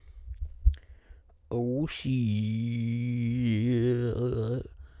Oh, shit.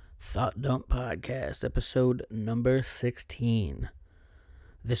 Thought Dump Podcast, episode number 16.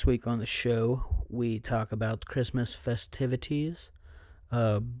 This week on the show, we talk about Christmas festivities,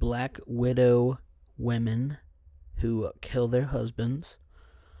 Black Widow women who kill their husbands.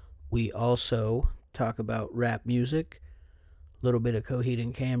 We also talk about rap music, a little bit of Coheed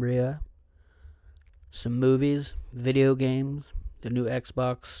and Cambria, some movies, video games, the new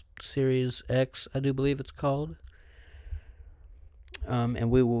Xbox Series X, I do believe it's called. And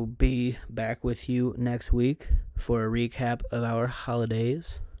we will be back with you next week for a recap of our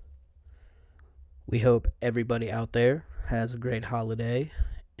holidays. We hope everybody out there has a great holiday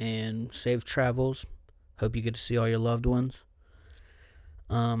and safe travels. Hope you get to see all your loved ones.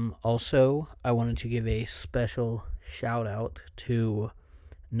 Also, I wanted to give a special shout out to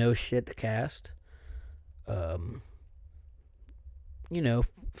No Shit Cast.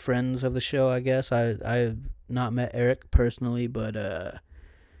 Friends of the show, I guess. I've not met Eric personally, but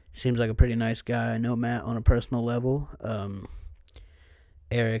seems like a pretty nice guy. I know Matt on a personal level.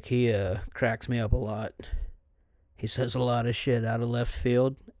 Eric, he cracks me up a lot. He says a lot of shit out of left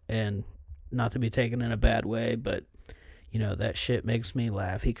field, and not to be taken in a bad way, but, that shit makes me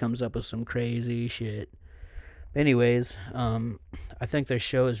laugh. He comes up with some crazy shit. Anyways, I think their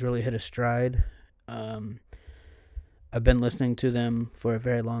show has really hit a stride. I've been listening to them for a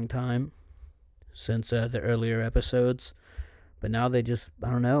very long time, since the earlier episodes, but now they just, I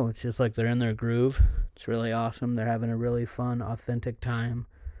don't know, it's just like they're in their groove. It's really awesome. They're having a really fun, authentic time.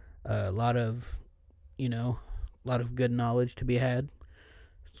 A lot of good knowledge to be had.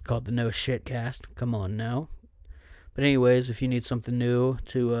 It's called the No Shit Cast. Come on now. But anyways, if you need something new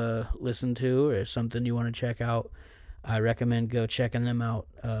to listen to or something you want to check out, I recommend go checking them out.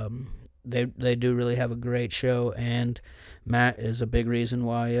 They do really have a great show, and Matt is a big reason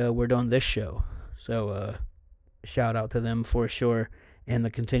why we're doing this show. So shout out to them for sure, and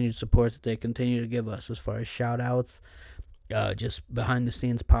the continued support that they continue to give us as far as shout outs, just behind the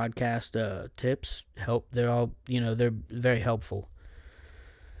scenes podcast tips, help. They're all, they're very helpful.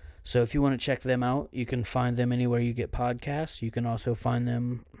 So if you want to check them out, you can find them anywhere you get podcasts. You can also find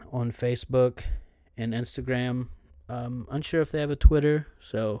them on Facebook and Instagram. Unsure if they have a Twitter,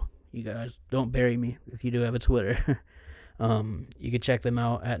 so you guys don't bury me if you do have a Twitter. You can check them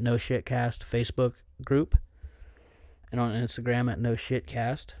out at No Shitcast Facebook group and on Instagram at No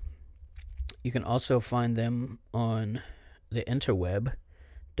Shitcast. You can also find them on the interweb,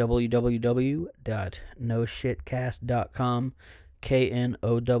 www.noshitcast.com,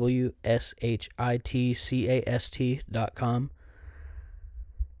 knowshitcast.com.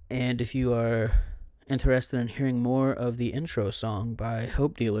 And if you are interested in hearing more of the intro song by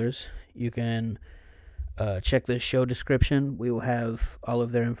Hope Dealers, you can check the show description. We will have all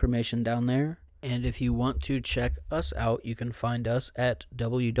of their information down there. And if you want to check us out, you can find us at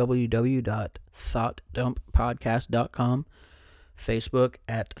www.thoughtdumppodcast.com, Facebook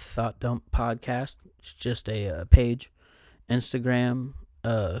at Thought Dump Podcast. It's just a page. Instagram,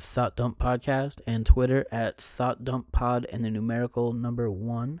 Thought Dump Podcast, and Twitter at Thought Dump Pod and the numerical number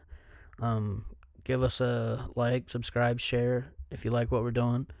 1. Give us a like, subscribe, share if you like what we're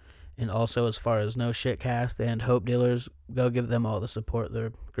doing. And also, as far as No Shit Cast and Hope Dealers, go give them all the support.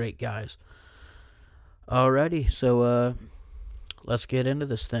 They're great guys. Alrighty, so let's get into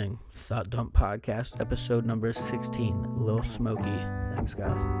this thing. Thought Dump Podcast, episode number 16, Lil Smokey. Thanks,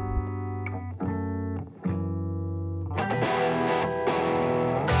 guys.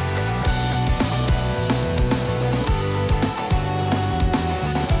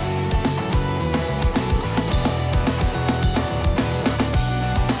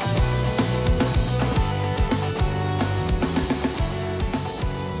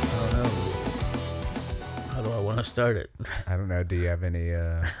 Start it. I don't know. Do you have any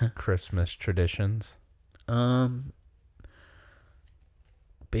Christmas traditions?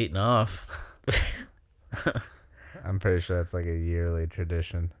 Beating off. I'm pretty sure that's like a yearly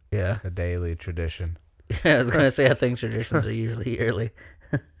tradition. Yeah. A daily tradition. Yeah, I was gonna say I think traditions are usually yearly.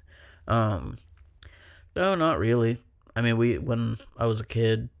 No, not really. I mean, when I was a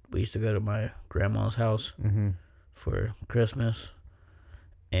kid, we used to go to my grandma's house for Christmas.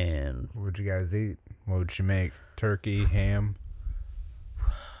 And what'd you guys eat? What would she make? Turkey, ham,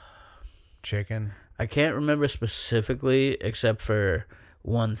 chicken? I can't remember specifically, except for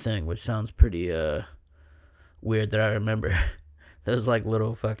one thing, which sounds pretty weird that I remember. Those like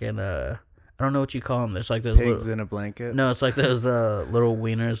little fucking I don't know what you call them. There's like those pigs in a blanket. No, it's like those little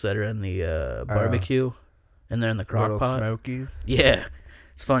wieners that are in the barbecue, and they're in the crock pot. Little Smokies. Yeah,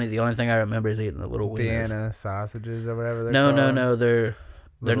 it's funny. The only thing I remember is eating the little wieners. Vienna sausages or whatever. No. They're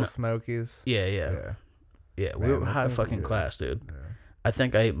Little not- Smokies. Yeah, yeah, Yeah. yeah. We Man, were that high sounds fucking good. class, dude. Yeah. I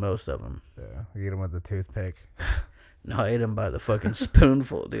think I ate most of them. Yeah. You eat them with the toothpick. No, I ate them by the fucking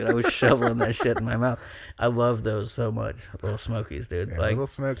spoonful, dude. I was shoveling that shit in my mouth. I love those so much, Little Smokies, dude. Yeah, Like, Little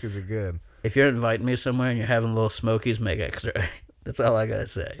Smokies are good. if you're inviting me somewhere and you're having Little Smokies, make extra. That's all I gotta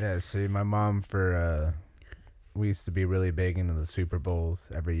say. Yeah, see, my mom we used to be really big into the Super Bowls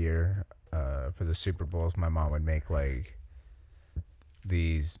every year. For the Super Bowls, my mom would make like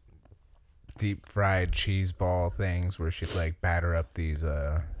these deep fried cheese ball things where she'd like batter up these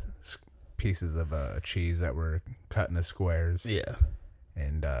pieces of cheese that were cut into squares. Yeah.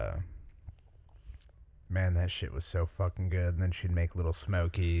 And man, that shit was so fucking good. And then she'd make Little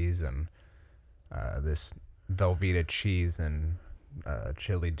Smokies and this Velveeta cheese and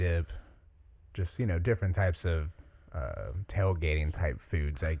chili dip. Just, different types of tailgating type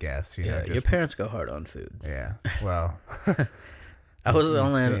foods, I guess. Yeah, your parents go hard on food. Yeah. Well, I was You've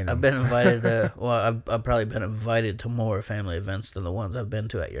only. seen 'em. I've been invited to. Well, I've probably been invited to more family events than the ones I've been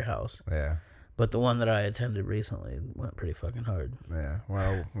to at your house. yeah. But the one that I attended recently went pretty fucking hard. Yeah.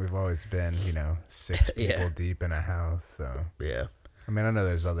 Well, we've always been, 6 people Yeah. deep in a house. So, Yeah. I mean, I know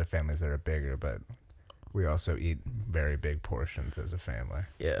there's other families that are bigger, but we also eat very big portions as a family.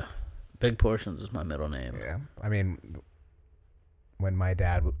 Yeah. Big Portions is my middle name. Yeah. I mean, when my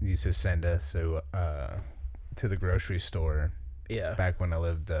dad used to send us to the grocery store Yeah. back when I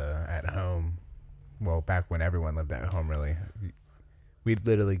lived at home, well, back when everyone lived at home, really, we'd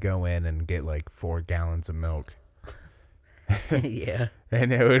literally go in and get like 4 gallons of milk. Yeah.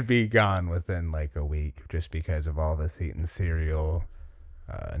 And it would be gone within like a week just because of all of us eating cereal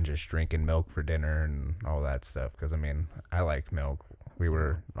and just drinking milk for dinner and all that stuff. Because, I mean, I like milk. We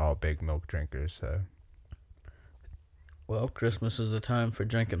were all big milk drinkers, so. Well, Christmas is the time for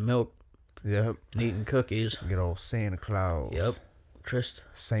drinking milk Yep. and eating cookies. Good old Santa Claus. Yep. Christ.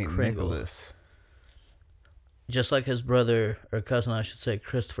 St. Kringle. Nicholas. Just like his brother, or cousin, I should say,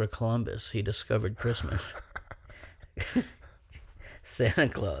 Christopher Columbus, he discovered Christmas. Santa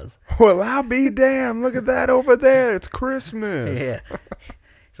Claus. Well, I'll be damned. Look at that over there. It's Christmas. Yeah.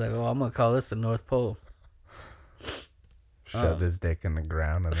 He's like, well, I'm going to call this the North Pole. Shoved his dick in the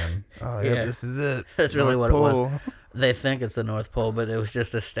ground and then, Yeah. this is it. That's really North what it was. Pole. They think it's the North Pole, but it was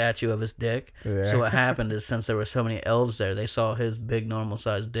just a statue of his dick. Yeah. So what happened is, since there were so many elves there, they saw his big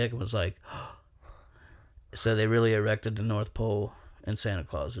normal-sized dick and was like, so they really erected the North Pole in Santa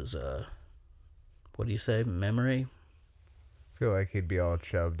Claus's, what do you say, memory? I feel like he'd be all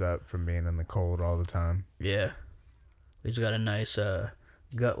chubbed up from being in the cold all the time. Yeah. He's got a nice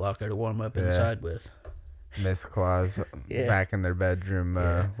gut locker to warm up Yeah. inside with. Miss Claus Yeah. back in their bedroom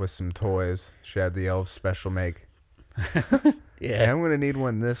Yeah. with some toys. She had the elf special make. Yeah. Hey, I'm going to need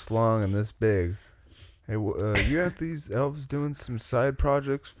one this long and this big. Hey, you have these elves doing some side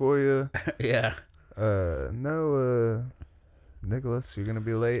projects for you? Yeah. No, Nicholas, you're going to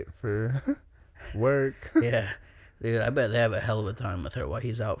be late for work. Yeah. Dude, I bet they have a hell of a time with her while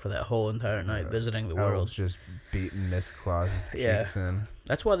he's out for that whole entire night visiting the world. Elves just beating Miss Claus's Yeah. cheeks in.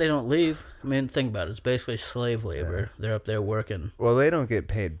 That's why they don't leave. I mean, think about it. It's basically slave labor. Yeah. They're up there working. Well, they don't get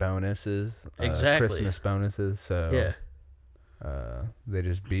paid bonuses. Exactly. Christmas bonuses, so yeah. They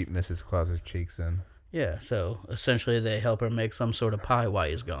just beat Mrs. Claus's cheeks in. Yeah, so essentially they help her make some sort of pie while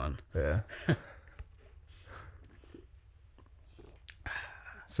he's gone. Yeah.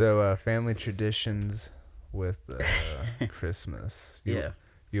 So, family traditions with Christmas.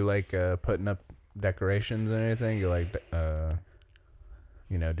 You like putting up decorations and anything? You like,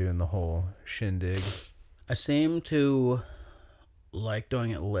 doing the whole shindig? I seem to like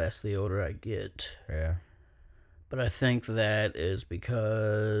doing it less the older I get. Yeah. But I think that is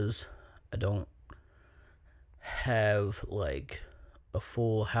because I don't have, like, a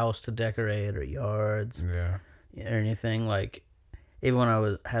full house to decorate or yards Yeah. or anything. Like, even when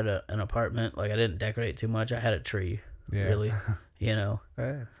I had an apartment, like, I didn't decorate too much. I had a tree, really, Hey,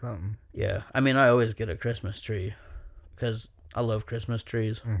 it's something. Yeah. I mean, I always get a Christmas tree because I love Christmas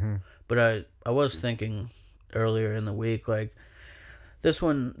trees. Mm-hmm. But I was thinking earlier in the week, like, this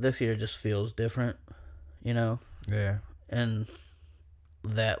year just feels different, Yeah. and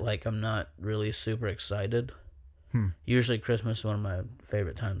that, like, I'm not really super excited. Usually Christmas is one of my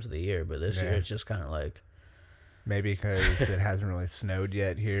favorite times of the year, but this year it's just kind of like... Maybe because it hasn't really snowed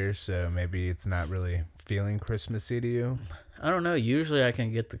yet here, so maybe it's not really feeling Christmassy to you. I don't know. Usually I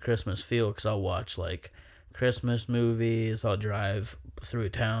can get the Christmas feel because I'll watch, like, Christmas movies. I'll drive through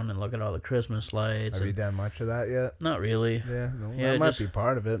town and look at all the Christmas lights. Have you done much of that yet? Not really. Yeah, Yeah, that might just be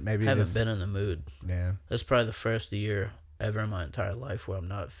part of it. Maybe haven't just, been in the mood. Yeah. That's probably the first year ever in my entire life where I'm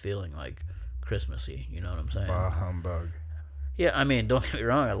not feeling, like, Christmassy. You know what I'm saying? Bah humbug. Yeah, I mean, don't get me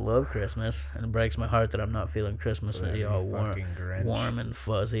wrong, I love Christmas, and it breaks my heart that I'm not feeling Christmas Whatever, with all you fucking Grinch. warm and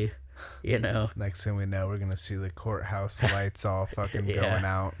fuzzy, you know? Next thing we know, we're gonna see the courthouse lights all fucking Yeah. going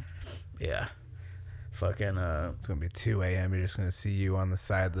out. Yeah. Fucking, It's gonna be 2 a.m. You're just gonna see you on the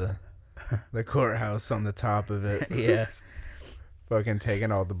side of the courthouse on the top of it. yeah. Fucking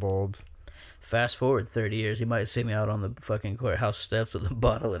taking all the bulbs. Fast forward 30 years, you might see me out on the fucking courthouse steps with a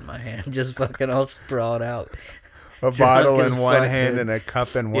bottle in my hand, just fucking all sprawled out. A Drunk bottle as in one fuck, hand dude. and a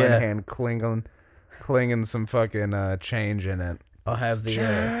cup in one Yeah. hand, clinging some fucking change in it. I'll have the,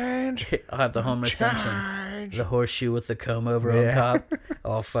 Change. I'll have the Homer Simpson, Change. the horseshoe with the comb over Yeah. on top,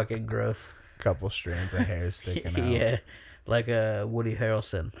 all fucking gross. Couple strands of hair sticking out. Yeah, like a Woody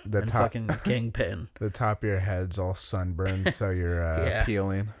Harrelson The and top- fucking Kingpin. The top of your head's all sunburned, so you're Yeah.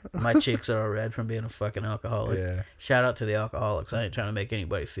 peeling. My cheeks are all red from being a fucking alcoholic. Yeah. Shout out to the alcoholics. I ain't trying to make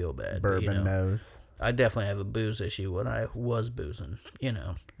anybody feel bad. but, Bourbon nose. I definitely have a booze issue when I was boozing, you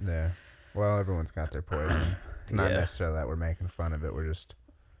know. Yeah. Well, everyone's got their poison. It's not Yeah. necessarily that we're making fun of it. We're just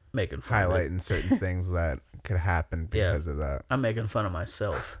Making fun of it. highlighting certain things that could happen Yeah. because of that. I'm making fun of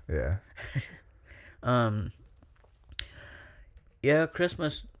myself. Yeah. Yeah,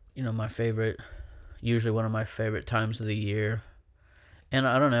 Christmas, my favorite, usually one of my favorite times of the year. And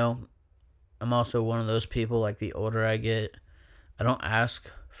I don't know, I'm also one of those people, like, the older I get, I don't ask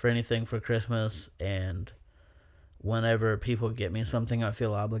for anything for Christmas, and whenever people get me something, I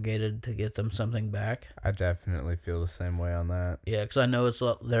feel obligated to get them something back. I definitely feel the same way on that. Yeah, because I know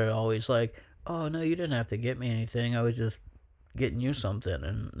they're always like, oh, no, you didn't have to get me anything, I was just getting you something.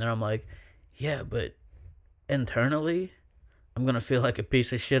 And then I'm like, yeah, but internally, I'm going to feel like a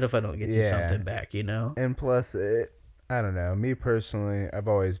piece of shit if I don't get you Yeah. something back, you know? And plus, I don't know. Me personally, I've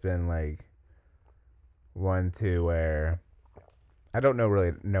always been like one to where I don't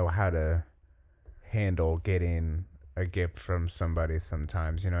really know how to handle getting a gift from somebody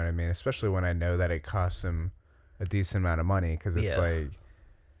sometimes. You know what I mean? Especially when I know that it costs them a decent amount of money, because it's Yeah. like,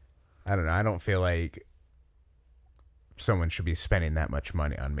 I don't know. I don't feel like someone should be spending that much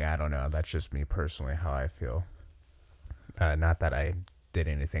money on me. I don't know. That's just me personally how I feel. Not that I did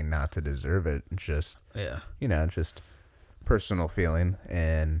anything not to deserve it. It's just, Yeah. just personal feeling.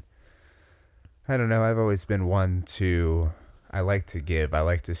 And I don't know. I've always been one to, I like to give. I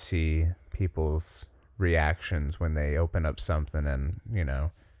like to see people's reactions when they open up something, and,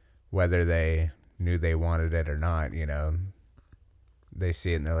 whether they knew they wanted it or not, they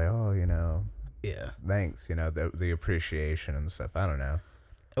see it and they're like, oh, Yeah. thanks, the appreciation and stuff. I don't know.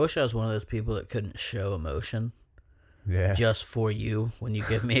 I wish I was one of those people that couldn't show emotion Yeah. just for you when you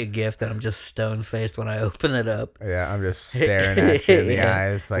give me a gift and I'm just stone-faced when I open it up. Yeah, I'm just staring at you in the Yeah.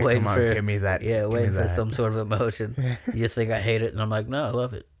 eyes like, Waiting come on, for- give me that. Yeah, give me waiting for that. some sort of emotion. You think I hate it, and I'm like, no, I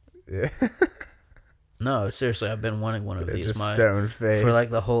love it. Yeah. No, seriously, I've been wanting one of these Just stone face. for like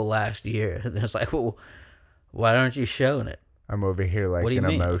the whole last year. And it's like, well, why aren't you showing it? I'm over here like What do you an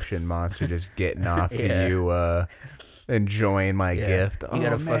mean? emotion monster, just getting off Yeah. to you, enjoying my Yeah. gift. You Oh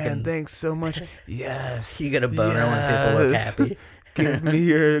gotta man, fucking- thanks so much. Yes. You get a boner when people look Yes. happy. Give me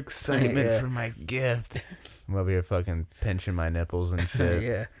your excitement Yeah. for my gift. I'm over here fucking pinching my nipples and shit.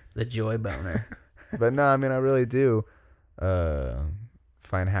 Yeah, the joy boner. But no, I mean, I really do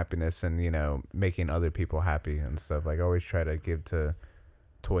find happiness in, making other people happy and stuff. Like, I always try to give to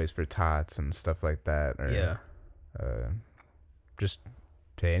Toys for Tots and stuff like that. Or, Yeah. just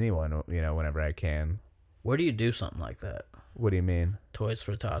to anyone, whenever I can. Where do you do something like that? What do you mean? Toys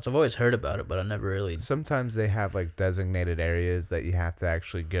for Tots. I've always heard about it, but I never really. Sometimes they have like designated areas that you have to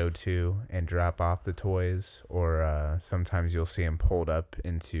actually go to and drop off the toys, or sometimes you'll see them pulled up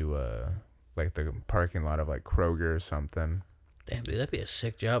into like the parking lot of like Kroger or something. Damn, dude, that'd be a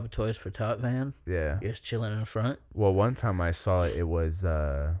sick job, a Toys for Tot van. Yeah. You're just chilling in front. Well, one time I saw it, it was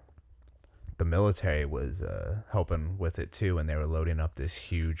the military was helping with it too, and they were loading up this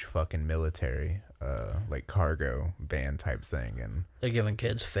huge fucking military like cargo van type thing, and They're giving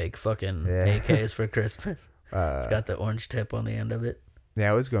kids fake fucking Yeah. AKs for Christmas. It's got the orange tip on the end of it. yeah,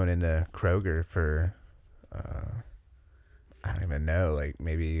 I was going into Kroger for I don't even know, like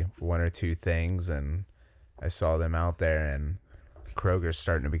maybe one or two things, and I saw them out there, and Kroger's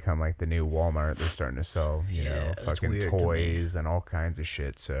starting to become like the new Walmart. They're starting to sell, Yeah, that's fucking weird to me. toys and all kinds of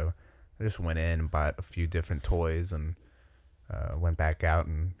shit. So I just went in and bought a few different toys, and went back out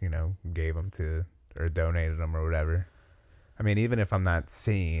and, gave them to, or donated them or whatever. I mean, even if I'm not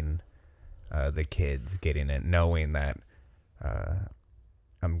seeing the kids getting it, knowing that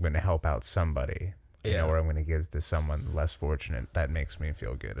I'm going to help out somebody, Yeah. or I'm going to give to someone less fortunate, that makes me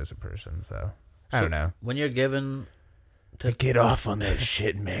feel good as a person. So I So don't know. When you're given to Get off on that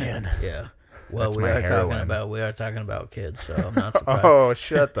shit, man. Yeah. Well, That's my heroin. we are talking about kids, so I'm not surprised. Oh,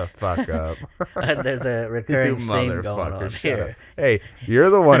 shut the fuck up. There's a You recurring theme going motherfucker, on shut here. up. Hey, you're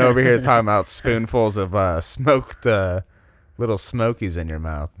the one over here talking about spoonfuls of smoked little smokies in your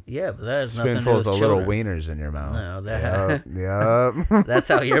mouth. Yeah, but that has nothing to do with Spoonfuls of little children. wieners in your mouth. No, that Yep. that's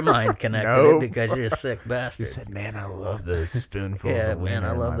how your mind connected Nope. it because you're a sick You bastard. said, man, I love those spoonfuls Yeah, of wiener man,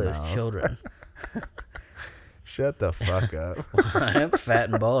 I in love my those mouth. children. Shut the fuck up. I'm fat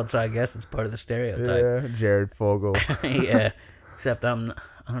and bald, so I guess it's part of the stereotype. Yeah, Jared Fogle. Yeah, except I don't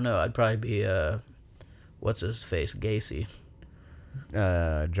know. I'd probably be what's his face, Gacy.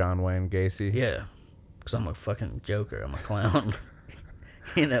 John Wayne Gacy. Yeah, because I'm a fucking joker. I'm a clown.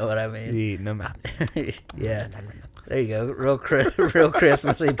 You know what I mean? Eating them. Yeah. There you go. Real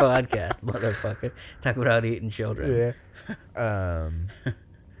Christmassy podcast, motherfucker. Talk about eating children. Yeah.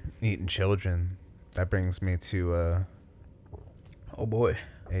 Eating children. That brings me to Oh boy.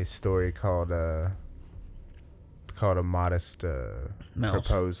 a story called a modest Mouse.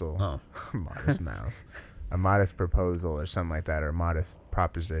 proposal. Oh. Modest mouse. A modest proposal or something like that, or a modest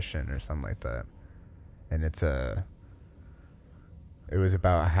proposition or something like that. And it was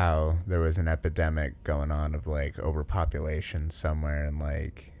about how there was an epidemic going on of like overpopulation somewhere in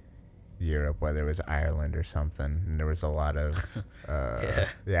like Europe, whether it was Ireland or something, and there was a lot of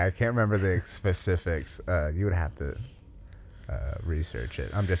yeah, I can't remember the specifics. You would have to research it.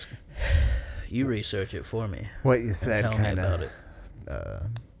 I'm just You research it for me. what you And said tell me kind about of it.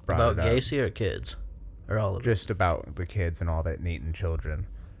 brought About it up. Gacy or kids? Or all of it? Just about the kids and all that, and eating children.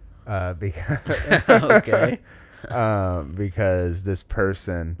 Because Okay. because this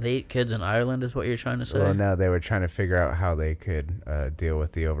person. They eat kids in Ireland is what you're trying to say? Well, no, they were trying to figure out how they could deal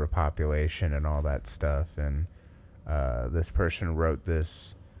with the overpopulation and all that stuff. And this person wrote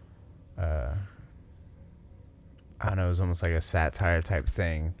this, I don't know, it was almost like a satire type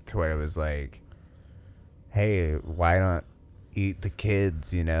thing to where it was like, hey, why not eat the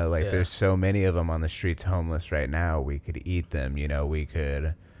kids, you know? Like, Yeah. there's so many of them on the streets homeless right now. We could eat them, you know? We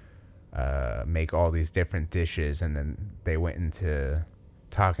could make all these different dishes. And then they went into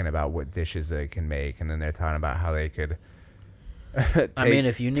talking about what dishes they can make, and then they're talking about how they could I mean,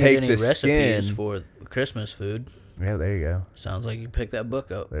 if you need take any the recipes skin. for Christmas food, Yeah, there you go. sounds like you picked that book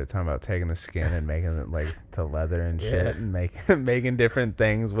up. They're talking about taking the skin and making it like to leather and Yeah. shit, and making different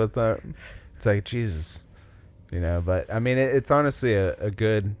things with it. It's like, Jesus, you know. But I mean, it's honestly a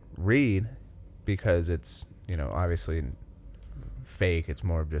good read because it's, you know, obviously fake. It's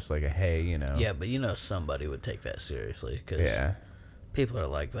more of just like a hey, you know. Yeah, but you know somebody would take that seriously because Yeah. people are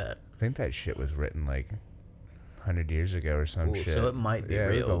like that. I think that shit was written like 100 years ago or some Ooh, shit. so it might be yeah,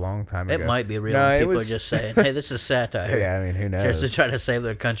 real. It was a long time ago. It might be real. No, And it people was- are just saying, hey, this is satire. Yeah, I mean, who knows? Just to try to save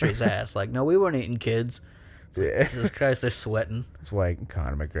their country's ass. Like, no, we weren't eating kids. Yeah. Jesus Christ, they're sweating. That's why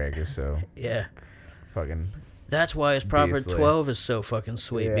Conor McGregor's so Yeah. fucking. That's why his Proverbs Beastly. 12 is so fucking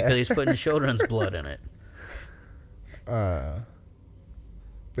sweet, Yeah. because he's putting children's blood in it.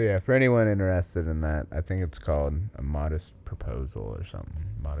 But yeah, for anyone interested in that, I think it's called A Modest Proposal or something.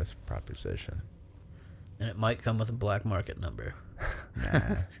 Modest Proposition. And it might come with a black market number.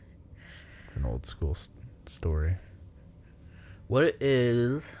 Nah. It's an old school story. What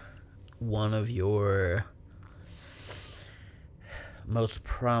is one of your most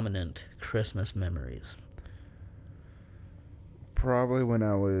prominent Christmas memories? Probably when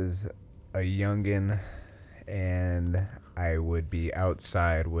I was a youngin' and I would be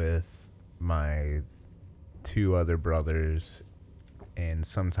outside with my two other brothers and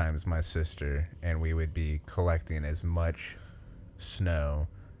sometimes my sister, and we would be collecting as much snow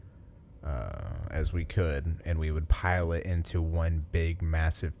as we could, and we would pile it into one big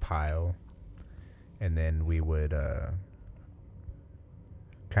massive pile, and then we would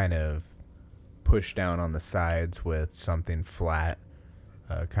kind of push down on the sides with something flat,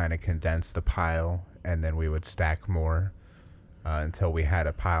 kind of condense the pile, and then we would stack more until we had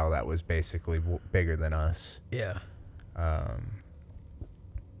a pile that was basically bigger than us. Yeah.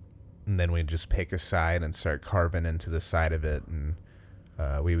 And then we'd just pick a side and start carving into the side of it, and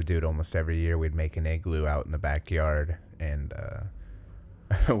we would do it almost every year. We'd make an igloo out in the backyard, and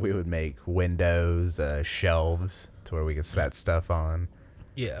we would make windows, shelves to where we could set stuff on.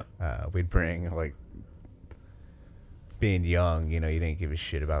 Yeah. We'd bring, like, being young, you know, you didn't give a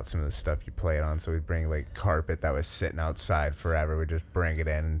shit about some of the stuff you played on, so we'd bring, like, carpet that was sitting outside forever. We'd just bring it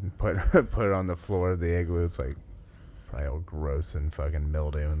in and put it on the floor of the igloo. It's, like, probably all gross and fucking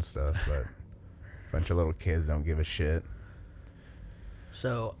mildew and stuff, but a bunch of little kids don't give a shit.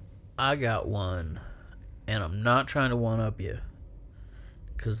 So, I got one, and I'm not trying to one-up you,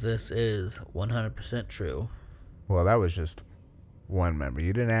 because this is 100% true. Well, that was just one member.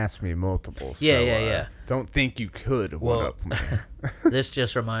 You didn't ask me multiple. Yeah, so, yeah. Don't think you could one up me. This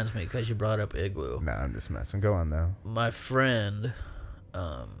just reminds me because you brought up Igloo. No, I'm just messing. Go on though. My friend,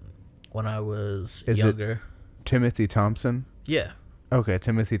 when I was Is younger. It Timothy Thompson? Yeah. Okay,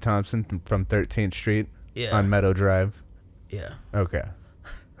 Timothy Thompson from 13th Street. Yeah. On Meadow Drive. Yeah. Okay.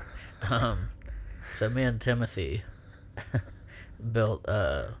 So me and Timothy built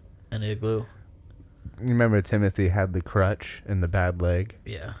an igloo. You remember Timothy had the crutch and the bad leg?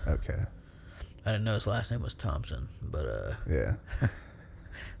 Yeah. Okay. I didn't know his last name was Thompson, but yeah.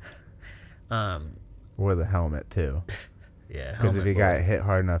 Wore the helmet too. Yeah. Because if he got hit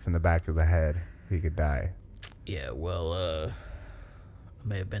hard enough in the back of the head, he could die. Yeah. Well,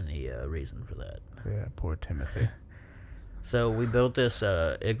 may have been the reason for that. Yeah. Poor Timothy. So we built this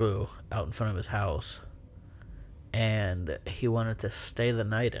igloo out in front of his house, and he wanted to stay the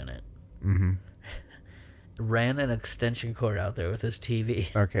night in it. Mm-hmm. Ran an extension cord out there with his TV.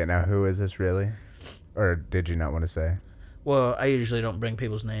 Okay, now who is this really? Or did you not want to say? Well, I usually don't bring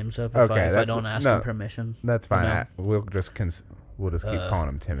people's names up if I don't ask them permission. That's fine. You know? We'll just keep calling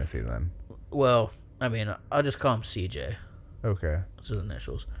him Timothy then. Well, I mean, I'll just call him CJ. Okay. That's his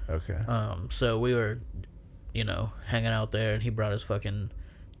initials. Okay. So we were, hanging out there, and he brought his fucking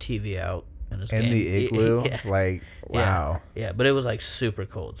TV out. In the igloo? Yeah. Like, wow. Yeah, but it was, like, super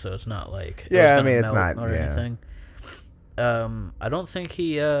cold, so it's not like... Yeah, I mean, it's not... Or anything. I don't think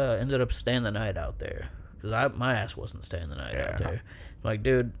he ended up staying the night out there. Because my ass wasn't staying the night out there. Like,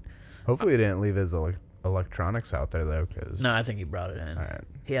 dude... Hopefully he didn't leave his electronics out there, though, because... No, I think he brought it in. All right.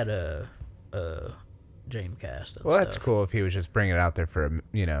 He had a Dreamcast and Well, that's stuff. cool if he was just bringing it out there for,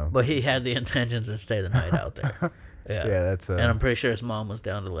 But he had the intentions to stay the night out there. Yeah, that's and I'm pretty sure his mom was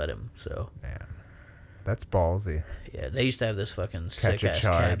down to let him. So yeah, that's ballsy. Yeah, they used to have this fucking Catch sick ass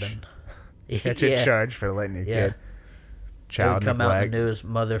cabin. Catch a charge for letting your kid child come neglect. out in the news.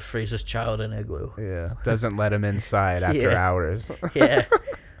 Mother freezes child in igloo. Yeah, doesn't let him inside after hours. Yeah,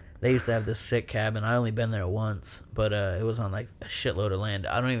 they used to have this sick cabin. I only been there once, but it was on like a shitload of land.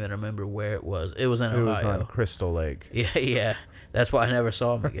 I don't even remember where it was. It was in Ohio. It was on Crystal Lake. Yeah. That's why I never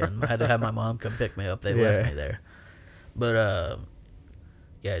saw him again. I had to have my mom come pick me up. They left me there. But,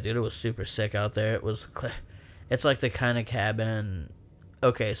 yeah, dude, it was super sick out there. It's like the kind of cabin...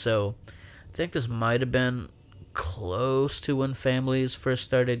 Okay, so I think this might have been close to when families first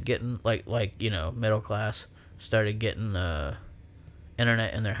started getting, like middle class, started getting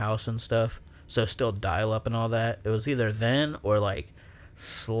internet in their house and stuff. So still dial-up and all that. It was either then or, like,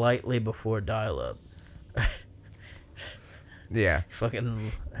 slightly before dial-up. Yeah.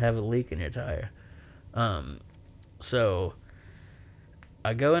 Fucking have a leak in your tire. So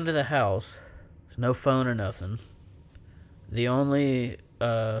I go into the house. There's no phone or nothing. The only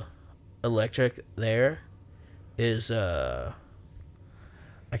electric there is I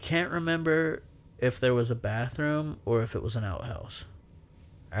can't remember if there was a bathroom or if it was an outhouse.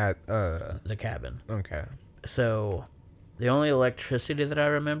 At the cabin. Okay. So the only electricity that I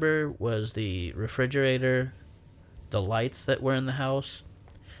remember was the refrigerator, the lights that were in the house,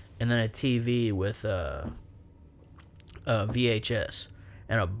 and then a TV with VHS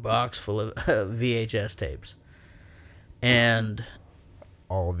and a box full of VHS tapes. And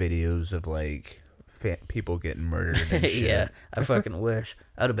all videos of like people getting murdered and shit. Yeah, I fucking wish.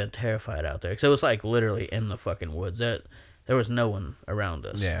 I'd have been terrified out there because it was like literally in the fucking woods. There was no one around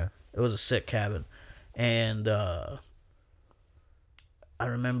us. Yeah, it was a sick cabin, and I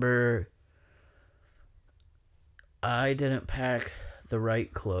remember I didn't pack the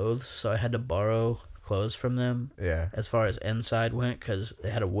right clothes, so I had to borrow clothes from them. Yeah. As far as inside went, because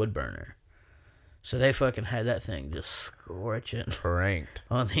they had a wood burner. So they fucking had that thing just scorching. Pranked.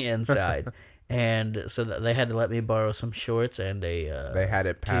 On the inside. And so they had to let me borrow some shorts and a they had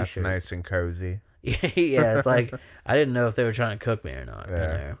it passed t-shirt. Nice and cozy. Yeah, it's like, I didn't know if they were trying to cook me or not. Yeah. In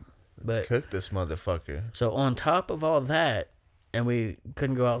there. But, let's cook this motherfucker. So on top of all that, and we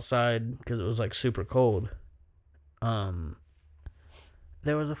couldn't go outside because it was like super cold.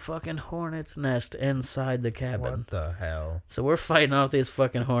 There was a fucking hornet's nest inside the cabin. What the hell? So we're fighting off these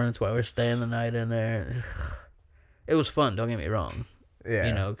fucking hornets while we're staying the night in there. It was fun, don't get me wrong. Yeah,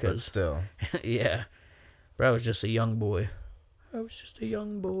 you know, but still. Yeah. But I was just a young boy. I'm just a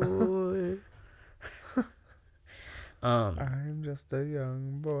young boy. I'm just a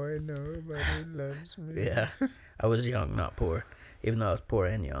young boy, nobody loves me. Yeah. I was young, not poor. Even though I was poor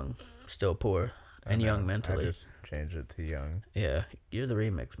and young. Still poor. And young mentally. I just changed it to young. Yeah, you're the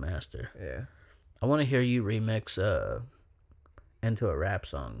remix master. Yeah. I want to hear you remix into a rap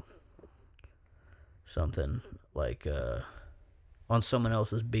song. Something like on someone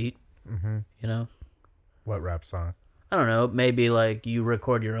else's beat. Mm-hmm. You know? What rap song? I don't know, maybe like you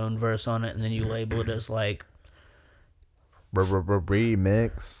record your own verse on it and then you label it as like,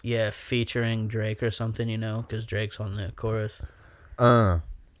 Remix. yeah, featuring Drake or something, you know, because Drake's on the chorus. I'm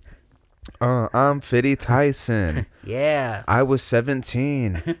Fitty Tyson. Yeah. I was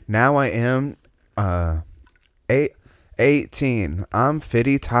 17. Now I am 18. I'm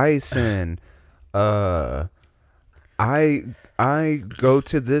Fitty Tyson. I go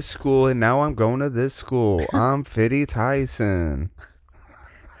to this school and now I'm going to this school. I'm Fitty Tyson.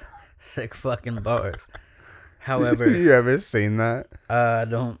 Sick fucking bars. However, You ever seen that?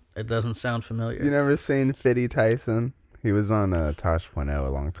 it doesn't sound familiar. You never seen Fitty Tyson? He was on Tosh.0 a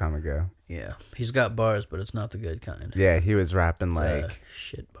long time ago. Yeah. He's got bars, but it's not the good kind. Yeah, he was rapping like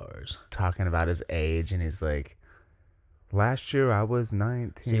Shit bars. talking about his age, and he's like, last year I was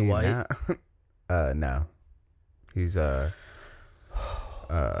 19. Is he white? No. He's That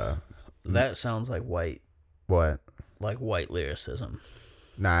sounds like white what? lyricism.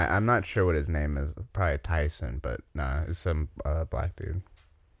 Nah, I'm not sure what his name is. Probably Tyson, but nah, it's some black dude.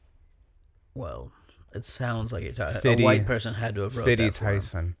 Well, it sounds like a Fitty- white person had to have wrote Fitty that for him.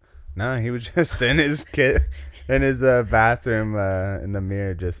 Tyson. No, he was just in his bathroom in the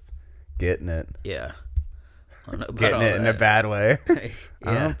mirror, just getting it, Yeah. I don't know about getting all it in a that. bad way.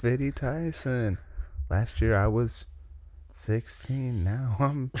 Yeah. I'm Fitty Tyson. Last year I was 16. Now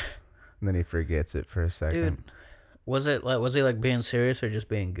I'm. And then he forgets it for a second. Dude, was he like being serious or just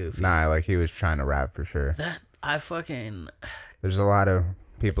being goofy? Nah, like he was trying to rap for sure. There's a lot of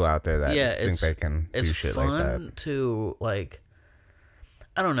people out there that Yeah, think they can do it's shit like that. fun to like.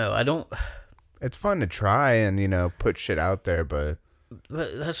 I don't know. It's fun to try and put shit out there, but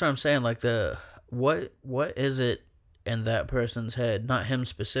That's what I'm saying. Like what is it in that person's head? Not him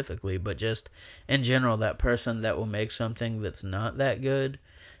specifically, but just in general, that person that will make something that's not that good,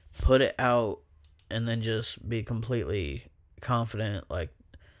 put it out, and then just be completely confident. Like,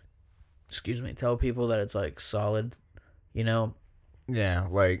 tell people that it's like solid. You know? yeah,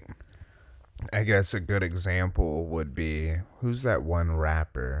 like I guess a good example would be who's that one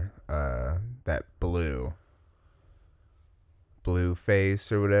rapper? That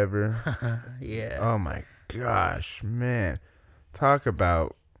Blueface or whatever. Yeah. Oh my gosh, man. Talk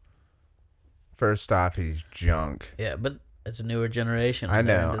about first off, he's junk. Yeah, but it's a newer generation. I and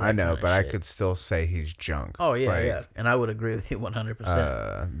they're know, into that kind of but I shit. could still say he's junk. Oh yeah, Like, yeah, and I would agree with you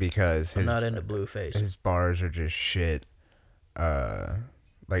 100%. Because I'm not into Blueface. his bars are just shit.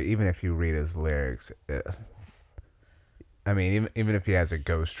 Like even if you read his lyrics, I mean, even if he has a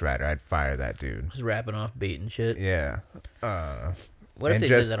ghostwriter, I'd fire that dude. He's rapping off beat and shit. Yeah. What if and they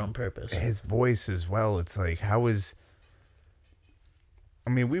just did that on purpose? His voice as well. It's like, how is? I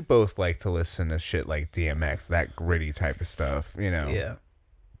mean, we both like to listen to shit like DMX, that gritty type of stuff, Yeah.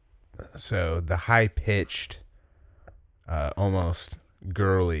 So the high pitched, almost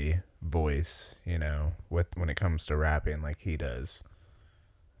girly voice, when it comes to rapping like he does,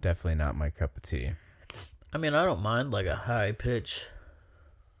 definitely not my cup of tea. I mean, I don't mind like a high pitch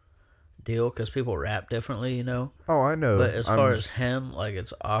deal because people rap differently, you know. Oh, I know. But as far as him, like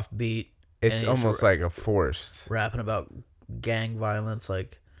it's offbeat. and it's he's almost like a forced. rapping about gang violence.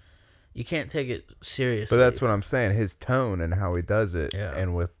 Like you can't take it seriously. But that's what I'm saying. His tone and how he does it, Yeah.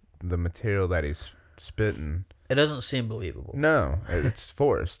 and with the material that he's spitting. It doesn't seem believable. No, it's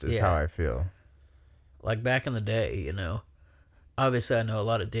forced. Is Yeah. how I feel. Like back in the day, you know. Obviously, I know a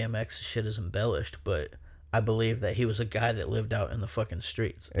lot of DMX shit is embellished, but I believe that he was a guy that lived out in the fucking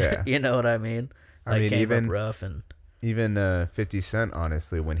streets. Yeah. You know what I mean? I mean, came even up rough and 50 Cent,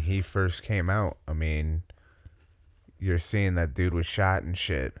 honestly, when he first came out, I mean, you're seeing that dude was shot and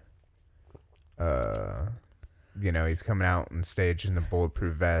shit. He's coming out on stage in the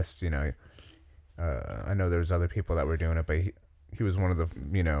bulletproof vest. I know there's other people that were doing it, but he was one of the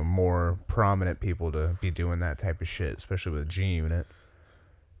more prominent people to be doing that type of shit, especially with G Unit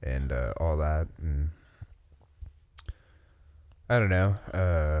and all that. And I don't know.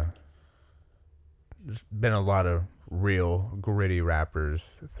 There's been a lot of real gritty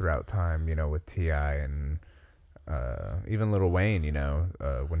rappers throughout time, with T.I. and even Lil Wayne,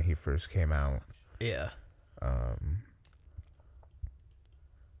 when he first came out. yeah.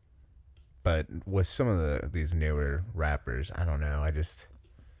 But with some of these newer rappers, I don't know.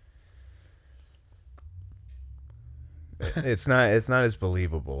 It's not as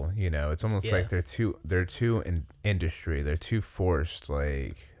believable, It's almost Yeah. like they're too in industry. They're too forced,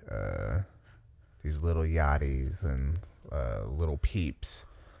 like these little yachties and little peeps.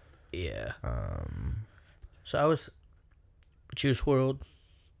 Yeah. So Juice WRLD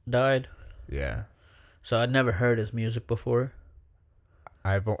died. Yeah, So I'd never heard his music before.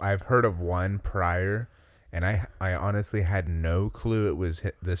 I've heard of one prior, and I honestly had no clue it was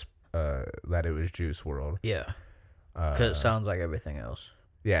that it was Juice World. Yeah. Because it sounds like everything else.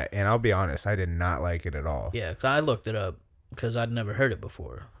 Yeah, and I'll be honest, I did not like it at all. Yeah, because I looked it up because I'd never heard it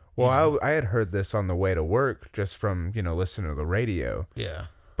before. Well, I had heard this on the way to work just from, listening to the radio. Yeah.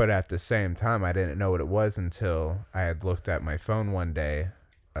 But at the same time, I didn't know what it was until I had looked at my phone one day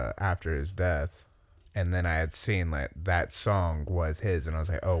after his death. And then I had seen that song was his. And I was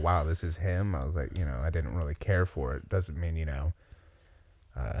like, oh, wow, this is him. I was like, I didn't really care for it. Doesn't mean,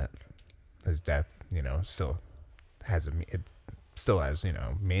 his death, still has it still has,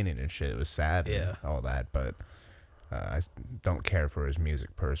 meaning and shit. It was sad and all that. But I don't care for his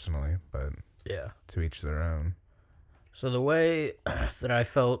music personally. But to each their own. So the way that I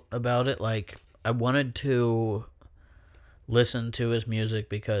felt about it, like, I wanted to listen to his music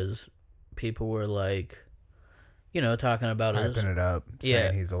because people were, like, talking about hyping it up,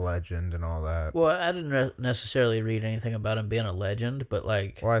 saying he's a legend and all that. Well, I didn't necessarily read anything about him being a legend, but,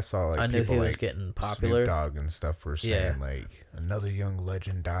 like, well, I saw, like, I knew people, he was like, getting popular. Snoop Dogg and stuff were saying, like, another young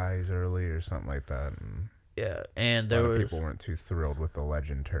legend dies early or something like that. And and there was people weren't too thrilled with the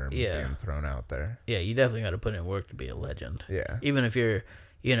legend term being thrown out there. Yeah, you definitely got to put in work to be a legend. Yeah. Even if you're,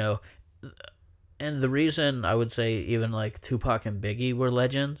 and the reason I would say even like Tupac and Biggie were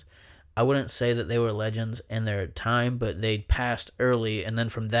legends, I wouldn't say that they were legends in their time, but they passed early, and then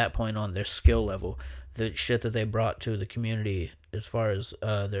from that point on, their skill level, the shit that they brought to the community as far as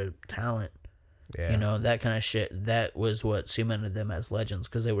their talent, that kind of shit, that was what cemented them as legends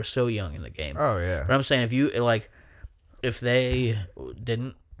because they were so young in the game. Oh, yeah. But I'm saying if they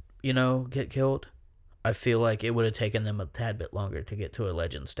didn't, get killed, I feel like it would have taken them a tad bit longer to get to a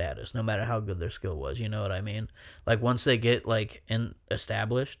legend status, no matter how good their skill was. You know what I mean? Like, once they get, like,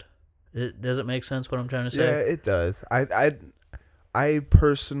 established, does it make sense what I'm trying to say? Yeah, it does. I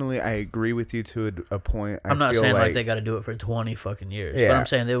personally, I agree with you to a point. I'm not saying like they got to do it for 20 fucking years, but I'm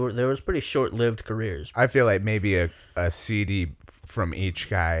saying there was pretty short-lived careers. I feel like maybe a CD from each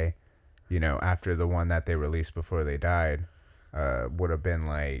guy, after the one that they released before they died, would have been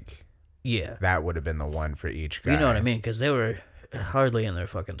like, that would have been the one for each guy. You know what I mean? Because they were hardly in their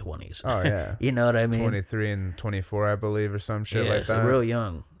fucking 20s. Oh, yeah. You know what I mean? 23 and 24, I believe, or some shit like that. Yeah, real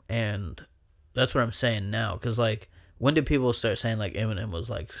young. And that's what I'm saying now. Because, like, when did people start saying, like, Eminem was,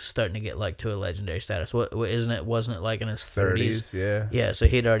 like, starting to get, like, to a legendary status? Wasn't it, like, in his 30s? Yeah. Yeah, so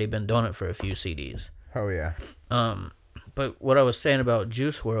he'd already been doing it for a few CDs. Oh, yeah. But what I was saying about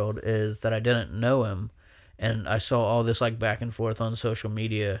Juice WRLD is that I didn't know him. And I saw all this, like, back and forth on social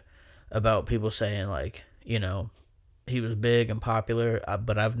media about people saying, like, he was big and popular,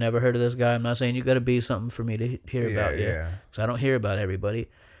 but I've never heard of this guy. I'm not saying you got to be something for me to hear about you. Yeah. Because I don't hear about everybody.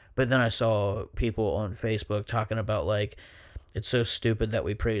 But then I saw people on Facebook talking about, like, it's so stupid that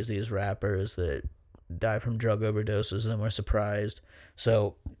we praise these rappers that die from drug overdoses and we're surprised.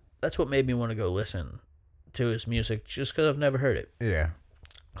 So that's what made me want to go listen to his music, just because I've never heard it. Yeah.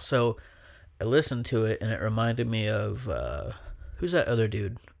 So I listened to it, and it reminded me of, who's that other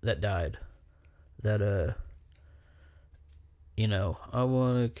dude that died? That, I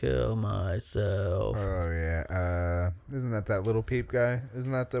want to kill myself. Oh, yeah. Isn't that Little Peep guy?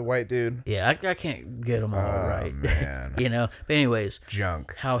 Isn't that the white dude? Yeah, I can't get them all right. Man. But anyways.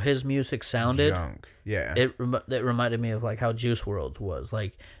 Junk. How his music sounded. Junk. Yeah. It reminded me of, like, how Juice WRLD's was.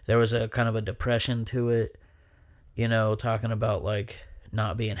 Like, there was a kind of a depression to it. Talking about, like,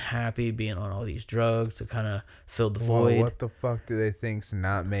 not being happy, being on all these drugs to kind of fill the void. What the fuck do they think's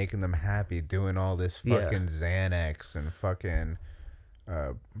not making them happy? Doing all this fucking Xanax and fucking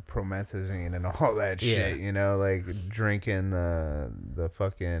promethazine and all that shit, like drinking the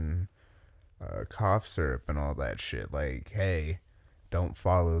fucking cough syrup and all that shit. Like, hey, don't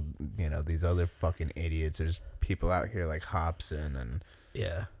follow, these other fucking idiots. There's people out here like Hobson and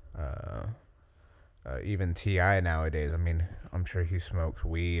even T.I. nowadays. I mean, I'm sure he smokes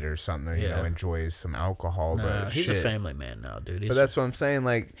weed or something, or, enjoys some alcohol. But he's a family man now, dude. But that's what I'm saying.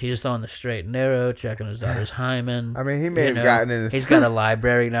 Like, he's just on the straight and narrow, checking his daughter's hymen. I mean, he may have gotten into. He's got a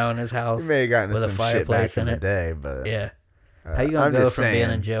library now in his house. He may have gotten into some shit back in the day, but how you gonna go from being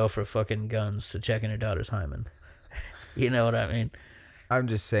in jail for fucking guns to checking your daughter's hymen? You know what I mean? I'm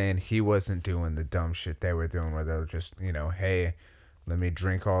just saying he wasn't doing the dumb shit they were doing, where they'll just, hey, let me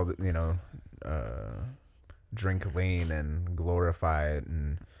drink all the, drink lean and glorify it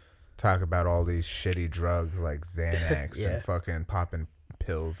and talk about all these shitty drugs like Xanax and fucking popping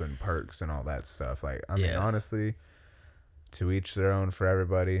pills and perks and all that stuff. Like, I mean, honestly, to each their own for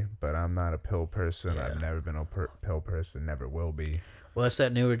everybody, but I'm not a pill person. I've never been a pill person, never will be. Well, it's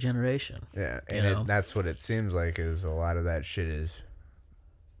that newer generation. Yeah, and that's what it seems like, is a lot of that shit is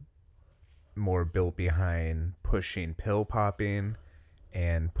more built behind pushing pill popping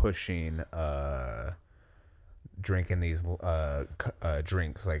and pushing drinking these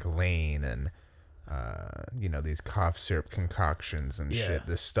drinks like Lane and these cough syrup concoctions and shit.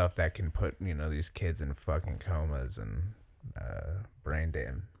 This stuff that can put these kids in fucking comas and brain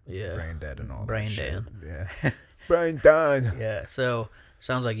dead and all brain that shit. dead. Yeah, brain dead. Yeah. So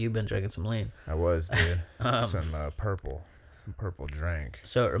sounds like you've been drinking some Lean. I was, dude. Some purple drink.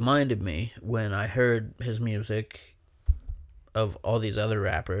 So it reminded me when I heard his music of all these other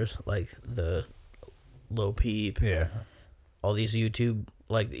rappers, like the Lil Peep, all these YouTube,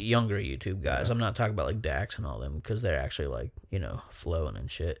 like younger YouTube guys. I'm not talking about like Dax and all them because they're actually like, flowing and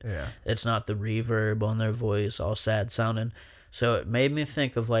shit. Yeah. It's not the reverb on their voice, all sad sounding. So it made me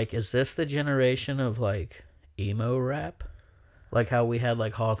think of like, is this the generation of like emo rap? Like how we had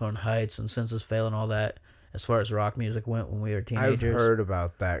like Hawthorne Heights and Senses Fail and all that as far as rock music went when we were teenagers. I've heard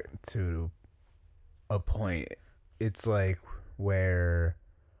about that to a point. It's like where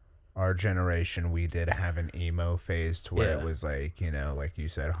our generation, we did have an emo phase to where it was like, like you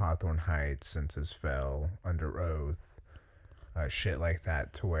said, Hawthorne Heights, Senses Fail, Under Oath, shit like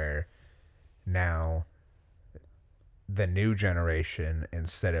that, to where now the new generation,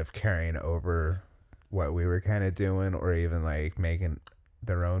 instead of carrying over what we were kind of doing or even like making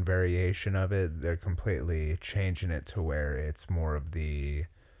their own variation of it, they're completely changing it to where it's more of the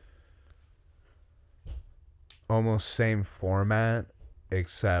almost same format,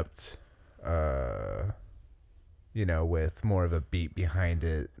 except with more of a beat behind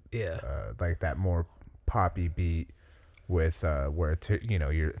it, like that more poppy beat with that's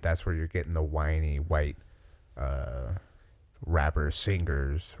where you're getting the whiny white rappers,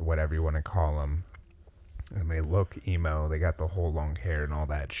 singers, whatever you want to call them, and they look emo, they got the whole long hair and all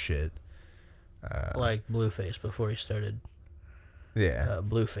that shit, like Blueface before he started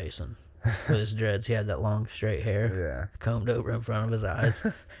bluefacing with his dreads. He had that long straight hair combed over in front of his eyes.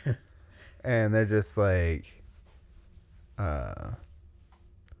 And they're just like Blueface.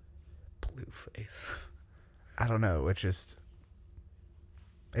 I don't know,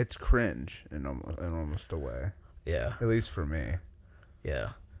 it's cringe in almost a way. Yeah. At least for me. Yeah.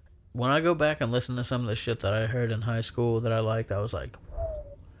 When I go back and listen to some of the shit that I heard in high school that I liked, I was like,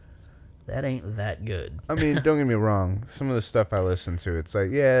 that ain't that good. I mean, don't get me wrong. Some of the stuff I listen to, it's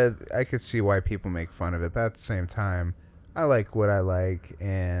like, yeah, I could see why people make fun of it. But at the same time, I like what I like.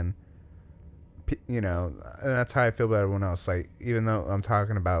 And, and that's how I feel about everyone else. Like, even though I'm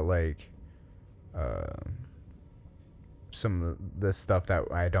talking about, like, some of the stuff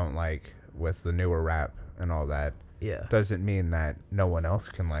that I don't like with the newer rap and all that, doesn't mean that no one else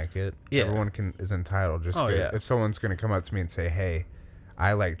can like it. Everyone is entitled. If someone's gonna come up to me and say, hey,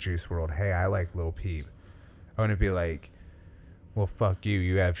 I like Juice WRLD, hey, I like Lil Peep, I wouldn't be like, well, fuck you,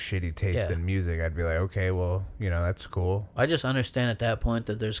 you have shitty taste in music. I'd be like, okay, well, that's cool. I just understand at that point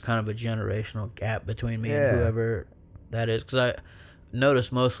that there's kind of a generational gap between me and whoever that is, because I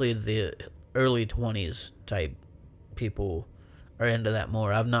notice mostly the early 20s type people are into that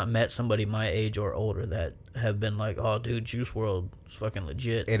more. I've not met somebody my age or older that have been like, oh, dude, Juice WRLD is fucking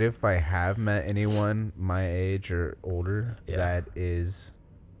legit. And if I have met anyone my age or older that is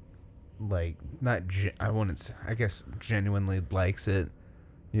like, I guess genuinely likes it,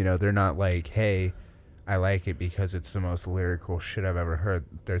 they're not like, hey, I like it because it's the most lyrical shit I've ever heard.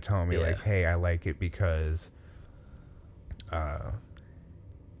 They're telling me like, hey, I like it because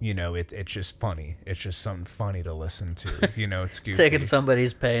it's just funny. It's just something funny to listen to. It's goofy. Taking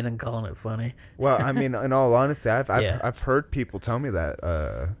somebody's pain and calling it funny. Well, I mean, in all honesty, I've heard people tell me that,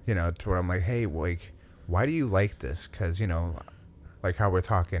 to where I'm like, hey, like, why do you like this? Because, like how we're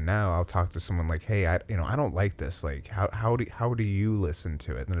talking now, I'll talk to someone like, hey, I don't like this. Like, how do you listen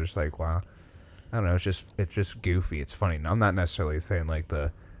to it? And they're just like, well, I don't know. It's just goofy. It's funny. Now, I'm not necessarily saying like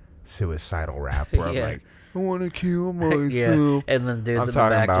the suicidal rap where I'm like, I want to kill myself. And then dudes in the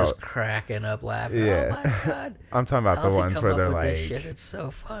back just cracking up laughing. Yeah. Oh my God. I'm talking about the ones where they're like, shit? It's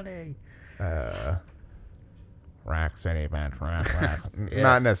so funny. Rack City, man.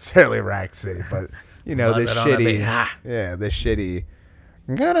 Not necessarily Rack City, but the shitty. The shitty.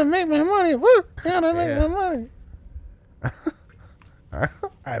 Gotta make my money. Woo! Gotta make my money.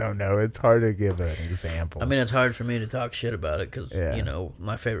 I don't know. It's hard to give an example. I mean, it's hard for me to talk shit about it because,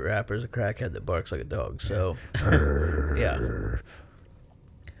 my favorite rapper is a crackhead that barks like a dog. So,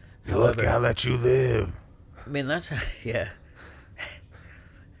 You lucky I let you live. I mean, that's,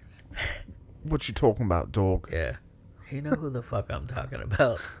 What you talking about, dog? Yeah. You know who the fuck I'm talking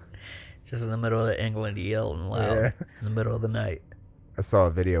about. Just in the middle of England yelling loud in the middle of the night. I saw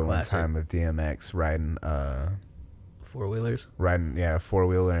a video one time of DMX riding 4-wheelers. riding, yeah,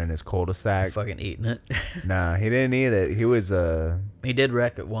 4-wheeler in his cul-de-sac. Fucking eating it. Nah, he didn't eat it. He was He did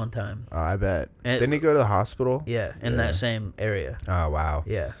wreck it one time. oh, I bet. And Didn't he go to the hospital? Yeah, in that same area. Oh wow.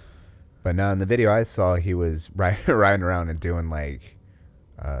 Yeah. But no, in the video I saw, he was riding around and doing like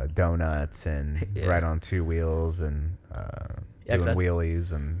donuts and right on 2 wheels and doing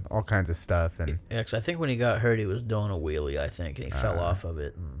wheelies and all kinds of stuff. And yeah, because I think when he got hurt, he was doing a wheelie, I think, and he fell off of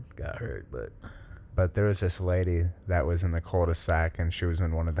it and got hurt. But there was this lady that was in the cul-de-sac, and she was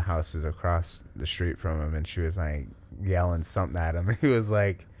in one of the houses across the street from him, and she was like yelling something at him. He was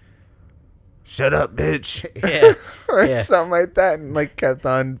like, "Shut up, bitch!" Yeah, or something like that, and like kept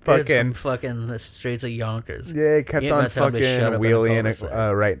on fucking the streets of Yonkers. Yeah, he kept on fucking wheeling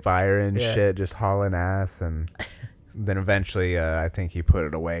right by her and shit, just hauling ass, and then eventually, I think he put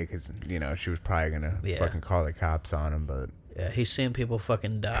it away because she was probably gonna fucking call the cops on him, but. Yeah, he's seen people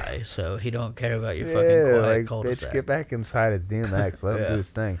fucking die, so he don't care about your fucking quiet cul-de-sac. Bitch, get back inside. It's DMX. Let him do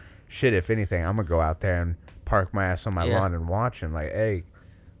his thing. Shit, if anything, I'm gonna go out there and park my ass on my lawn and watch him. Like, hey,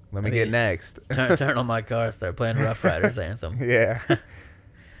 let me get next. turn on my car, start playing Rough Riders anthem. Yeah,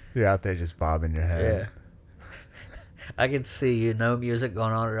 you're out there just bobbing your head. Yeah, I can see no music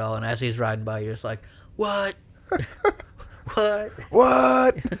going on at all, and as he's riding by, you're just like, what?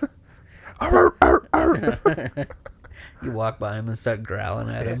 What? Arr, arr, arr. You walk by him and start growling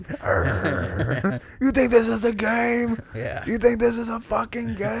at him. You think this is a game? Yeah. You think this is a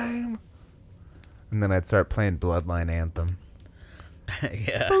fucking game? And then I'd start playing Bloodline Anthem.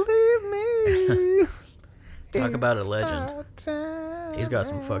 Yeah. Believe me. Talk about a legend. He's got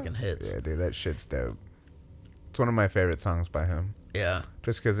some fucking hits. Yeah, dude, that shit's dope. It's one of my favorite songs by him. Yeah.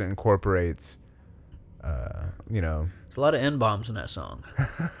 Just because it incorporates, There's a lot of N-bombs in that song.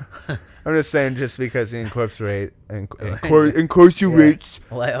 I'm just saying, just because he incorporates Lay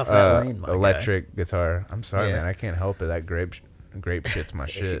off that lane, my electric guitar. I'm sorry, Yeah. man. I can't help it. That grape shit's my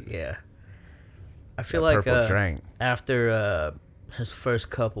shit. Yeah. I feel That like purple drank. after his first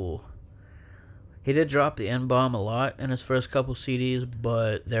couple, he did drop the N-bomb a lot in his first couple CDs,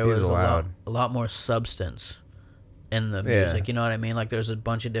 but there was a lot more substance in the music. You know what I mean? Like there's a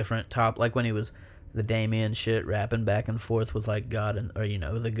bunch of different like when he was the Damien shit, rapping back and forth with like God or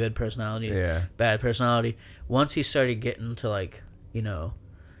the good personality, bad personality. Once he started getting to like 4th,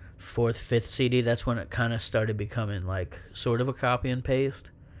 5th CD, that's when it kind of started becoming like sort of a copy and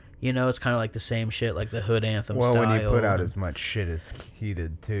paste. It's kind of like the same shit, like the Hood Anthem style. Well, when you put out as much shit as he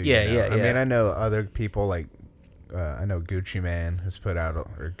did too. Yeah. I mean, I know other people like I know Gucci Mane has put out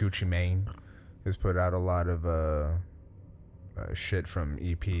a lot of shit from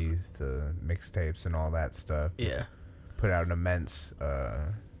EPs to mixtapes and all that stuff. Yeah. Put out an immense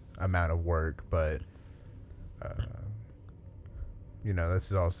amount of work, but this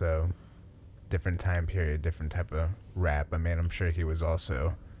is also different time period, different type of rap. I mean, I'm sure he was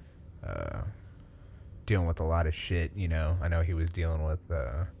also dealing with a lot of shit. I know he was dealing with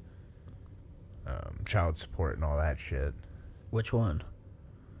child support and all that shit. Which one?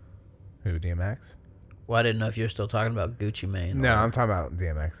 Who, DMX? Well, I didn't know if you were still talking about Gucci Mane. No, I'm talking about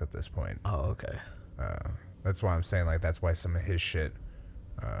DMX at this point. Oh, okay. That's why I'm saying, like, that's why some of his shit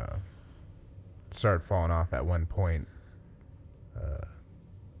started falling off at one point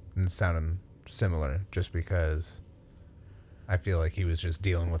and sounding similar, just because I feel like he was just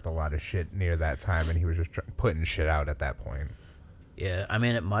dealing with a lot of shit near that time, and he was just putting shit out at that point. Yeah, I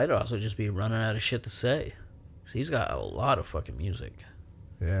mean, it might also just be running out of shit to say. 'Cause he's got a lot of fucking music.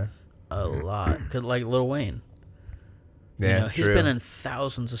 Yeah. A lot. Like Lil Wayne. Yeah, he's been in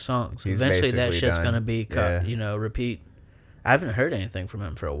thousands of songs. He's Eventually that shit's done. going to be cut, repeat. I haven't heard anything from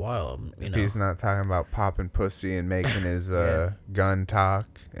him for a while, If he's not talking about popping pussy and making his gun talk.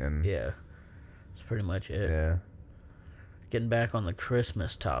 And yeah. That's pretty much it. Yeah. Getting back on the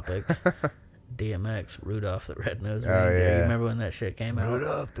Christmas topic. DMX, Rudolph the Red-Nosed Oh, Reindeer. yeah. You remember when that shit came out?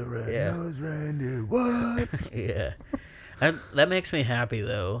 Rudolph the Red-Nosed Reindeer. What? Yeah. And that makes me happy,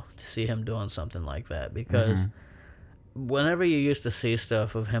 though, to see him doing something like that, because whenever you used to see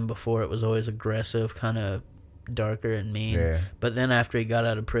stuff of him before, it was always aggressive, kind of darker and mean. Yeah. But then after he got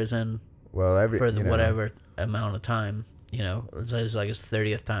out of prison for whatever amount of time, it was like his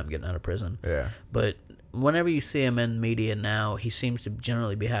 30th time getting out of prison. Yeah. But whenever you see him in media now, he seems to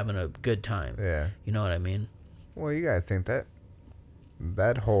generally be having a good time. Yeah. You know what I mean? Well, you gotta think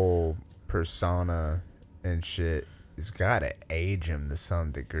that whole persona and shit has gotta age him to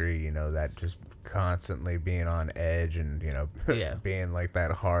some degree. That just constantly being on edge and being like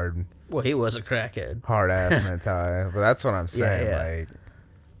that hard. Well, he was a crackhead. Hard ass mentality. But that's what I'm saying. Yeah.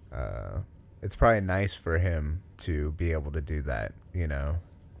 Like, it's probably nice for him to be able to do that.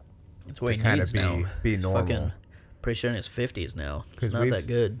 It's what to he kind needs of now. be normal. Fucking pretty sure in his 50s now. It's not we've that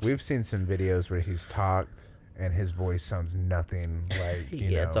good. We've seen some videos where he's talked and his voice sounds nothing like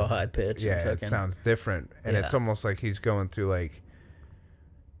Yeah, it's all high pitched. Yeah, it sounds different, and it's almost like he's going through like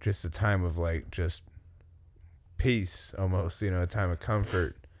just a time of like just peace, almost, a time of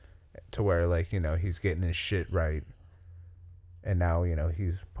comfort, to where like he's getting his shit right, and now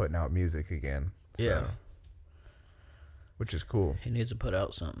he's putting out music again. So, yeah, which is cool. He needs to put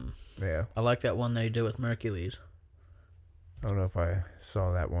out something. Yeah, I like that one that he did with Mercules. I don't know if I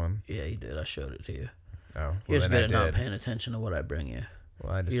saw that one. Yeah, he did. I showed it to you. Oh, well, You're just good at not did. paying attention to what I bring you.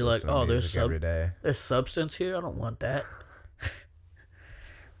 Well, I just You're like, listen to there's music every day. There's substance here. I don't want that.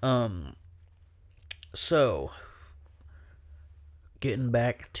 So getting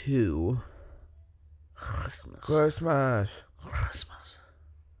back to Christmas.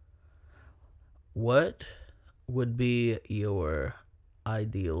 What would be your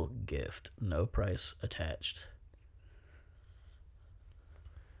ideal gift? No price attached.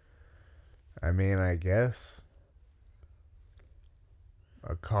 I mean, I guess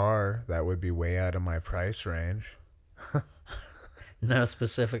a car that would be way out of my price range. No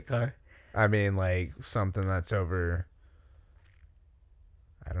specific car? I mean, like something that's over,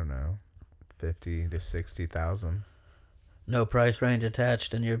 I don't know, 50 to 60,000. No price range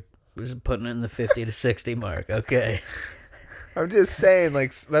attached, and you're just putting it in the 50 to 60 mark. Okay. I'm just saying,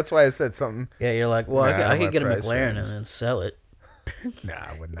 like, that's why I said something. Yeah, you're like, well, I could get a McLaren and then sell it. Nah,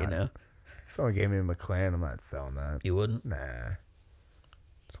 I would not. If someone gave me a McLaren, I'm not selling that. You wouldn't? Nah.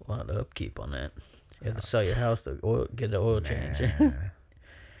 It's a lot of upkeep on that. You have to sell your house to get the oil change.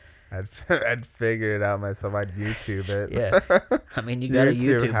 I'd figure it out myself. I'd YouTube it. Yeah. I mean, you got a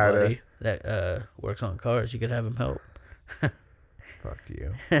YouTube how buddy that works on cars. You could have him help. Fuck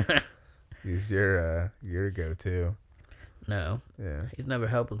you. He's your go-to. No. Yeah. He's never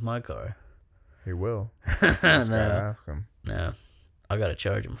helped with my car. He will. Just gotta ask him. No. I gotta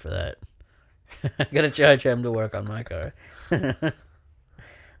charge him for that. I gotta charge him to work on my car.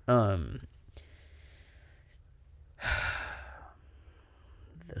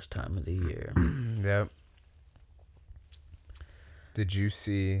 This time of the year. Yep. Did you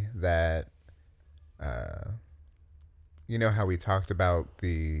see that? You know how we talked about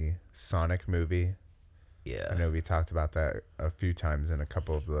the Sonic movie? Yeah. I know we talked about that a few times in a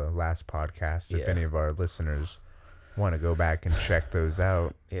couple of the last podcasts. If Yeah. any of our listeners want to go back and check those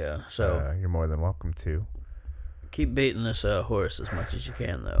out, Yeah. So you're more than welcome to. keep beating this horse as much as you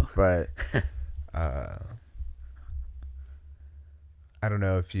can, though. But I don't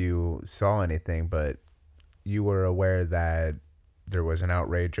know if you saw anything, but you were aware that there was an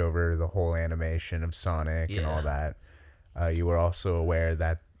outrage over the whole animation of Sonic and all that. You were also aware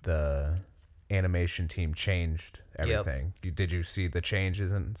that the animation team changed everything. Yep. Did you see the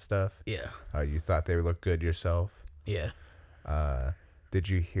changes and stuff? Yeah. You thought they would look good yourself? Yeah. Did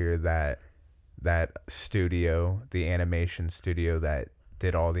you hear that studio, the animation studio that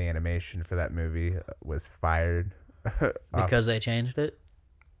did all the animation for that movie, was fired? Because they changed it?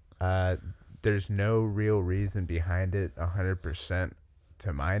 There's no real reason behind it 100%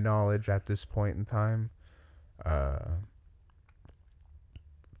 to my knowledge at this point in time.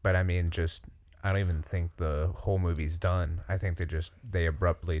 But I mean, I don't even think the whole movie's done. I think they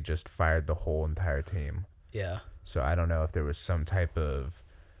abruptly just fired the whole entire team. Yeah. So I don't know if there was some type of,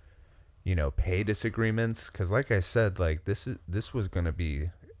 pay disagreements. Because like I said, like this was going to be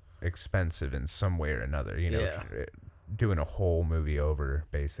expensive in some way or another, doing a whole movie over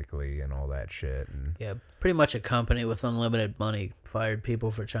basically and all that shit. And Yeah, pretty much a company with unlimited money fired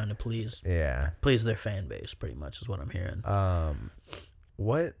people for trying to please their fan base, pretty much is what I'm hearing.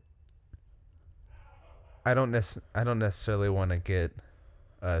 What I don't necessarily want to get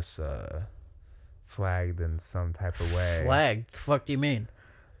us flagged in some type of way. Flagged? The fuck do you mean?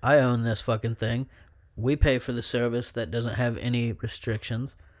 I own this fucking thing. We pay for the service that doesn't have any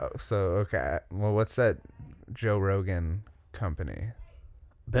restrictions. Oh, so okay. Well, what's that Joe Rogan company?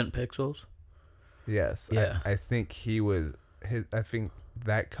 Bent Pixels? Yes. Yeah. I think I think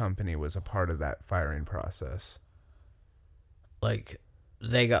that company was a part of that firing process. Like,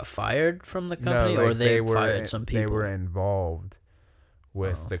 they got fired from the company, no, like or they fired some people? They were involved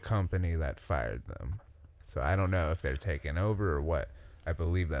with the company that fired them. So I don't know if they're taking over or what. I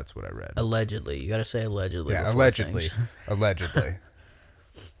believe that's what I read. Allegedly. You gotta say allegedly. Yeah, before allegedly. things. Allegedly.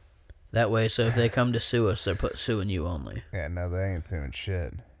 That way, so if they come to sue us, they're suing you only. Yeah, no, they ain't suing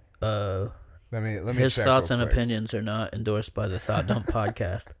shit. Let me his check thoughts real and quick. opinions are not endorsed by the Thought Dump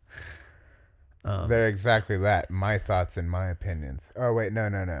podcast. They're exactly that. My thoughts and my opinions. Oh, wait,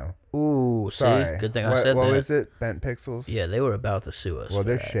 no. Ooh, Sorry. see? Good thing I What said what that. was it? Bent Pixels? Yeah, they were about to sue us Well, for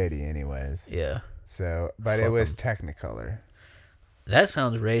they're that. shady anyways. Yeah. So, but it Fuck was 'em. Technicolor. That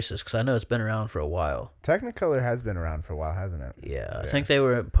sounds racist because I know it's been around for a while. Technicolor has been around for a while, hasn't it? Yeah, I Yeah. think they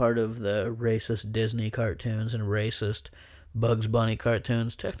were part of the racist Disney cartoons and racist Bugs Bunny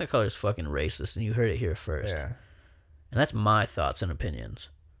cartoons. Technicolor is fucking racist, and you heard it here first. Yeah. And that's my thoughts and opinions.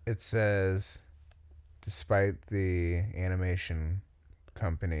 It says, despite the animation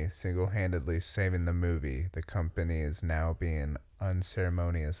company single-handedly saving the movie, the company is now being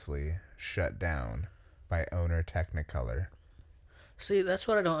unceremoniously shut down by owner Technicolor. See, that's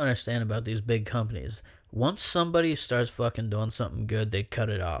what I don't understand about these big companies. Once somebody starts fucking doing something good, they cut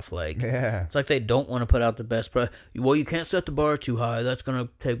it off. Like, Yeah. it's like they don't want to put out the best product. Well, you can't set the bar too high. That's going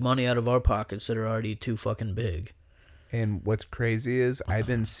to take money out of our pockets that are already too fucking big. And what's crazy is I've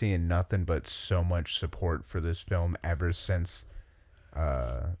been seeing nothing but so much support for this film ever since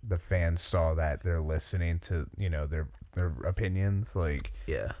the fans saw that they're listening to, their opinions. Like,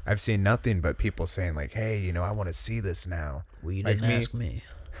 Yeah. I've seen nothing but people saying like, hey, I want to see this now. Well, you Like didn't me- ask me.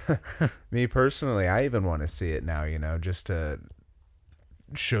 Me personally, I even want to see it now, just to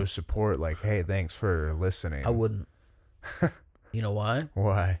show support. Like, hey, thanks for listening. I wouldn't. You know why?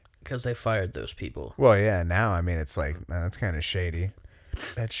 Why? Because they fired those people. Well, yeah, now, I mean, it's like, man, that's kind of shady.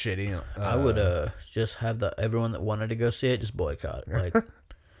 That's shitty. I would just have everyone that wanted to go see it just boycott. Like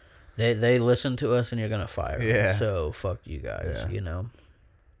they listen to us and you're gonna fire them. Yeah. So fuck you guys. Yeah.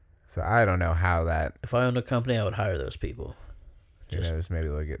 So I don't know how that, If I owned a company, I would hire those people. maybe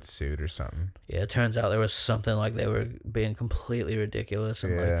they'll get sued or something. Yeah, it turns out there was something like they were being completely ridiculous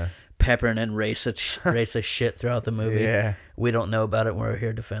and like Yeah. peppering in racist shit throughout the movie. Yeah. We don't know about it. And we're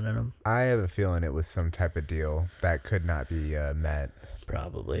here defending them. I have a feeling it was some type of deal that could not be met.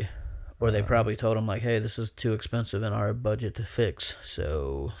 Probably. Or they probably told him like, hey, this is too expensive in our budget to fix.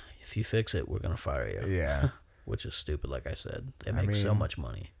 So if you fix it, we're going to fire you. Yeah. Which is stupid, like I said. They make so mean, much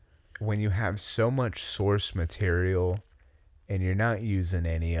money. When you have so much source material and you're not using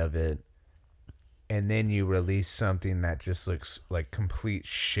any of it, and then you release something that just looks like complete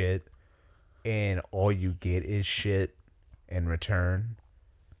shit, and all you get is shit in return,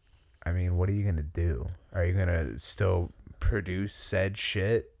 I mean, what are you going to do? Are you going to still produce said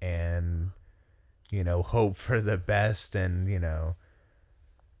shit and, hope for the best and,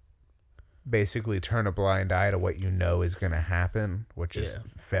 basically turn a blind eye to what is going to happen, which is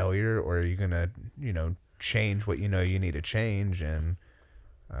failure? Or are you going to, change what you need to change and,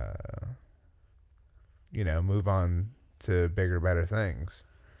 move on to bigger, better things?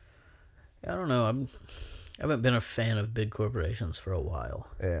 I don't know. I haven't been a fan of big corporations for a while.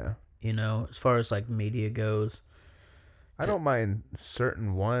 Yeah. As far as like media goes. I don't mind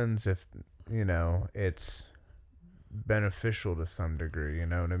certain ones if, it's beneficial to some degree, you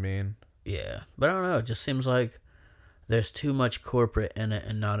know what I mean? Yeah. But I don't know. It just seems like there's too much corporate in it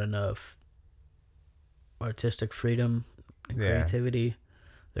and not enough artistic freedom and creativity.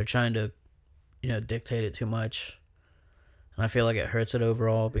 They're trying to, dictate it too much. And I feel like it hurts it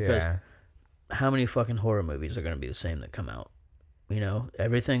overall because how many fucking horror movies are going to be the same that come out?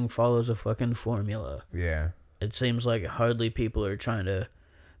 Everything follows a fucking formula. Yeah. It seems like hardly people are trying to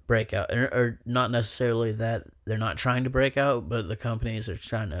break out. Or not necessarily that they're not trying to break out, but the companies are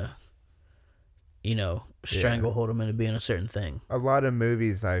trying to, stranglehold them into being a certain thing. A lot of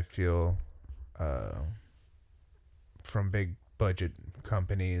movies, I feel, from big budget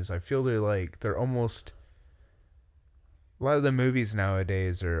companies, I feel they're almost... A lot of the movies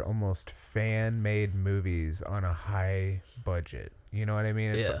nowadays are almost fan-made movies on a high budget. You know what I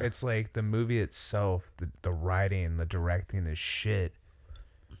mean? It's like the movie itself, the writing, the directing is shit,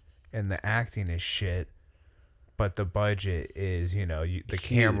 and the acting is shit, but the budget is, the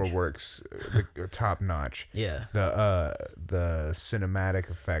camera works top notch. Yeah. The cinematic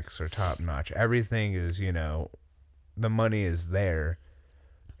effects are top notch. Everything is, the money is there.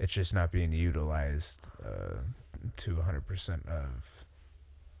 It's just not being utilized to 100% of,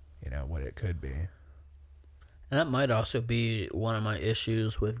 what it could be. And that might also be one of my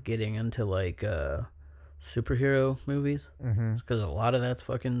issues with getting into like superhero movies. Mm-hmm. It's because a lot of that's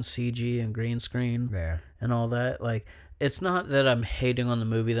fucking CG and green screen Yeah. and all that. Like, it's not that I'm hating on the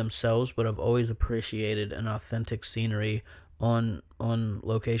movie themselves, but I've always appreciated an authentic scenery on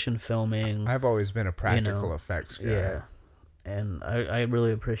location filming. I've always been a practical effects guy. Yeah. And I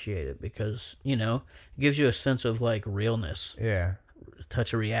really appreciate it because, it gives you a sense of like realness, Yeah. a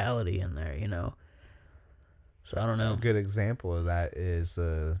touch of reality in there, So I don't know. A good example of that is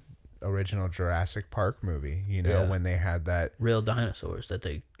the original Jurassic Park movie, when they had that Real dinosaurs that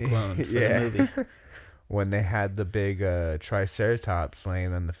they cloned for Yeah. the movie. when they had the big Triceratops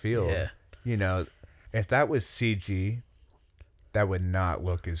laying on the field. Yeah. You know, if that was CG, that would not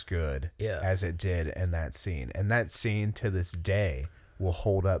look as good as it did in that scene. And that scene to this day will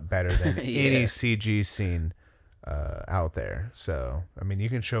hold up better than any CG scene out there. So, I mean, you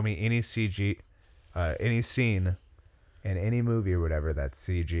can show me any CG, any scene in any movie or whatever that's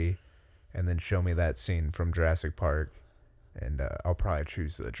CG, and then show me that scene from Jurassic Park, and I'll probably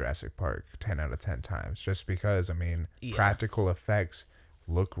choose the Jurassic Park 10 out of 10 times, just because, I mean, practical effects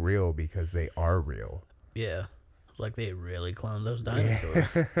look real because they are real. Yeah. It's like they really cloned those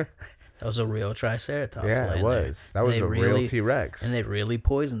dinosaurs. That was a real Triceratops. Yeah, it was. That was a real T-Rex. And they really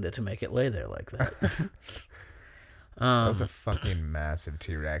poisoned it to make it lay there like that. That was a fucking massive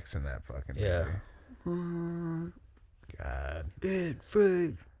T-Rex in that fucking movie. God. It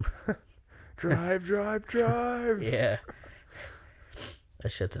freeze. Drive. Yeah. That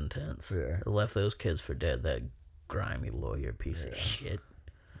shit's intense. Yeah. They left those kids for dead, that grimy lawyer piece of shit.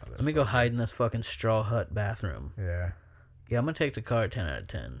 Let me go hide in this fucking straw hut bathroom. Yeah. Yeah, I'm going to take the car 10 out of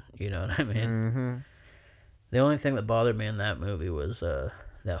 10. You know what I mean? Mm-hmm. The only thing that bothered me in that movie was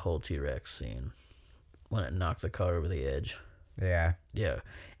that whole T-Rex scene. When it knocked the car over the edge. Yeah. Yeah.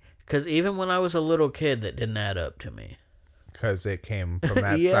 Because even when I was a little kid, that didn't add up to me. Because it came from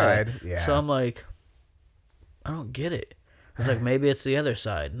that side. Yeah. So I'm like, I don't get it. It's like, maybe it's the other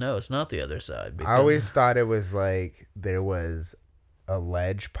side. No, it's not the other side. I always thought it was like there was a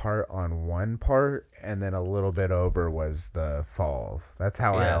ledge part on one part, and then a little bit over was the falls. That's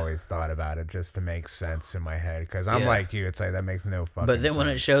how I always thought about it, just to make sense in my head. Because I'm like you, it's like that makes no fucking sense. But then when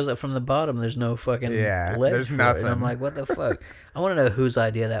it shows up from the bottom, there's no fucking ledge. There's nothing. And I'm like, what the fuck? I want to know whose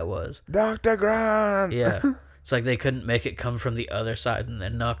idea that was. Dr. Grant! Yeah. It's like they couldn't make it come from the other side and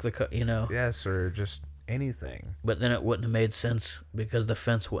then knock the you know? Yes, or just anything. But then it wouldn't have made sense because the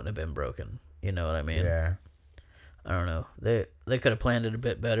fence wouldn't have been broken. You know what I mean? Yeah. I don't know. They could have planned it a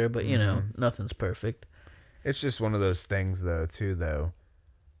bit better, but, you know, nothing's perfect. It's just one of those things, though.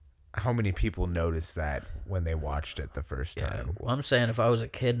 How many people noticed that when they watched it the first time? Well, I'm saying if I was a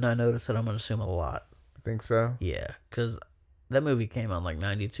kid and I noticed it, I'm going to assume a lot. Think so? Yeah, because that movie came out like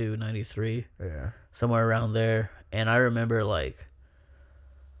 92, 93. Yeah. Somewhere around there. And I remember, like,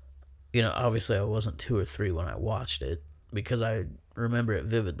 you know, obviously I wasn't 2 or 3 when I watched it, because I remember it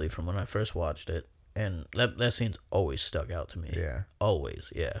vividly from when I first watched it. And that scene's always stuck out to me. Yeah.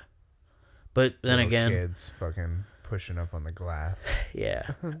 Always, yeah. But then Little again, kids fucking pushing up on the glass.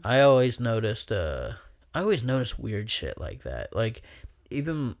 Yeah. I always noticed weird shit like that. Like,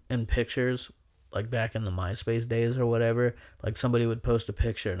 even in pictures, like back in the MySpace days or whatever, like somebody would post a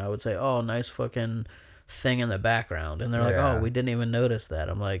picture and I would say, oh, nice fucking thing in the background. And they're like, oh, we didn't even notice that.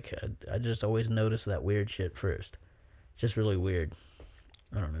 I'm like, I just always noticed that weird shit first. It's just really weird.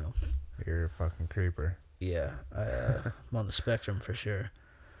 I don't know. You're a fucking creeper. Yeah. I'm on the spectrum for sure.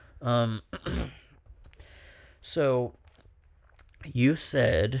 So, you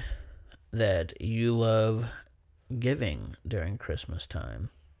said that you love giving during Christmas time.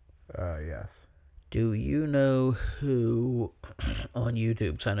 Yes. Do you know who on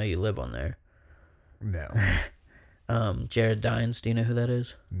YouTube, because I know you live on there. No. Jared Dines, do you know who that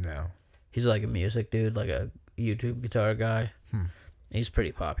is? No. He's like a music dude, like a YouTube guitar guy. He's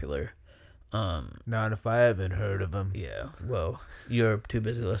pretty popular. Not if I haven't heard of him. Yeah, well, you're too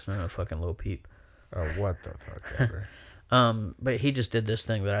busy listening to fucking Lil Peep. Oh, what the fuck ever. But he just did this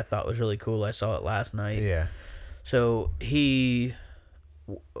thing that I thought was really cool. I saw it last night. Yeah. So he,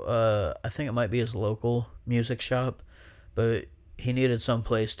 I think it might be his local music shop, but he needed some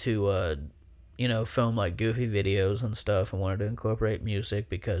place to, you know, film like goofy videos and stuff, and wanted to incorporate music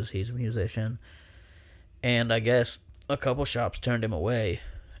because he's a musician. And I guess a couple shops turned him away,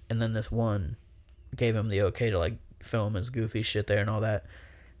 and then this one gave him the okay to like film his goofy shit there and all that.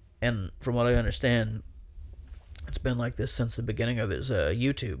 And from what I understand, it's been like this since the beginning of his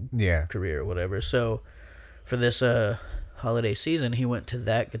YouTube career or whatever. So for this holiday season, he went to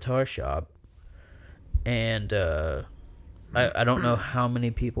that guitar shop, and I don't know how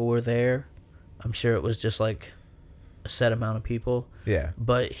many people were there. I'm sure it was just like a set amount of people. Yeah.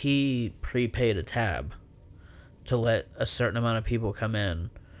 But he prepaid a tab to let a certain amount of people come in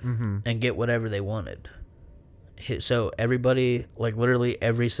and get whatever they wanted. So everybody, like literally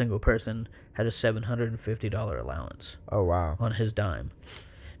every single person, had a $750 allowance. Oh, wow. On his dime.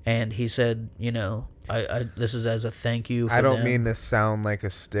 And he said, you know, I this is as a thank you for I don't them. mean to sound like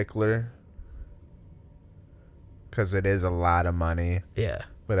a stickler, because it is a lot of money. Yeah.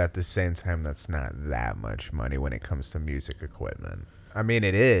 But at the same time, that's not that much money when it comes to music equipment. I mean,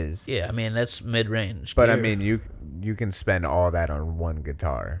 it is. Yeah, I mean, that's mid-range. But, I mean, you can spend all that on one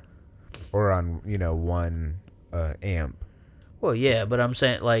guitar. or on one amp. Well, yeah, but I'm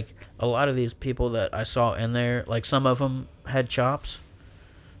saying like a lot of these people that I saw in there, like some of them had chops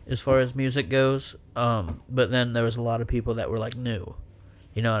as far as music goes. But then there was a lot of people that were like new.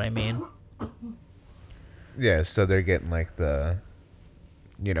 You know what I mean? Yeah, so they're getting like the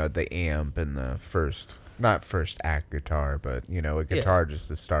amp and the not first act guitar, but a guitar just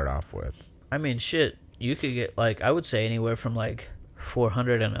to start off with. I mean, shit, you could get like I would say anywhere from like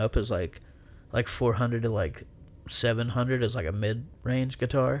 400 and up is like 400 to like 700 is like a mid-range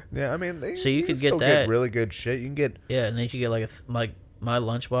guitar. Yeah, I mean, So you could still get that. get really good shit. You can get Yeah, and then you could get like like my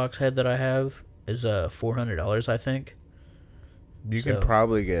lunchbox head that I have is $400, I think. you can So-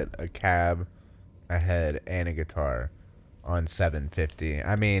 probably get a cab, a head, and a guitar on $750.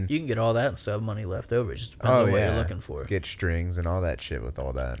 I mean, You can get all that and still have money left over. It just depends oh on what yeah, you're looking for. get strings and all that shit with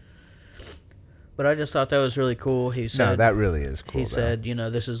all that. But I just thought that was really cool. He said No, that really is cool. he said,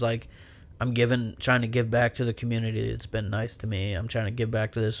 this is like I'm trying to give back to the community. It's been nice to me. I'm trying to give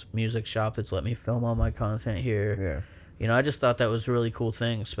back to this music shop that's let me film all my content here. Yeah. I just thought that was a really cool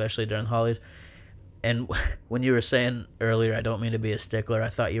thing, especially during the holidays. And when you were saying earlier, I don't mean to be a stickler. I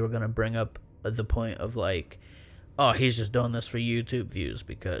thought you were going to bring up the point of like, oh, he's just doing this for YouTube views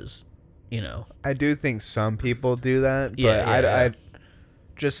because, I do think some people do that, but Yeah. I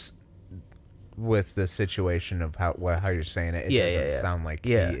just with the situation of how you're saying it, Yeah, doesn't yeah. sound like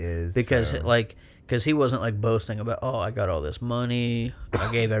Yeah, he is. because so. because he wasn't like boasting about, oh, I got all this money,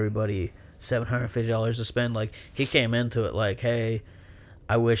 I gave everybody $750 to spend. Like he came into it like, hey,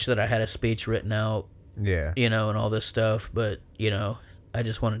 I wish that I had a speech written out, Yeah. and all this stuff, but I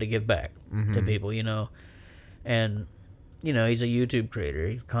just wanted to give back to people, and he's a YouTube creator,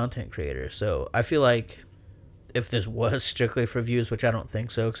 he's a content creator, so I feel like if this was strictly for views, which I don't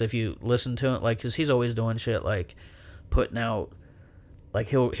think so, because if you listen to it, like, because he's always doing shit like putting out, like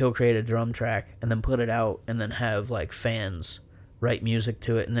he'll create a drum track and then put it out and then have like fans write music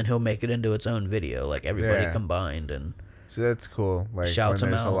to it and then he'll make it into its own video, like everybody Yeah. combined, and So that's cool. Like Shouts when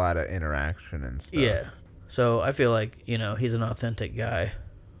him there's a out. lot of interaction and stuff. yeah. So I feel like he's an authentic guy.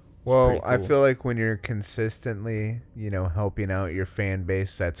 Well, pretty I cool. feel like when you're consistently, helping out your fan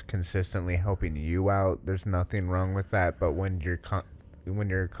base, that's consistently helping you out. There's nothing wrong with that. But when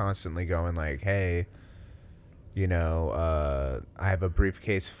you're constantly going like, hey, I have a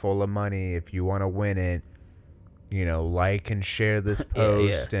briefcase full of money. If you want to win it, like and share this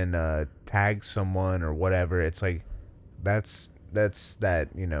post and tag someone or whatever. It's like that's that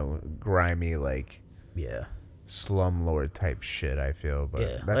grimy like Yeah. slumlord type shit, I feel, but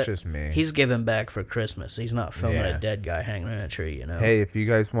Yeah, that's just me. He's giving back for Christmas. He's not filming Yeah. a dead guy hanging in a tree, Hey, if you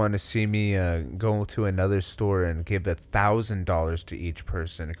guys want to see me go to another store and give $1,000 to each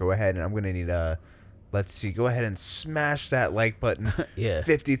person, go ahead, and I'm gonna need let's see, go ahead and smash that like button Yeah.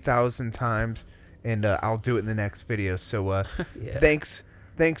 50,000 times, and I'll do it in the next video. So Yeah. thanks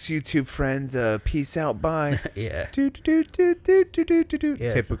YouTube friends. Peace out. Bye. Yeah. Do.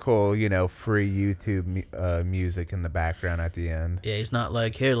 Yes. Typical, free YouTube music in the background at the end. Yeah, he's not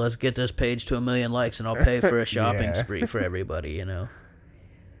like, here, let's get this page to 1 million likes and I'll pay for a shopping Yeah. spree for everybody,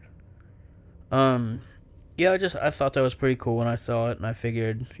 Yeah, I thought that was pretty cool when I saw it, and I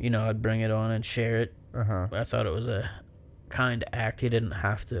figured, I'd bring it on and share it. Uh-huh. I thought it was a kind act. He didn't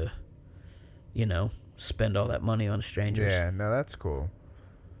have to, spend all that money on strangers. Yeah, no, that's cool.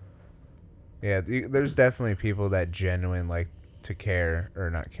 Yeah, there's definitely people that genuinely like to care, or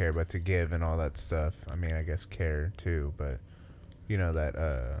not care, but to give and all that stuff. I mean, I guess care too, but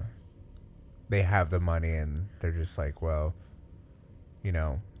that they have the money and they're just like, well,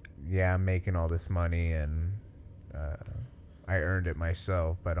 yeah, I'm making all this money and I earned it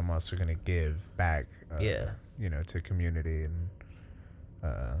myself, but I'm also gonna give back, to community and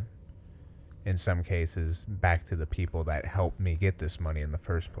in some cases back to the people that helped me get this money in the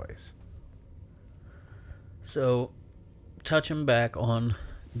first place. So, touching back on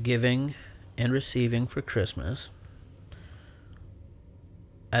giving and receiving for Christmas,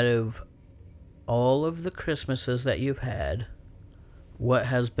 out of all of the Christmases that you've had, what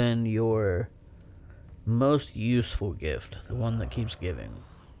has been your most useful gift? The one that keeps giving?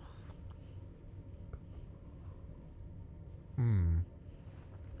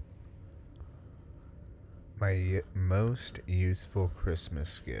 My most useful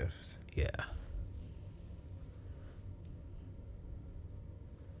Christmas gift. Yeah.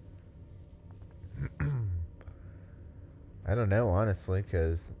 I don't know, honestly,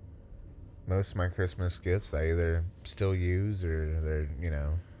 because most of my Christmas gifts I either still use or they're,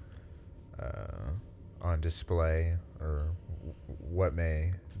 on display or what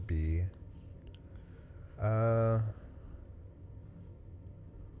may be.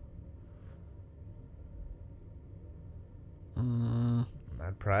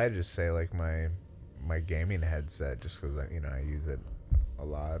 I'd probably just say like my gaming headset, just because I use it a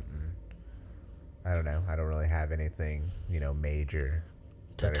lot, and I don't know. I don't really have anything major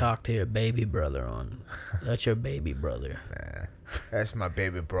To that talk to your baby brother on. That's your baby brother. Nah, that's my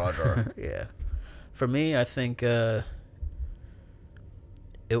baby brother. Yeah. For me, I think it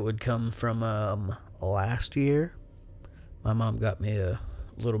would come from last year. My mom got me a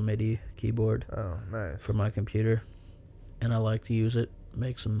little MIDI keyboard Oh, nice. for my computer, and I like to use it,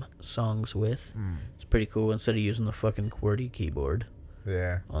 make some songs with. It's pretty cool instead of using the fucking QWERTY keyboard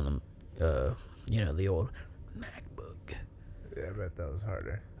Yeah. on the old MacBook. Yeah, I bet that was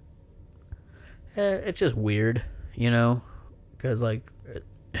harder. It's just weird, because like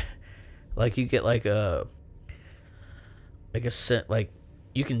you get like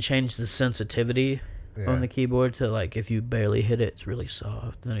you can change the sensitivity on the keyboard to like if you barely hit it, it's really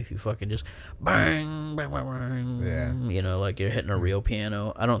soft. Then if you fucking just bang, bang, bang, bang, like you're hitting a real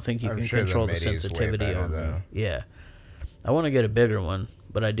piano. I don't think you can control the sensitivity on the. Yeah, I want to get a bigger one,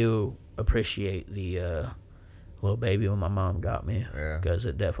 but I do appreciate the little baby when my mom got me because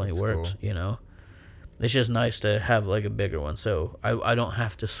it definitely works. Cool. It's just nice to have like a bigger one, so I don't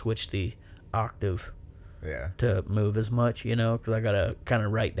have to switch the octave to move as much, because I gotta kind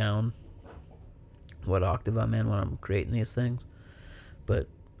of write down what octave I'm in when I'm creating these things. But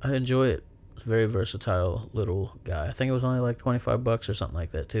I enjoy it. It's a very versatile little guy. I think it was only like $25 or something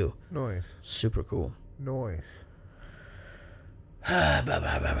like that too. Nice. Super cool. Nice. Yeah,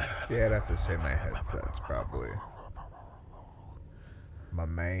 I'd have to say my headset's probably my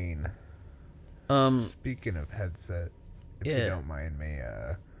main. Speaking of headset, if you don't mind me,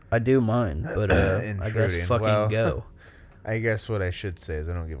 I do mind, but I guess fucking go. I guess what I should say is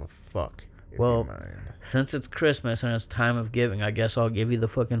I don't give a fuck. If Well, you mind. Since it's Christmas and it's time of giving, I guess I'll give you the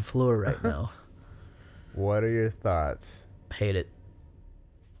fucking floor right now. What are your thoughts? Hate it.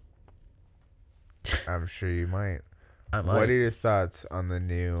 I'm sure you might. I might. What are your thoughts on the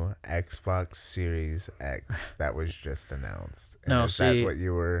new Xbox Series X that was just announced? And is that what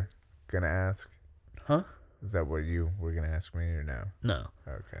you were gonna ask? Huh? Is that what you were gonna ask me or no? No.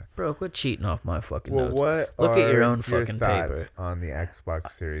 Okay. Bro, quit cheating off my fucking notes. What Look at your own your fucking thoughts paper. on the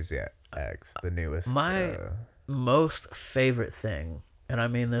Xbox Series X, the newest? My most favorite thing, and I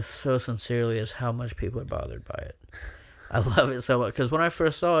mean this so sincerely, is how much people are bothered by it. I love it so much because when I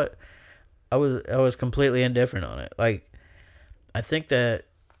first saw it, I was completely indifferent on it. Like, I think that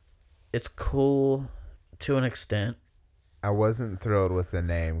it's cool to an extent. I wasn't thrilled with the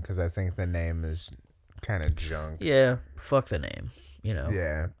name because I think the name is kind of junk. Yeah, fuck the name.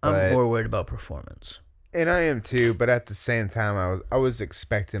 Yeah, I'm more worried about performance. And I am too, but at the same time, I was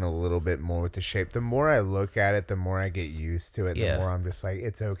expecting a little bit more with the shape. The more I look at it, the more I get used to it. The more I'm just like,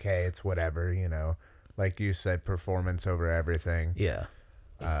 it's okay, it's whatever, Like you said, performance over everything. Yeah.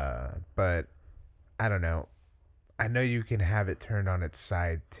 But I don't know. I know you can have it turned on its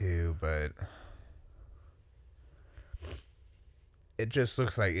side too, but it just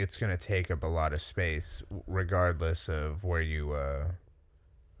looks like it's gonna take up a lot of space, regardless of where you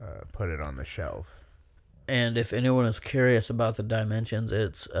put it on the shelf. And if anyone is curious about the dimensions,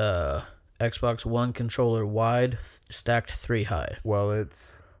 it's Xbox One controller wide, stacked 3 high. Well,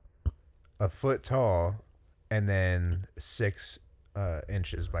 it's a foot tall, and then 6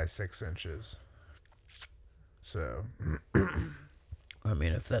 inches by 6 inches. So, I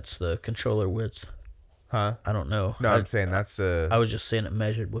mean, if that's the controller width, huh? I don't know. No, I'm saying that's the. I was just saying it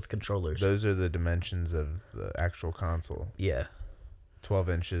measured with controllers. Those are the dimensions of the actual console. Yeah. 12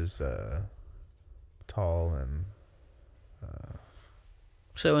 inches tall and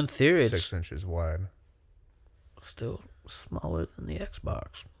so in theory, 6 inches wide. Still smaller than the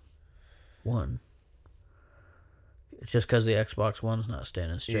Xbox One. It's just because the Xbox One's not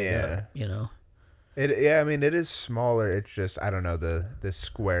standing straight up, I mean, it is smaller. It's just, I don't know, the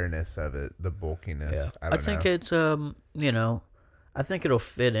squareness of it, the bulkiness. Yeah. I think it's, I think it'll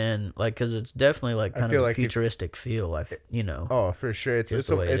fit in, like, because it's definitely, like, kind of a futuristic feel, Oh, for sure. It's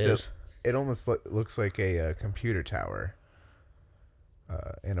the way it is. It almost looks like a computer tower,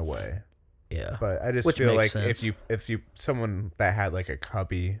 in a way. Yeah. But I just feel like sense. if you someone that had like a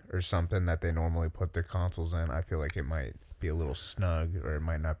cubby or something that they normally put their consoles in, I feel like it might be a little snug, or it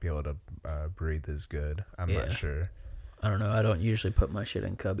might not be able to breathe as good. I'm not sure. I don't know. I don't usually put my shit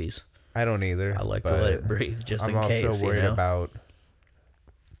in cubbies. I don't either. I like to let it breathe just in case. I'm also worried about,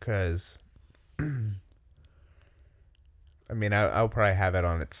 because I mean, I'll probably have it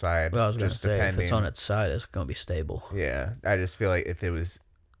on its side. Well, I was going to say, if it's on its side, it's going to be stable. Yeah. I just feel like if it was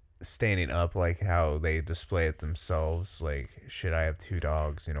standing up like how they display it themselves. Like, shit, I have 2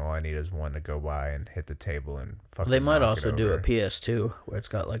 dogs. You know, all I need is one to go by and hit the table and fucking They might knock it also do a over. PS2 where it's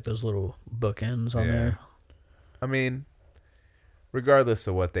got like those little bookends on Yeah. there. I mean, regardless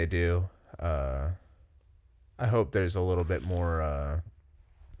of what they do, I hope there's a little bit more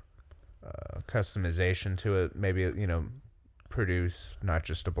customization to it. Maybe, you know, produce not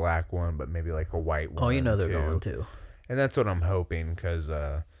just a black one, but maybe like a white one. Oh, you know they're too. going to. And that's what I'm hoping, because,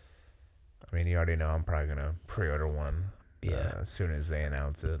 I mean, you already know I'm probably going to pre-order one as soon as they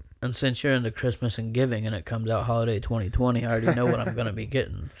announce it. And since you're into Christmas and giving and it comes out holiday 2020, I already know what I'm going to be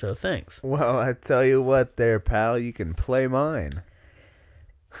getting. So thanks. Well, I tell you what there, pal, you can play mine.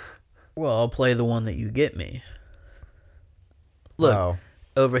 Well, I'll play the one that you get me. Look, Well,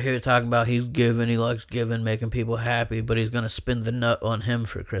 over here talking about he's giving, he likes giving, making people happy, but he's going to spin the nut on him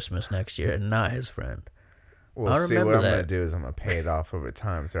for Christmas next year and not his friend. we'll I see what remember I'm going that. to do is I'm going to pay it off over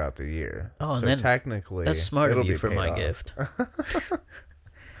time throughout the year. Oh, and so then technically, That's smart of it'll you be for paid my off. gift.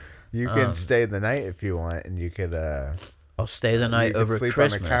 You can stay the night if you want, and you could I'll stay the night you could over sleep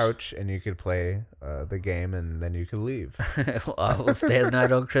Christmas. on the couch, and you could play the game, and then you could leave. I'll stay the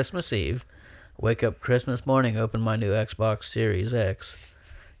night on Christmas Eve, wake up Christmas morning, open my new Xbox Series X,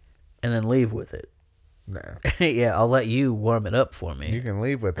 and then leave with it. Nah, Yeah, I'll let you warm it up for me. you can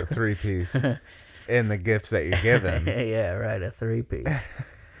leave with a 3-piece in the gifts that you're given. Yeah, right, a 3-piece.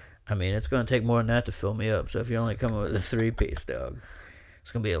 I mean, it's going to take more than that to fill me up, so if you're only coming with a 3-piece, dog,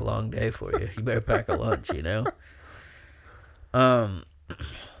 it's going to be a long day for you. You better pack a lunch, you know? Open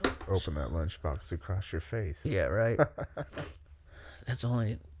that lunchbox across your face. Yeah, right? That's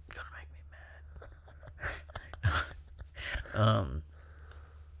only going to make me mad.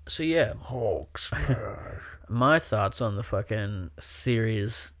 So, yeah, Hulk smash. my thoughts on the fucking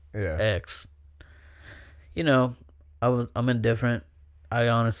Series Yeah. X. You know, I'm indifferent. I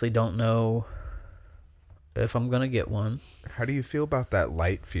honestly don't know if I'm going to get one. How do you feel about that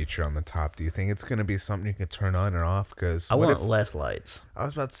light feature on the top? Do you think it's going to be something you can turn on or off? Because I want less lights. I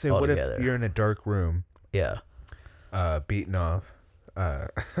was about to say, altogether. what if you're in a dark room, Yeah. beaten off? No,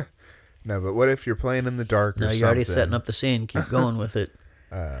 but what if you're playing in the dark or No, something? you're already setting up the scene. Keep going with it.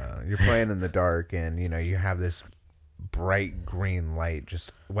 You're playing in the dark, and you know you have this bright green light.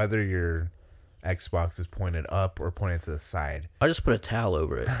 Just whether your Xbox is pointed up or pointed to the side. I'll just put a towel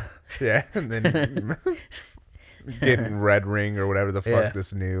over it. Yeah, and then getting red ring or whatever the fuck Yeah.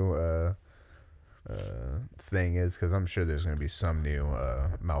 this new thing is, because I'm sure there's going to be some new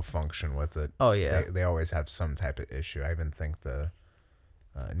malfunction with it. Oh, yeah. They always have some type of issue. I even think the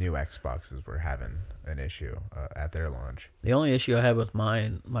new Xboxes were having an issue at their launch. The only issue I had with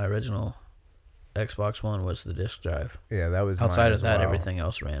my original Xbox One was the disc drive. Yeah, that was mine Outside as of that, well. everything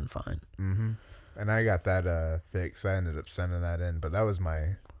else ran fine. Mm-hmm. And I got that fixed. I ended up sending that in, but that was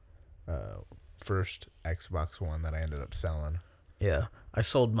my first Xbox One that I ended up selling. Yeah. I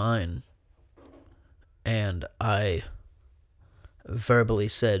sold mine, and I verbally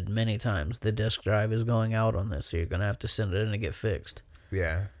said many times, the disc drive is going out on this, so you're going to have to send it in to get fixed.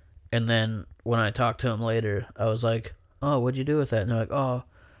 Yeah. And then when I talked to him later, I was like, oh, what'd you do with that? And they're like, oh,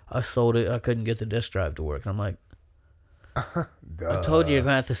 I sold it. I couldn't get the disc drive to work. And I'm like, Duh. I told you you're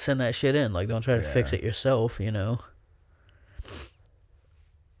going to have to send that shit in. Like, don't try to fix Yeah. it yourself, you know?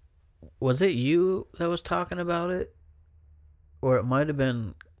 Was it you that was talking about it? Or it might have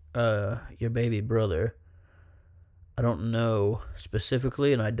been your baby brother. I don't know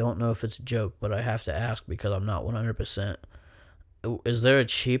specifically, and I don't know if it's a joke, but I have to ask because I'm not 100%. Is there a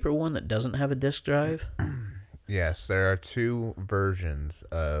cheaper one that doesn't have a disc drive? Yes, there are two versions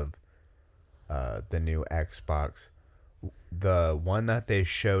of the new Xbox. The one that they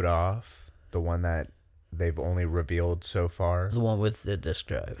showed off, the one that they've only revealed so far. The one with the disc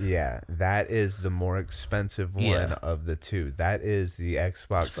drive. Yeah, that is the more expensive one Yeah. of the two. That is the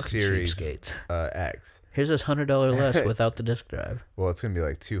Xbox Fucking Series cheapskates. X. Here's this $100 less without the disc drive. Well, it's gonna be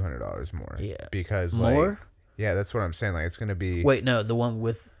like $200 more. Yeah. Because More? like, yeah, that's what I'm saying. Like, it's gonna be Wait, no, the one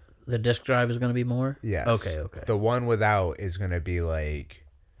with the disc drive is going to be more? Yes. Okay. The one without is gonna be like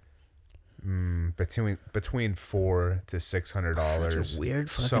between $400 to $600. Such a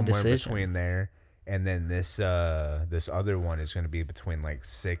weird fucking somewhere decision. between there. And then this other one is gonna be between like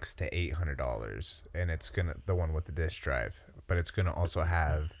 $600 to $800, and it's the one with the disc drive, but it's gonna also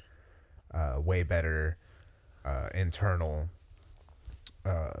have way better internal.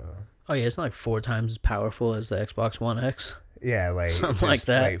 Oh, yeah, it's not like 4 times as powerful as the Xbox One X. Yeah, like Something just, like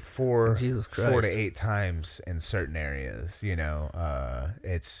that. Like 4 Jesus to Christ. 8 times in certain areas. You know,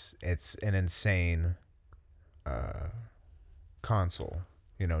 it's an insane console.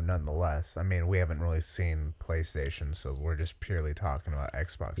 nonetheless. I mean, we haven't really seen PlayStation, so we're just purely talking about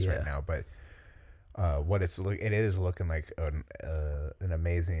Xbox right now. But it is looking like an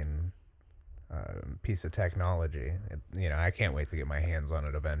amazing piece of technology. I can't wait to get my hands on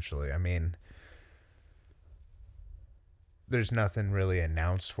it eventually. I mean, there's nothing really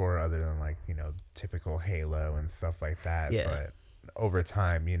announced for other than typical Halo and stuff like that. Yeah. But over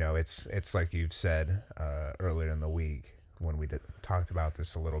time, it's like you've said earlier in the week when we talked about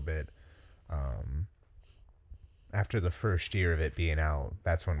this a little bit. After the first year of it being out,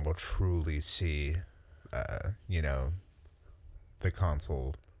 that's when we'll truly see, the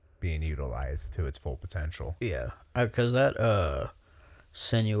console being utilized to its full potential. Yeah, because that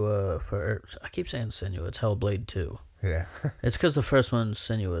Senua I keep saying Senua. It's Hellblade 2. Yeah. It's because the first one's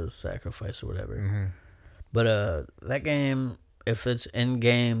Senua's Sacrifice or whatever. Mm-hmm. But that game, if it's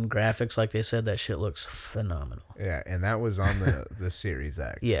in-game graphics like they said, that shit looks phenomenal. Yeah, and that was on the Series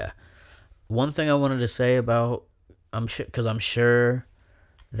X. Yeah. One thing I wanted to say about, because I'm sure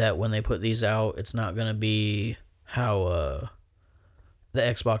that when they put these out, it's not going to be how the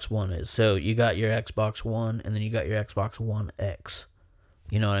Xbox One is. So you got your Xbox One, and then you got your Xbox One X.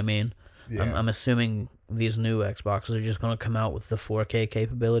 You know what I mean? Yeah. I'm assuming these new Xboxes are just going to come out with the 4K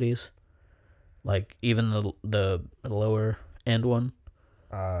capabilities. Like, even the lower end one.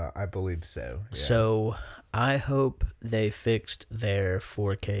 I believe so. Yeah. So, I hope they fixed their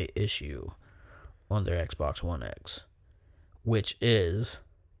 4K issue on their Xbox One X. Which is,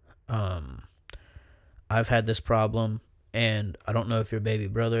 I've had this problem, and I don't know if your baby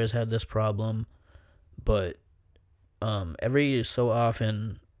brother has had this problem, but every so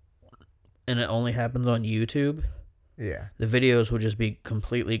often, and it only happens on YouTube, yeah, the videos will just be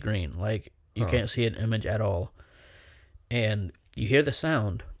completely green. Like, you can't see an image at all. And you hear the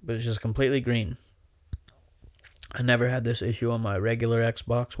sound, but it's just completely green. I never had this issue on my regular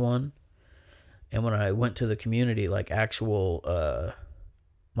Xbox One. And when I went to the community, like actual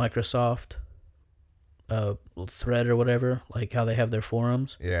Microsoft thread or whatever, like how they have their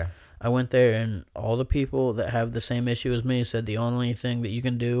forums. Yeah. I went there, and all the people that have the same issue as me said the only thing that you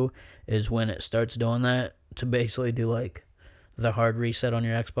can do is when it starts doing that to basically do like the hard reset on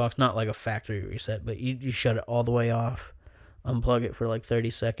your Xbox. Not like a factory reset, but you shut it all the way off, unplug it for like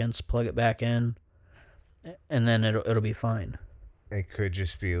 30 seconds, plug it back in, and then it'll be fine. It could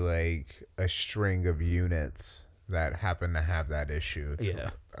just be like a string of units that happen to have that issue.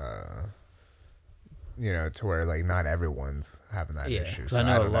 Yeah. To where like not everyone's having that issue. So I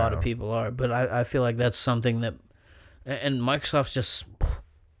know a lot of people are, but I feel like that's something that, and Microsoft's just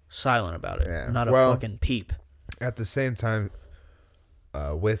silent about it. Yeah. Not a fucking peep. At the same time,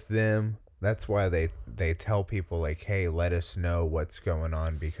 with them, that's why they tell people like, hey, let us know what's going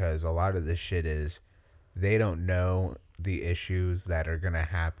on, because a lot of this shit is they don't know the issues that are gonna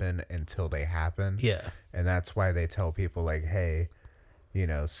happen until they happen. Yeah. And that's why they tell people like, hey,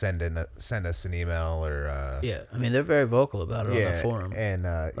 send us an email or yeah. I mean, they're very vocal about it on the forum. And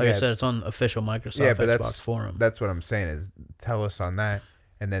I said, it's on the official Microsoft Xbox forum. That's what I'm saying is tell us on that,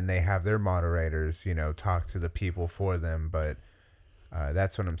 and then they have their moderators, talk to the people for them. But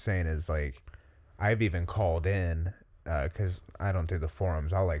that's what I'm saying is like I've even called in because I don't do the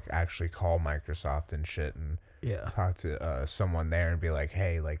forums. I'll like actually call Microsoft and shit and talk to someone there and be like,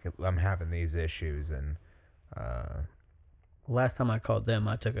 hey, like I'm having these issues. And last time I called them,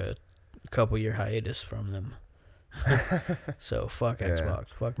 I took a couple year hiatus from them. So fuck Xbox,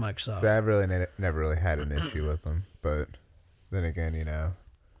 fuck Microsoft. So I've really never really had an issue with them, but then again,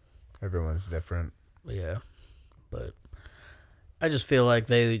 everyone's different. Yeah, but I just feel like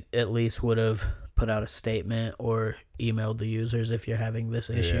they at least would have put out a statement or emailed the users if you're having this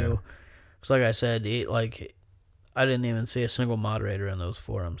issue. Because like I said, I didn't even see a single moderator in those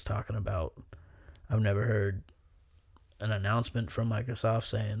forums talking about. I've never heard an announcement from Microsoft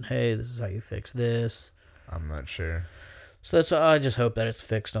saying, hey, this is how you fix this. I'm not sure. So I just hope that it's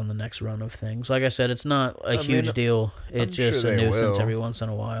fixed on the next run of things. Like I said, it's not a huge deal. It's just a nuisance every once in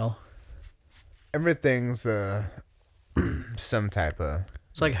a while. Everything's some type of...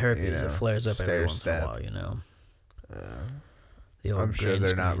 It's like herpes. It flares up every once in a while, I'm sure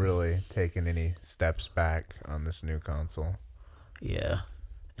they're not really taking any steps back on this new console. Yeah.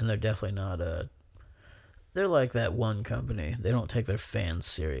 And they're definitely not... They're like that one company. They don't take their fans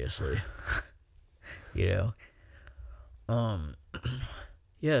seriously. Yeah,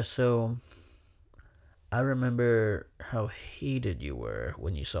 so I remember how heated you were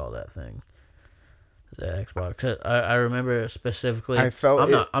when you saw that thing. The Xbox. 'Cause I remember specifically.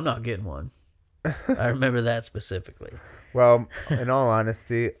 I'm not getting one. I remember that specifically. Well, in all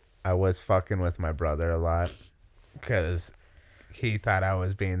honesty, I was fucking with my brother a lot because he thought I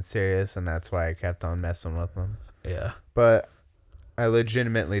was being serious, and that's why I kept on messing with him. Yeah. But I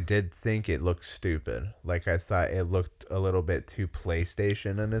legitimately did think it looked stupid. Like, I thought it looked a little bit too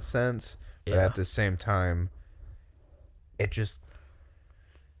PlayStation in a sense. But Yeah. at the same time, it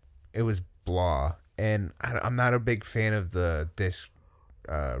was blah. And I'm not a big fan of the disc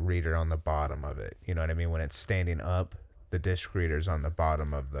reader on the bottom of it. You know what I mean? When it's standing up, the disc reader's on the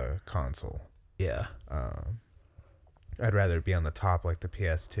bottom of the console. Yeah. I'd rather it be on the top like the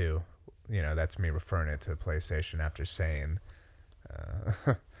PS2. You know, that's me referring it to PlayStation after saying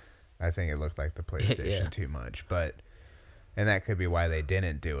I think it looked like the PlayStation too much. And that could be why they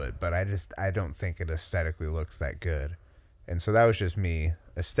didn't do it. But I don't think it aesthetically looks that good. And so that was just me.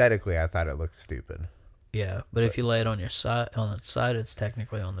 Aesthetically, I thought it looked stupid. Yeah, but if you lay it on your side, on the side, it's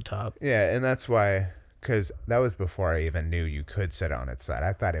technically on the top. Yeah, and that's why, because that was before I even knew you could sit on its side.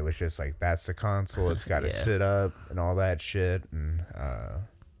 I thought it was just like, that's the console, it's got to sit up and all that shit. And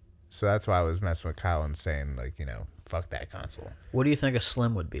so that's why I was messing with Kyle and saying, like, you know, fuck that console. What do you think a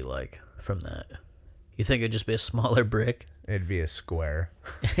Slim would be like from that? You think it'd just be a smaller brick? It'd be a square.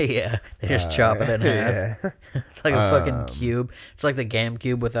 Yeah, they just chop it in half. Yeah. It's like a fucking cube. It's like the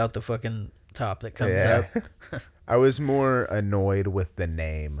GameCube without the fucking top that comes up. I was more annoyed with the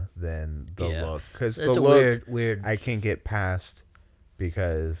name than the look, because the look weird. I can get past,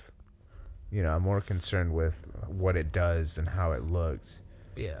 because, you know, I'm more concerned with what it does and how it looks.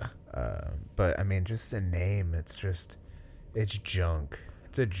 Yeah. But I mean, just the name, it's junk.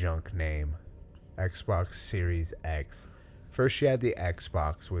 It's a junk name. Xbox Series X. First you had the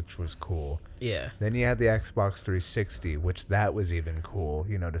Xbox, which was cool. Yeah. Then you had the Xbox 360, which that was even cool,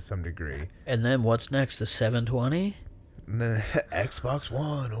 you know, to some degree. And then what's next? The 720? And then Xbox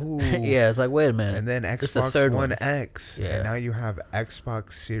One. Ooh. Yeah, it's like, wait a minute. And then Xbox One X. Yeah. And now you have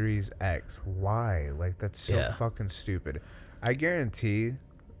Xbox Series X. Why? Like, that's so fucking stupid. I guarantee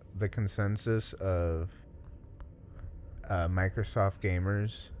the consensus of Microsoft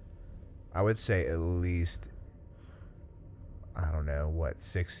gamers, I would say at least, I don't know, what,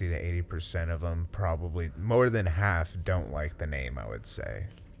 60 to 80% of them, probably more than half, don't like the name, I would say.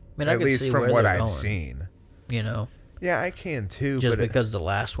 I mean, at least from what I've seen. You know? Yeah, I can too. Just because the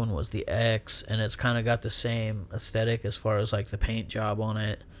last one was the X, and it's kind of got the same aesthetic as far as like the paint job on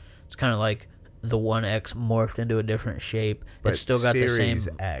it. It's kind of like the One X morphed into a different shape. But it's still got the same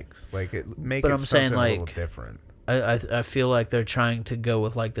Series X, like it make but it I'm something saying, a like, little different. I feel like they're trying to go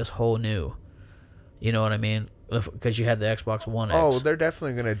with like this whole new, you know what I mean? Because you had the Xbox One X. Oh, they're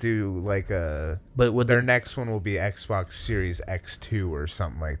definitely gonna do like a. But with their next one will be Xbox Series X2 or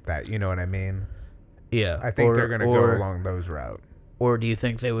something like that. You know what I mean? Yeah, I think they're gonna go along those route. Or do you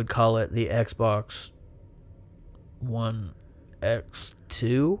think they would call it the Xbox One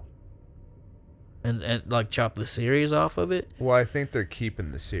X2? And like chop the series off of it? Well, I think they're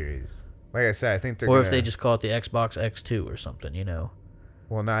keeping the series. Like I said, I think they're. Or if they just call it the Xbox X2 or something, you know.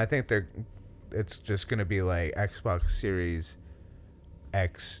 Well, no, I think it's just gonna be like Xbox Series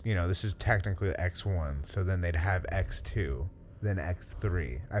X. You know, this is technically the X1, so then they'd have X2, then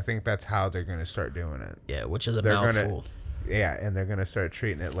X3. I think that's how they're gonna start doing it. Yeah, which is a mouthful. And they're gonna start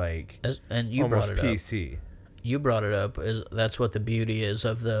treating it like and you almost brought it PC. Up. You brought it up. That's what the beauty is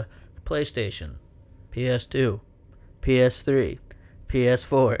of the PlayStation, PS2, PS3,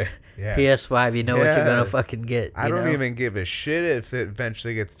 PS4, PS5. You know what you're gonna fucking get. I don't even give a shit if it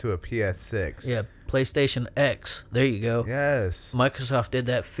eventually gets to a PS6. Yeah, PlayStation X. There you go. Yes. Microsoft did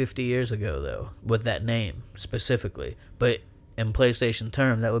that 50 years ago, though, with that name specifically. But in PlayStation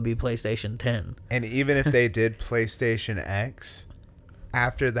term, that would be PlayStation 10. And even if they did PlayStation X,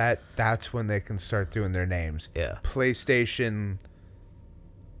 after that, that's when they can start doing their names. Yeah. PlayStation,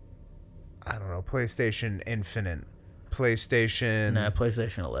 I don't know, PlayStation Infinite, PlayStation... Nah,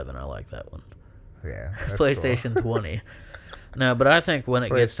 PlayStation 11, I like that one. Yeah. PlayStation cool. 20. No, but I think when it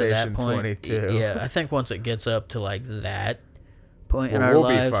gets to that point... 22. Yeah, I think once it gets up to like that point in our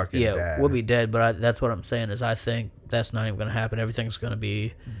lives... We'll be fucking dead. We'll be dead, but that's what I'm saying is I think that's not even going to happen. Everything's going to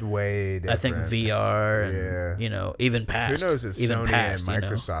be... way different. I think VR and, you know, even past. Who knows if even Sony past, and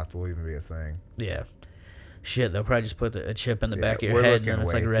Microsoft will even be a thing. Yeah. Shit, they'll probably just put a chip in the back of your head and then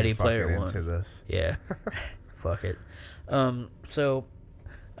it's like Ready Player One. Into this. Yeah. Fuck it. So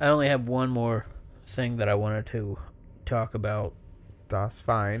I only have one more thing that I wanted to talk about. That's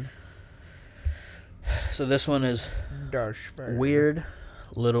fine. So this one is weird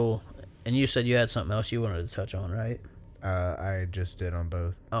little, and you said you had something else you wanted to touch on, right? I just did on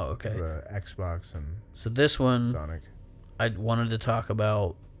both. Oh, okay. The Xbox and so this one Sonic. I wanted to talk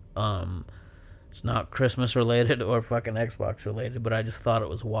about. It's not Christmas related or fucking Xbox related, but I just thought it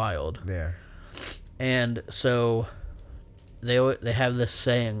was wild. Yeah. And so they have this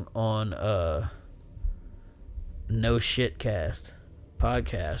saying on No Shitcast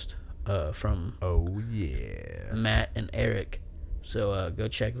podcast from Oh yeah. Matt and Eric. So go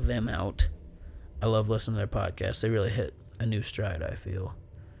check them out. I love listening to their podcast. They really hit a new stride, I feel,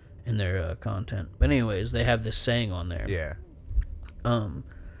 in their content. But anyways, they have this saying on there. Yeah.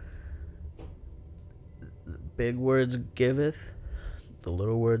 Big words giveth, the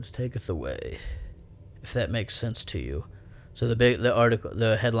little words taketh away. If that makes sense to you. So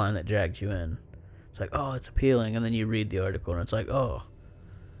the headline that dragged you in, it's like, oh, it's appealing, and then you read the article and it's like, oh,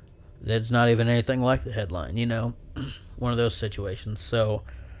 that's not even anything like the headline, you know? One of those situations. So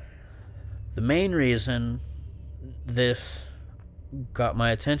the main reason this got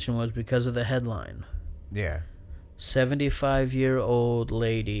my attention was because of the headline. Yeah. 75-year-old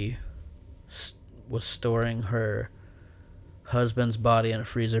lady was storing her husband's body in a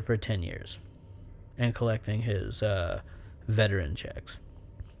freezer for 10 years and collecting his veteran checks.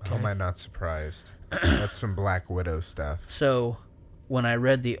 How am I not surprised? That's some Black Widow stuff. So when I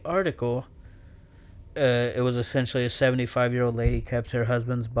read the article, it was essentially a 75-year-old lady kept her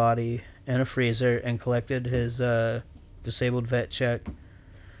husband's body in a freezer and collected his disabled vet check.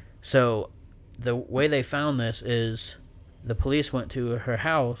 So the way they found this is the police went to her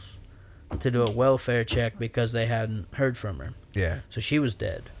house to do a welfare check because they hadn't heard from her. Yeah. So she was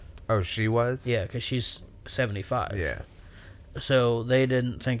dead. Oh, she was? Yeah, because she's 75. Yeah. So they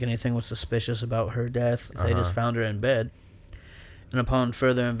didn't think anything was suspicious about her death. They just found her in bed. And upon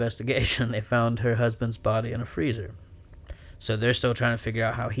further investigation, they found her husband's body in a freezer. So they're still trying to figure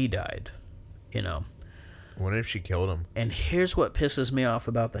out how he died, you know. What if she killed him? And here's what pisses me off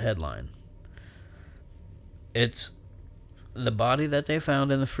about the headline. It's the body that they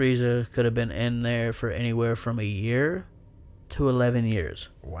found in the freezer could have been in there for anywhere from a year to 11 years.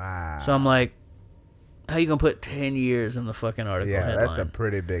 Wow. So I'm like, how you gonna put 10 years in the fucking article headline? Yeah, that's a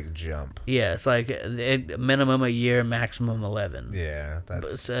pretty big jump. Yeah, it's like minimum a year, maximum 11. Yeah,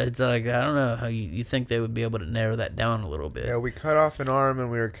 that's... It's like, I don't know how you think they would be able to narrow that down a little bit. Yeah, we cut off an arm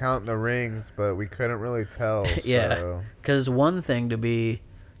and we were counting the rings, but we couldn't really tell. Yeah, so. because it's one thing to be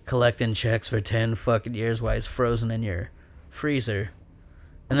collecting checks for 10 fucking years while he's frozen in your freezer,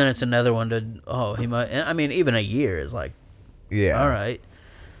 and then it's another one to, he might, I mean, even a year is like, yeah, all right,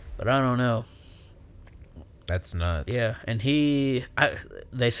 but I don't know. That's nuts. Yeah, and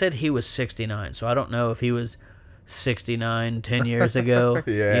they said he was 69, so I don't know if he was 69 10 years ago.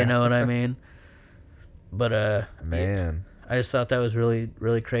 Yeah. You know what I mean? But, man, I just thought that was really,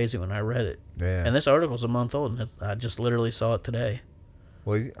 really crazy when I read it. Yeah. And this article's a month old, and I just literally saw it today.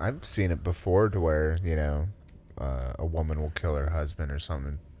 Well, I've seen it before to where, you know, a woman will kill her husband or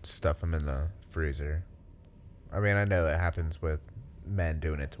something, stuff him in the freezer. I mean, I know it happens with men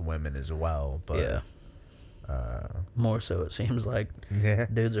doing it to women as well, but... Yeah. More so, it seems like. Yeah.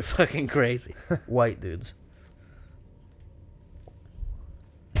 Dudes are fucking crazy. White dudes.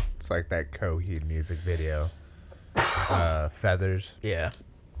 It's like that Coheed music video, Feathers. Yeah.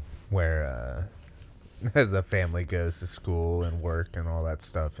 Where the family goes to school and work and all that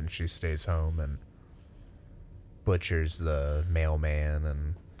stuff, and she stays home and butchers the mailman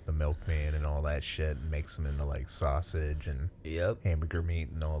and the milkman and all that shit and makes them into like sausage and hamburger meat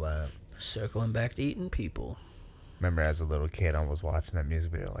and all that. Circling back to eating people. Remember as a little kid, I was watching that music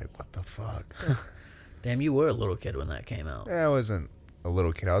video like, what the fuck? Damn, you were a little kid when that came out. Yeah, I wasn't a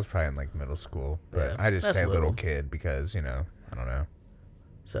little kid. I was probably in like middle school. But Yeah, I just that's say little little. kid because, you know, I don't know.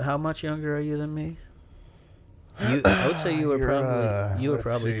 So how much younger are you than me? I would say you were let's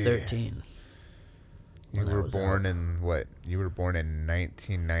probably see. 13. You when that were was born out. in what? You were born in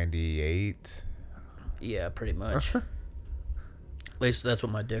 1998? Yeah, pretty much. At least that's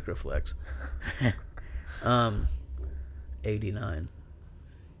what my dick reflects. 89.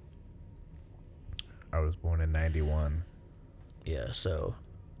 I was born in 91. Yeah, so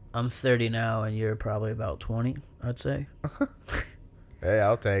I'm 30 now, and you're probably about 20, I'd say. Hey,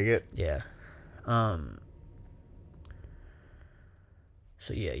 I'll take it. Yeah.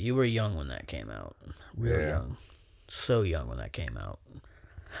 So yeah, you were young when that came out. Real Yeah. young. So young when that came out.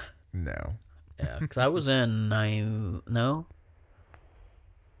 No. Yeah, because I was in no?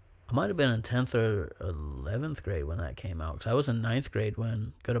 I might have been in 10th or 11th grade when that came out. Because I was in 9th grade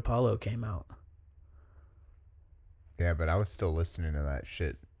when Good Apollo came out. Yeah, but I was still listening to that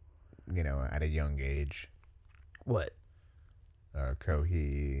shit, you know, at a young age. What?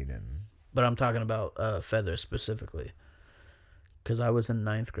 Coheed and... But I'm talking about Feather specifically. Because I was in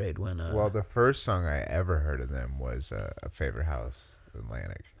 9th grade when... well, the first song I ever heard of them was A Favorite House,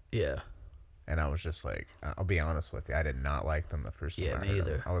 Atlantic. Yeah. And I was just like, I'll be honest with you, I did not like them the first time Yeah, I me heard them.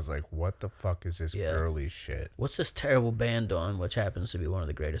 either. I was like, what the fuck is this Yeah. girly shit? What's this terrible band doing, which happens to be one of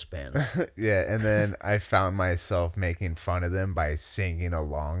the greatest bands? Yeah, and then I found myself making fun of them by singing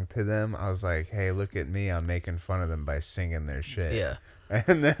along to them. I was like, hey, look at me, I'm making fun of them by singing their shit. Yeah.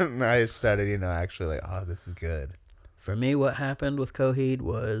 And then I started, actually like, oh, this is good. For me, what happened with Coheed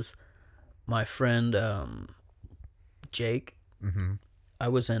was my friend Jake. Mm-hmm. I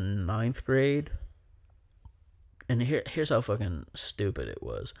was in 9th grade. And here's how fucking stupid it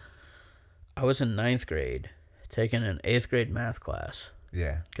was. I was in 9th grade taking an 8th grade math class.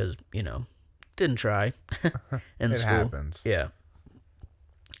 Yeah. Because, didn't try in It school. happens. Yeah.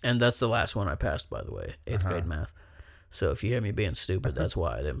 And that's the last one I passed, by the way, 8th grade math. So if you hear me being stupid, that's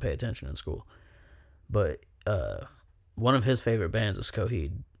why I didn't pay attention in school. But one of his favorite bands is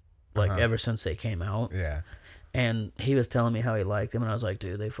Coheed, ever since they came out. Yeah. And he was telling me how he liked them, and I was like,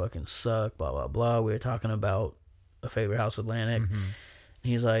 dude, they fucking suck, blah, blah, blah. We were talking about A Favorite House Atlantic. Mm-hmm. And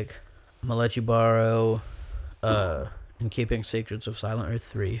he's like, I'm going to let you borrow In Keeping Secrets of Silent Earth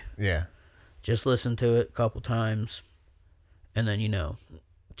 3. Yeah. Just listen to it a couple times, and then,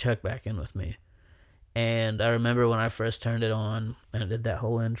 check back in with me. And I remember when I first turned it on, and I did that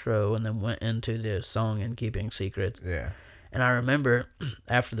whole intro, and then went into the song In Keeping Secrets. Yeah. And I remember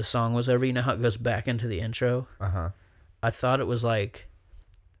after the song was over, you know how it goes back into the intro? Uh-huh. I thought it was like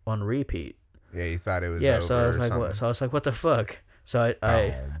on repeat. Yeah, you thought it was Yeah, over so I was or like, something. what? So I was like, what the fuck? So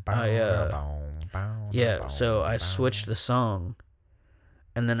I switched the song,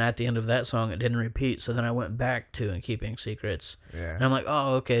 and then at the end of that song, it didn't repeat. So then I went back to In Keeping Secrets, Yeah. and I'm like,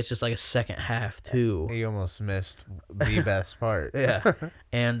 oh, okay, it's just like a second half too. You almost missed the best part. Yeah,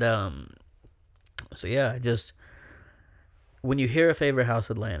 and so yeah, when you hear A Favorite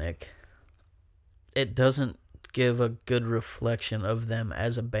House Atlantic, it doesn't give a good reflection of them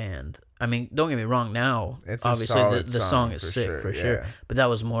as a band. I mean, don't get me wrong. Now, It's a obviously, solid the song is sick for sure. yeah. But that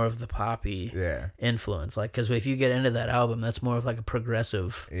was more of the poppy Yeah. influence, because if you get into that album, that's more of like a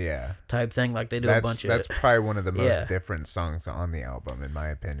progressive Yeah. type thing. Like they do a bunch That's of probably one of the most Yeah. different songs on the album, in my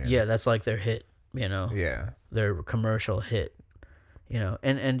opinion. yeah, that's like their hit. Yeah. Their commercial hit.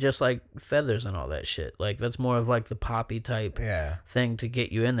 And just like Feathers and all that shit. Like that's more of like the poppy type Yeah. thing to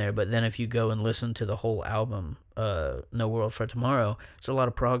get you in there. But then if you go and listen to the whole album, No World for Tomorrow, it's a lot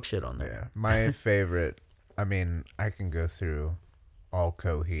of prog shit on there. Yeah. My favorite, I mean, I can go through all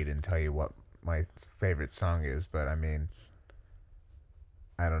Coheed and tell you what my favorite song is, but I mean,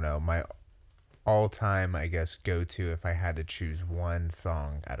 I don't know. My all-time, I guess, go-to if I had to choose one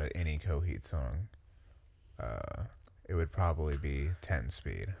song out of any Coheed song, it would probably be 10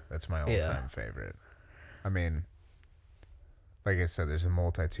 Speed. That's my all-time favorite. I mean, like I said, there's a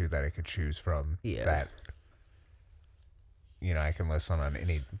multitude that I could choose from that, I can listen on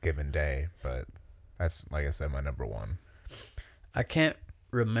any given day, but that's, like I said, my number one. I can't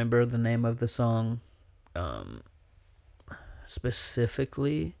remember the name of the song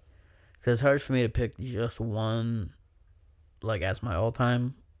specifically, because it's hard for me to pick just one, as my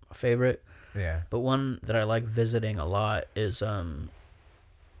all-time favorite. Yeah. But one that I like visiting a lot is on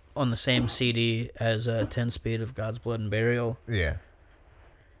the same CD as 10 Speed of God's Blood and Burial. Yeah.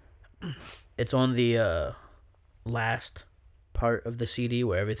 It's on the last part of the CD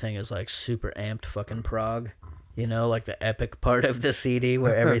where everything is like super amped fucking prog. Like the epic part of the CD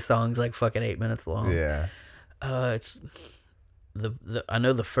where every song's like fucking 8 minutes long. Yeah. It's I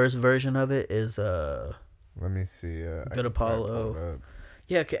know the first version of it is Let me see. Good Apollo.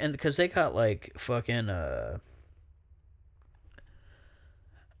 Yeah, and because they got like fucking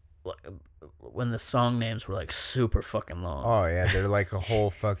when the song names were like super fucking long. Oh yeah, they're like a whole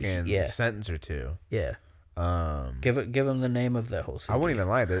fucking Yeah. sentence or two. Yeah. Give them the name of that whole CD. I won't even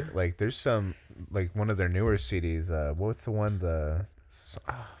lie. There's some one of their newer CDs. What's the one? What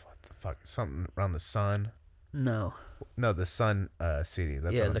the fuck? Something around the sun. No, the sun CD.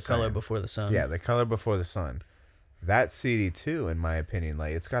 That's yeah, what I'm The Color saying. Before the Sun. Yeah, The Color Before the Sun. That CD too, in my opinion,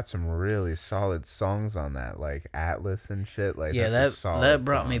 it's got some really solid songs on that, like Atlas and shit. yeah, that's a solid that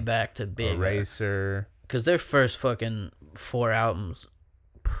brought song. me back to being Eraser. because their first fucking 4 albums,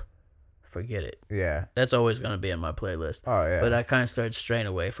 forget it. Yeah. That's always gonna be in my playlist. Oh yeah. But I kind of started straying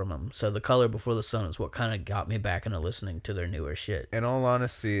away from them. So The Color Before the Sun is what kind of got me back into listening to their newer shit. In all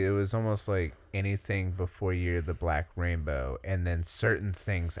honesty, it was almost like anything before Year the Black Rainbow, and then certain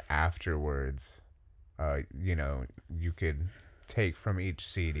things afterwards. You could take from each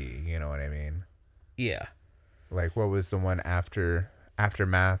CD. You know what I mean? Yeah. Like, what was the one after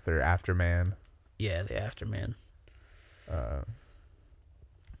Aftermath or Afterman? Yeah, the Afterman.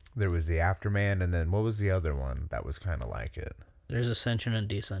 There was the Afterman, and then what was the other one that was kind of like it? There's Ascension and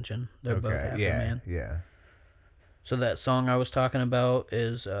Descension. They're both Okay. Half a Yeah. Man. Yeah. So that song I was talking about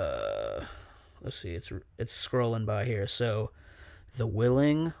is let's see, it's scrolling by here. So The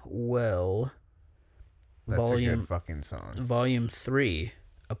Willing Well, That's a volume good fucking song. volume 3,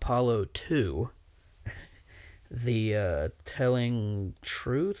 Apollo 2, the Telling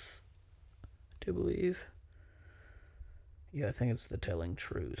Truth, I do believe. Yeah, I think it's the Telling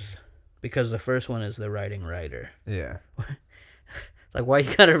Truth. Because the first one is the Writing Writer. Yeah. Like, why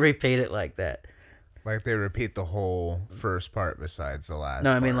you gotta repeat it like that? Like they repeat the whole first part besides the last.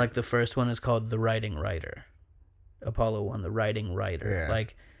 No, I mean, part. like, the first one is called the Writing Writer. Apollo 1, the Writing Writer. Yeah.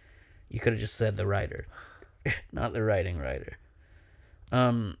 Like, you could have just said the writer, not the Writing Writer.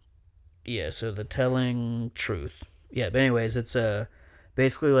 Yeah, so the Telling Truth. Yeah, but anyways, it's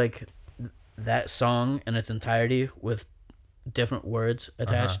basically like that song in its entirety with different words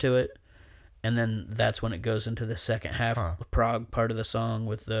attached to it. And then that's when it goes into the second half, prog part of the song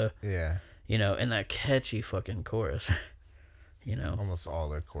with the, Yeah. you know, and that catchy fucking chorus, you know. Almost all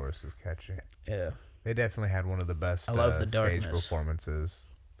their choruses catchy. Yeah. They definitely had one of the best I love the stage darkness. performances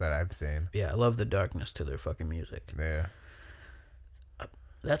that I've seen. Yeah, I love the darkness to their fucking music. Yeah.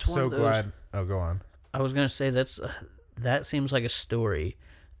 That's one So of those. glad. Oh, go on. I was gonna say that seems like a story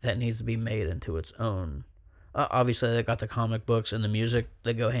that needs to be made into its own. Obviously, they got the comic books and the music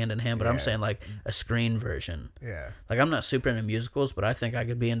that go hand in hand, but I'm Yeah. saying like a screen version. Yeah. Like, I'm not super into musicals, but I think I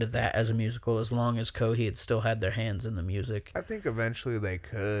could be into that as a musical as long as Coheed still had their hands in the music. I think eventually they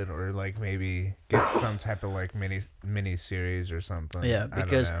could, or like maybe get some type of like mini series or something. Yeah, I don't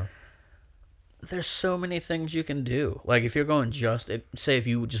because know. there's so many things you can do. Like, if you're going say if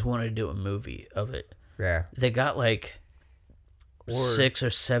you just wanted to do a movie of it, Yeah. they got like Or 6 or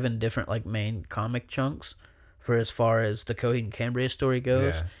 7 different like main comic chunks for as far as the Coheed and Cambria story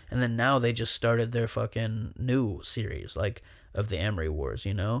goes. Yeah. And then now they just started their fucking new series, like, of the Amory Wars,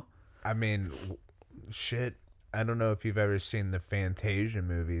 you know? I mean, shit. I don't know if you've ever seen the Fantasia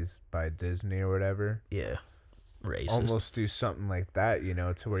movies by Disney or whatever. Yeah. Racist. Almost do something like that, you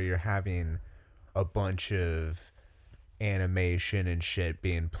know, to where you're having a bunch of animation and shit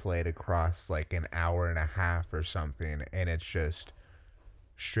being played across like an hour and a half or something, and it's just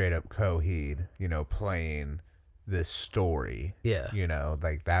straight up Coheed, you know, playing this story. Yeah. You know,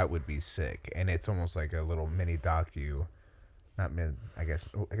 like that would be sick. And it's almost like a little mini docu. I guess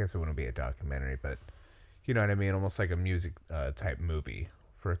it wouldn't be a documentary, but you know what I mean? Almost like a music type movie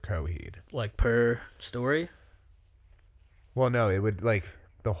for Coheed. Like, per story? Well, no, it would like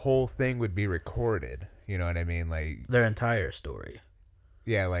the whole thing would be recorded. You know what I mean? Like Their entire story.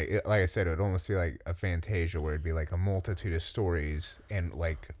 yeah, like I said, it would almost be like a Fantasia where it'd be like a multitude of stories and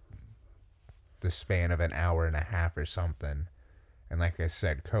like the span of an hour and a half or something. And like I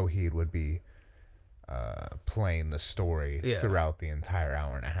said, Coheed would be playing the story throughout the entire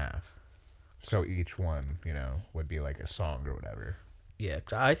hour and a half. So each one, you know, would be like a song or whatever. Yeah,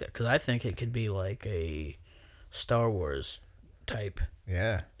 because I think it could be like a Star Wars type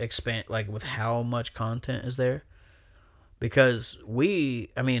Yeah. expand, like, with how much content is there. Because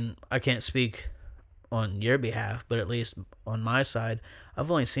I mean, I can't speak on your behalf, but at least on my side, I've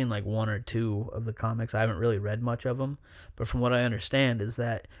only seen like 1 or 2 of the comics. I haven't really read much of them, but from what I understand is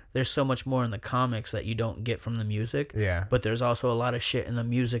that there's so much more in the comics that you don't get from the music. Yeah. But there's also a lot of shit in the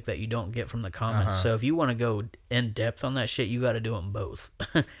music that you don't get from the comics. So if you want to go in depth on that shit, you got to do them both.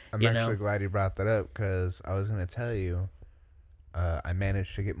 I'm actually glad you brought that up because I was going to tell you, I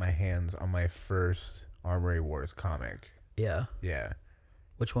managed to get my hands on my first Armory Wars comic. Yeah. Yeah.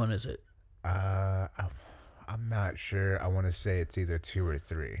 Which one is it? I'm not sure. I want to say it's either 2 or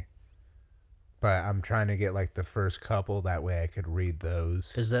 3. But I'm trying to get like the first couple. That way I could read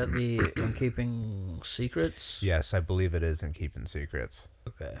those. Is that the In Keeping Secrets? Yes, I believe it is in Keeping Secrets.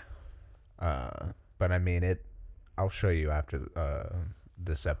 Okay. But I mean, I'll show you after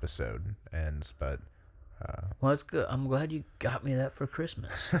this episode ends. But Well, it's good. I'm glad you got me that for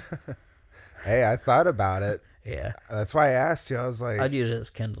Christmas. hey, I thought about it. Yeah. That's why I asked you. I was like, I'd use it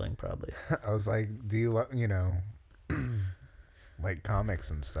as kindling, probably. I was like, do you you know, like comics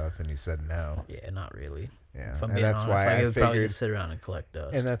and stuff? And you said no. Yeah, not really. Yeah, If I'm and being that's honest, why like, I I would probably figured. just sit around and collect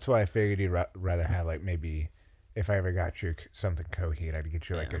dust. And that's why I figured you'd rather have like maybe if I ever got you something Coheed, I'd get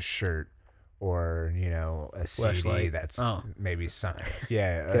you like a shirt or you know a CD Fleshlight. that's Oh. maybe signed.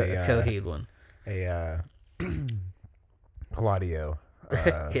 Yeah, a Coheed one. a Claudio.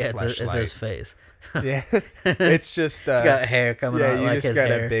 Yeah, it's his fleshlight. face. Yeah, it's just It's got hair coming yeah, out you like just his got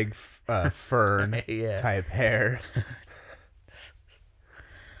hair. a big fern Yeah. type hair.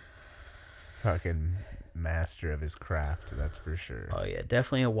 Fucking master of his craft. That's for sure. Oh yeah,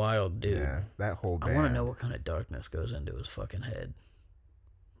 definitely a wild dude. Yeah, that whole band. I want to know what kind of darkness goes into his fucking head.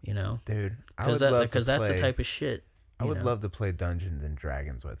 You know, dude. I would love because that's the type of shit. I would love to play Dungeons and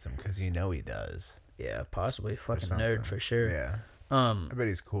Dragons with him because he does. Yeah, possibly fucking nerd for sure. Yeah. I bet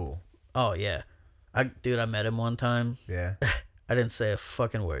he's cool. Oh yeah, I met him one time. Yeah. I didn't say a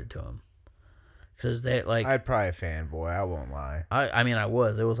fucking word to him. Cause they like. I'd probably a fanboy. I won't lie. I mean I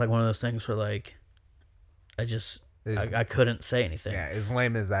was. It was like one of those things where like, I couldn't say anything. Yeah, as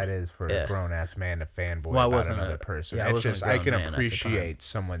lame as that is for a grown ass man to fanboy about another person. Yeah, I can appreciate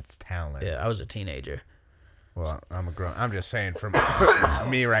someone's talent. Yeah, I was a teenager. Well, I'm just saying from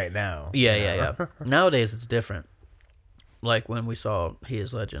me right now. Yeah. Nowadays it's different. Like when we saw He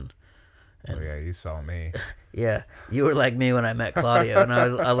Is Legend. And, oh yeah, you saw me. Yeah, you were like me when I met Claudio, and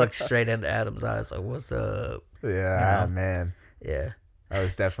I looked straight into Adam's eyes, like, "What's up?" Yeah, man. Yeah, I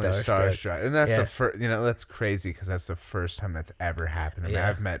was definitely starstruck, and that's the first. That's crazy because that's the first time that's ever happened to me.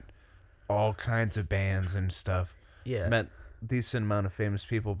 I've met all kinds of bands and stuff. Yeah, met decent amount of famous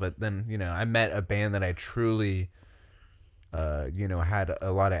people, but then I met a band that I truly, had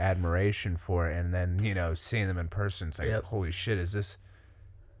a lot of admiration for, and then seeing them in person, it's like, holy shit, is this?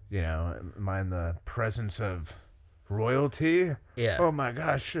 Am I in the presence of royalty? Yeah. Oh my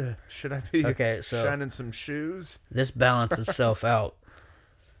gosh, should I be shining some shoes? This balances itself out.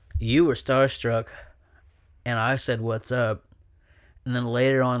 You were starstruck, and I said, "What's up?" And then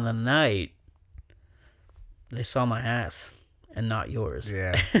later on in the night, they saw my ass and not yours.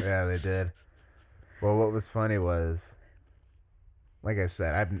 Yeah, they did. Well, what was funny was, like I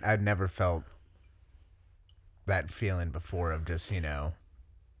said, I've never felt that feeling before of just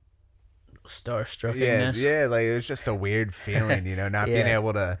starstruckness. Yeah, like it was just a weird feeling, not being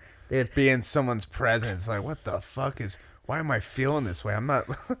able to be in someone's presence. Like, what the fuck why am I feeling this way? I'm not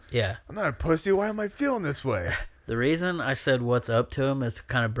I'm not a pussy. Why am I feeling this way? The reason I said what's up to him is to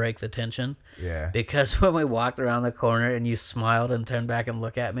kind of break the tension. Yeah. Because when we walked around the corner and you smiled and turned back and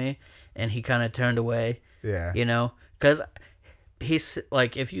looked at me and he kind of turned away. Yeah. Because he's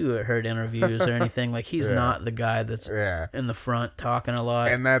like, if you heard interviews or anything, like he's not the guy that's in the front talking a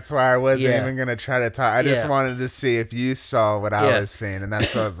lot. And that's why I wasn't even going to try to talk. I just wanted to see if you saw what I was seeing. And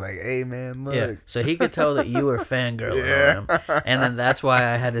that's why I was like, hey man, look. Yeah. So he could tell that you were fangirling on him. And then that's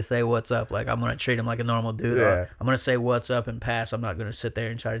why I had to say what's up. Like, I'm going to treat him like a normal dude. Yeah. I'm going to say what's up and pass. I'm not going to sit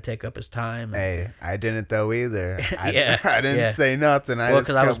there and try to take up his time. Hey, I didn't though either. I didn't say nothing. Because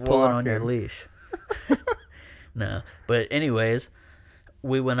I was pulling on your leash. No. But anyways,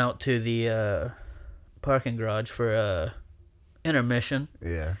 we went out to the parking garage for intermission.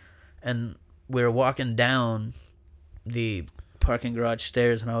 Yeah. And we were walking down the parking garage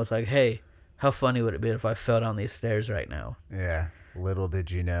stairs, and I was like, hey, how funny would it be if I fell down these stairs right now? Yeah. Little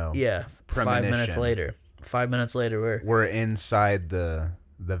did you know. Yeah. 5 minutes later. 5 minutes later, we're inside the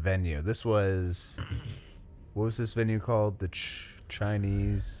venue. This was... What was this venue called? The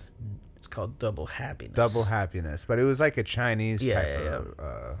Chinese... It's called Double Happiness. Double Happiness. But it was like a Chinese type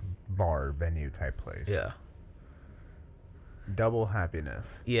of bar venue type place. Yeah. Double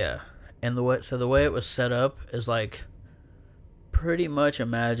Happiness. Yeah. And the way it was set up is like, pretty much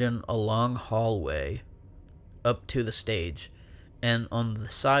imagine a long hallway up to the stage. And on the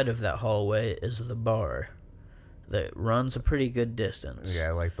side of that hallway is the bar that runs a pretty good distance.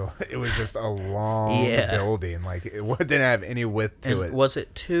 Yeah, like it was just a long building. Like it didn't have any width to it. Was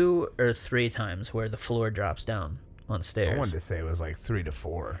it 2 or 3 times where the floor drops down on stairs? I wanted to say it was like 3 to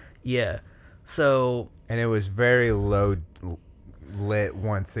 4. Yeah. So. And it was very low lit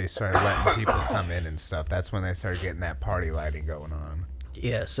once they started letting people come in and stuff. That's when they started getting that party lighting going on.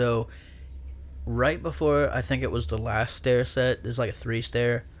 Yeah. So. Right before, I think it was the last stair set, there's like a 3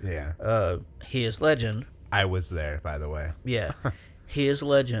 stair. Yeah. He Is Legend. I was there, by the way. Yeah. He Is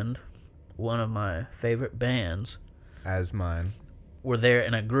Legend, one of my favorite bands. As mine. Were there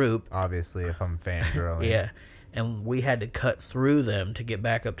in a group. Obviously, if I'm fangirling. Yeah. And we had to cut through them to get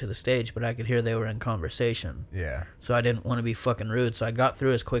back up to the stage, but I could hear they were in conversation. Yeah. So I didn't want to be fucking rude, so I got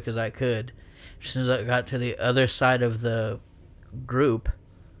through as quick as I could. As soon as I got to the other side of the group,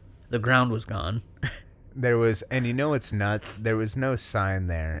 the ground was gone. There was, and it's nuts, there was no sign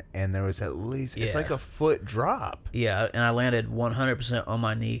there, and there was at least, it's like a foot drop. Yeah, and I landed 100% on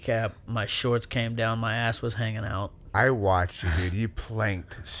my kneecap. My shorts came down, my ass was hanging out. I watched you, dude. You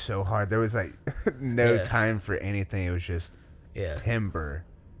planked so hard. There was like no time for anything. It was just timber.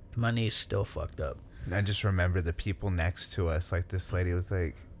 My knee's still fucked up. And I just remember the people next to us, like this lady was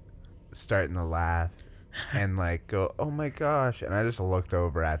like starting to laugh. And like go, oh my gosh, and I just looked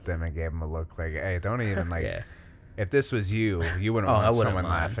over at them and gave them a look like, hey, don't even like. If this was you wouldn't want someone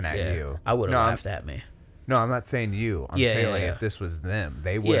laughing at you. I would have laughed at me. No, I'm not saying you. I'm Yeah, saying yeah, like yeah. if this was them,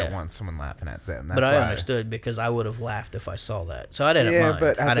 they wouldn't Yeah. want someone laughing at them. That's But I why. understood because I would have laughed if I saw that. So I didn't Yeah, mind.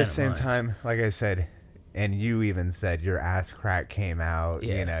 but I at the didn't same mind. time, like I said, and you even said your ass crack came out.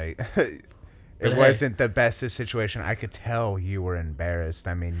 Yeah. You know, But it hey. wasn't the bestest situation. I could tell you were embarrassed.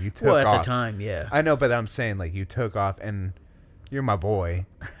 I mean, you took Well, at off. the time, yeah. I know, but I'm saying like you took off, and you're my boy.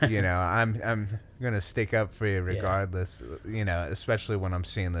 You know, I'm gonna stick up for you regardless. You know, especially when I'm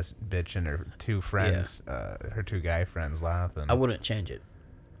seeing this bitch and her two friends, her two guy friends laughing. I wouldn't change it.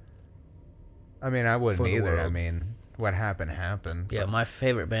 I mean, I wouldn't For the either. I world. mean, what happened happened. Yeah, but my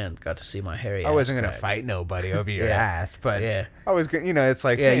favorite band got to see my hairy I ass wasn't gonna crack. fight nobody over your Yeah. ass, but Yeah. I was gonna. You know, it's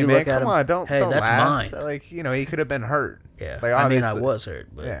like, Yeah, hey you man, look at come him, on, don't hey, don't that's laugh. mine. Like, you know, he could have been hurt. Yeah. Like, I mean, I obviously- was hurt,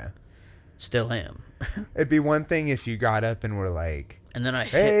 but Yeah. still am. It'd be one thing if you got up and were like, And then I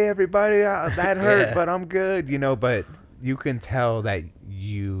hit. hey everybody, that hurt, Yeah. but I'm good, you know. But you can tell that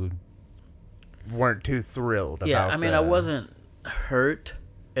you weren't too thrilled Yeah, about I mean, I wasn't hurt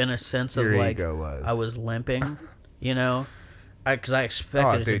in a sense of Your like ego was. I was limping, you know, because I expected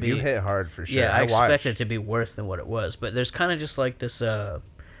Oh it to dude, be. you hit hard for sure. Yeah, I watched. expected it to be worse than what it was, but there's kind of just like this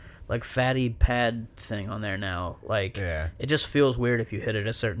like fatty pad thing on there now. Like, Yeah. it just feels weird if you hit it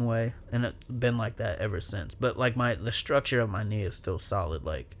a certain way, and it's been like that ever since. But like the structure of my knee is still solid.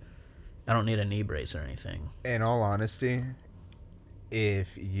 Like, I don't need a knee brace or anything. In all honesty,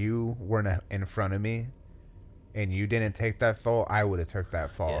 if you weren't in front of me and you didn't take that fall, I would have took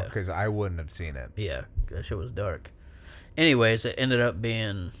that fall Yeah. because I wouldn't have seen it. Yeah, that shit was dark. Anyways, it ended up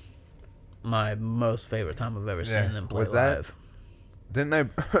being my most favorite time I've ever Yeah. seen them play Was that- live. Didn't I?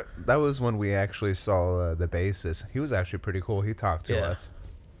 That was when we actually saw the bassist. He was actually pretty cool. He talked to Yeah. us.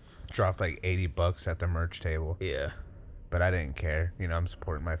 Dropped like $80 at the merch table, Yeah, but I didn't care. You know, I'm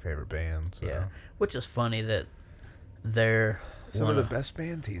supporting my favorite band. So. yeah. Which is funny that they're Some one of the of, best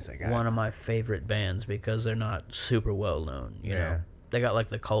band tees I got. one of my favorite bands because they're not super well known. You Yeah. know, they got like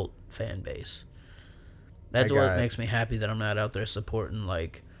the cult fan base. That's I what got- makes me happy that I'm not out there supporting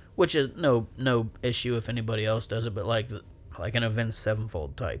like, which is no issue if anybody else does it, but like an Avenged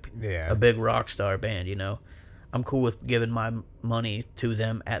Sevenfold type, Yeah. a big rock star band. You know, I'm cool with giving my money to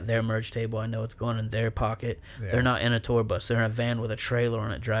them at their merch table. I know it's going in their pocket. Yeah. They're not in a tour bus. They're in a van with a trailer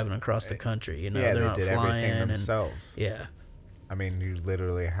on it, driving across the country. You know, Yeah, they're they not did flying everything and themselves. yeah, I mean, you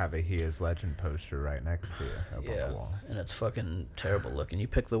literally have a He Is Legend poster right next to you up on yeah, the wall. and it's fucking terrible looking. You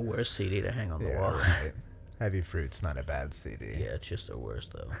pick the worst CD to hang on the Yeah, wall. right. Heavy Fruit's not a bad CD. Yeah, it's just the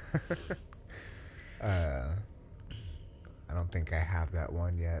worst though. I don't think I have that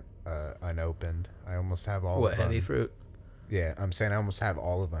one yet unopened. I almost have all What, of Heavy Fruit? Yeah, I'm saying I almost have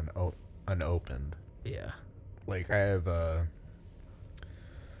all of unopened. Yeah, Like I have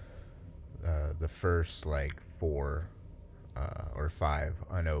the first like 4 or 5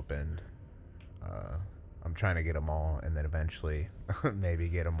 unopened. I'm trying to get them all, and then eventually maybe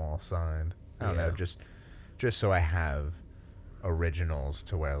get them all signed. I don't know, Yeah. just so I have originals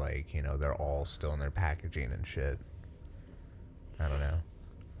to where like, you know, they're all still in their packaging and shit. I don't know.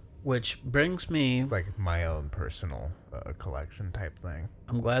 which brings me. It's like my own personal collection type thing.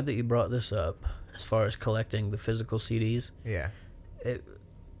 I'm glad that you brought this up as far as collecting the physical CDs. Yeah. It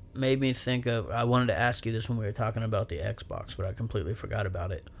made me think of. I wanted to ask you this when we were talking about the Xbox, but I completely forgot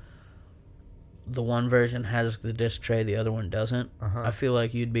about it. The one version has the disc tray, the other one doesn't. Uh-huh. I feel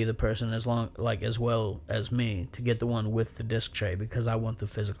like you'd be the person as well as me to get the one with the disc tray because I want the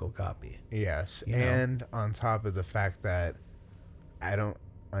physical copy. Yes. You know? And on top of the fact that I don't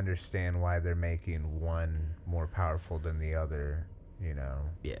understand why they're making one more powerful than the other, you know.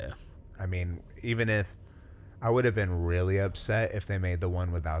 Yeah. I mean, even if I would have been really upset if they made the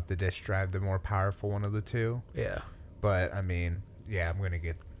one without the disk drive the more powerful one of the two. Yeah. But I mean, yeah, I'm going to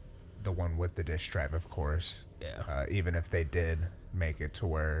get the one with the disk drive, of course. Yeah. Even if they did make it to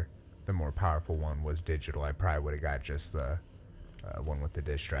where the more powerful one was digital, I probably would have got just the one with the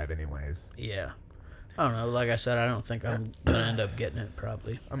disk drive anyways. Yeah. I don't know. Like I said, I don't think I'm going to end up getting it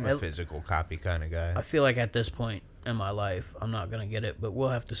probably. I'm a physical copy kind of guy. I feel like at this point in my life, I'm not going to get it, but we'll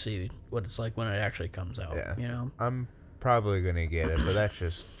have to see what it's like when it actually comes out, Yeah. you know? I'm probably going to get it, but that's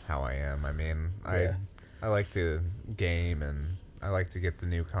just how I am. I mean, Yeah. I like to game, and I like to get the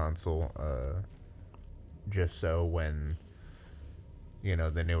new console just so when, you know,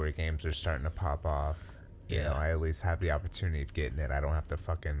 the newer games are starting to pop off, you Yeah. know, I at least have the opportunity of getting it. I don't have to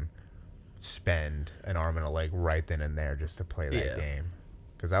fucking spend an arm and a leg right then and there just to play that Yeah. game.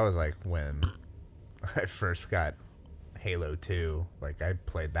 Because that was like when I first got Halo 2. Like, I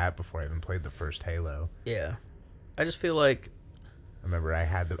played that before I even played the first Halo. Yeah. I just feel like, I remember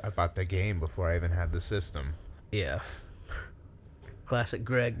I bought the game before I even had the system. yeah. Classic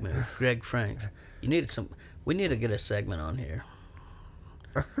Greg move. Greg Franks. You need some. We need to get a segment on here.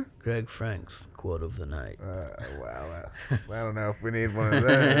 Greg Franks quote of the night. Wow. I don't know if we need one of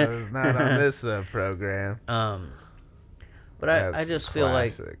those. Not on this program. But I just feel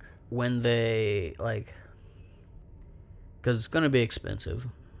like when they like, because it's gonna be expensive.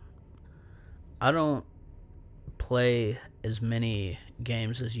 I don't play as many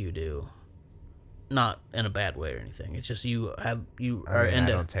games as you do. Not in a bad way or anything. It's just I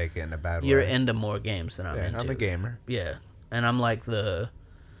don't take it in a bad way. You're into more games than I'm into. I'm a gamer. Yeah, and I'm like I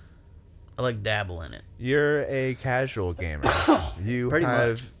like dabble in it. You're a casual gamer. You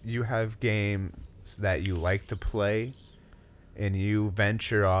have games that you like to play, and you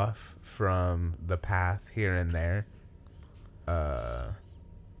venture off from the path here and there. But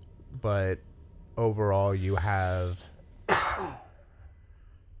overall, you have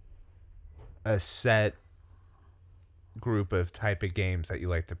a set group of type of games that you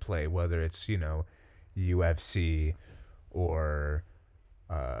like to play, whether it's, UFC or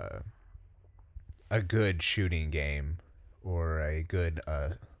a good shooting game or a good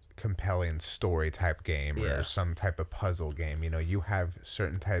compelling story type game or some type of puzzle game. You have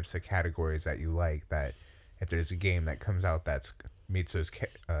certain types of categories that you like, that if there's a game that comes out that meets those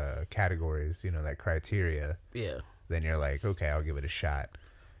categories, that criteria, then you're like, okay, I'll give it a shot.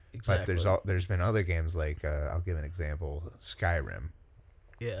 Exactly. But there's been other games like I'll give an example, Skyrim.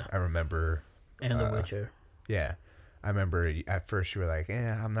 Yeah. I remember. And The Witcher. Yeah. I remember at first you were like,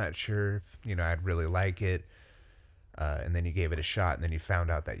 I'm not sure if, I'd really like it. And then you gave it a shot, and then you found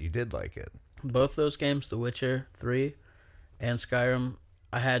out that you did like it. Both those games, The Witcher 3 and Skyrim,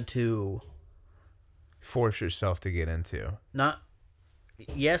 I had to force yourself to get into. Not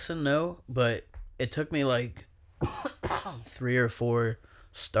yes and no, but it took me like 3 or 4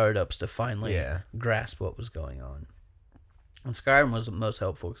 startups to finally grasp what was going on. And Skyrim was the most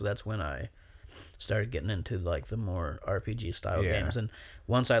helpful because that's when I started getting into like the more RPG style games. And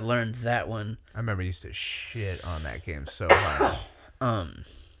once I learned that one, I remember I used to shit on that game so hard.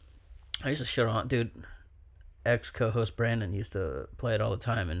 I used to shit on it, dude. Ex co-host Brandon used to play it all the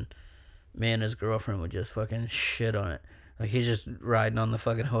time, and me and his girlfriend would just fucking shit on it. Like, he's just riding on the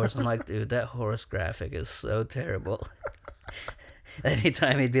fucking horse. I'm like, dude, that horse graphic is so terrible.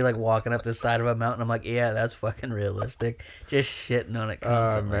 Anytime he'd be like walking up the side of a mountain, I'm like, yeah, that's fucking realistic. Just shitting on it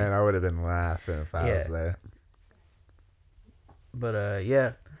constantly. Oh man, I would have been laughing if I was there. But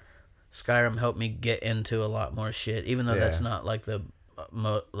Skyrim helped me get into a lot more shit, even though that's not like the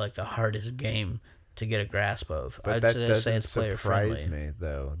hardest game to get a grasp of. But I'd that say doesn't it's surprise me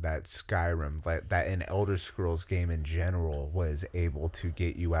though. That Skyrim, like that an Elder Scrolls game in general, was able to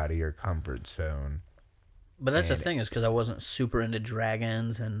get you out of your comfort zone. But that's the thing, is because I wasn't super into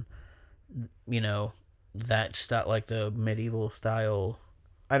dragons and, that stuff, like the medieval style.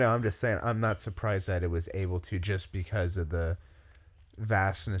 I know, I'm just saying, I'm not surprised that it was able to, just because of the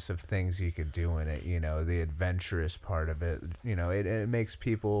vastness of things you could do in it, the adventurous part of it. It makes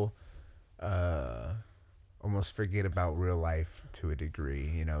people almost forget about real life to a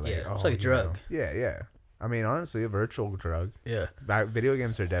degree, it's like a drug. Yeah. I mean, honestly, a virtual drug. Yeah. Video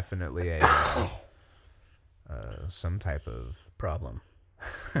games are definitely a... some type of problem.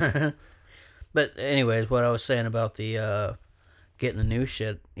 But anyways, what I was saying about the getting the new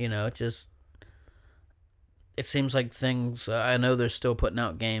shit, it seems like things, I know they're still putting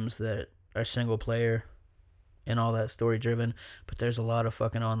out games that are single player and all that story driven, but there's a lot of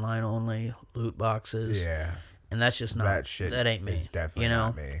fucking online only loot boxes. Yeah. And that's just not, that ain't me. It's definitely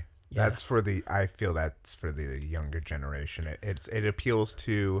not me. Yeah. I feel that's for the younger generation. It appeals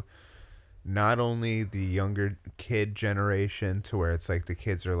to not only the younger kid generation, to where it's like the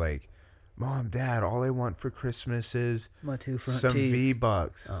kids are like, Mom, Dad, all I want for Christmas is my 2 front some teeth.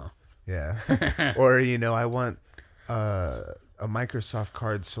 V-Bucks. Oh. Yeah. Or, I want a Microsoft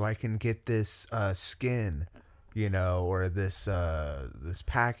card so I can get this skin, or this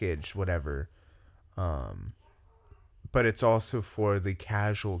package, whatever. But it's also for the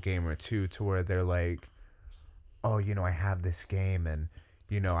casual gamer too, to where they're like, oh, I have this game, and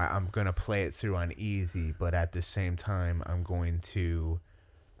I'm going to play it through on easy, but at the same time, I'm going to,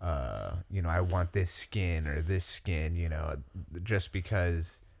 I want this skin or this skin, just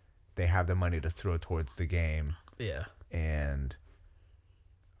because they have the money to throw towards the game. Yeah. And,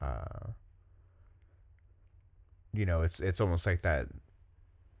 it's almost like that,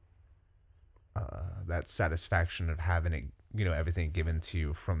 that satisfaction of having it, everything given to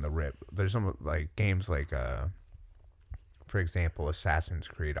you from the rip. There's some like games like, for example, Assassin's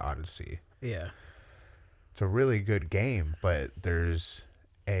Creed Odyssey. Yeah. It's a really good game, but there's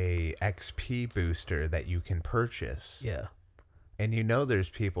a XP booster that you can purchase. Yeah. And there's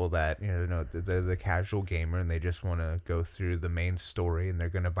people that they're the casual gamer and they just want to go through the main story and they're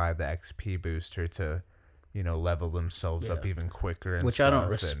gonna buy the XP booster to, level themselves up even quicker and which stuff. I don't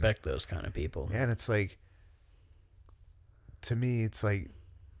respect those kind of people. Yeah, and it's like, to me, it's like,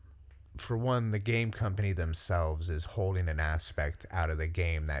 for one, the game company themselves is holding an aspect out of the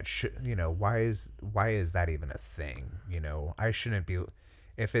game that should, why is that even a thing? I shouldn't be.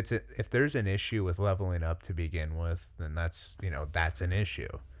 If there's an issue with leveling up to begin with, then that's an issue.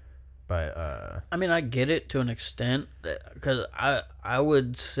 But I mean, I get it to an extent because I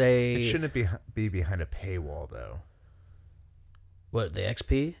would say it shouldn't be behind a paywall though. What, the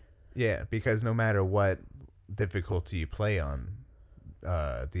XP? Yeah, because no matter what difficulty you play on,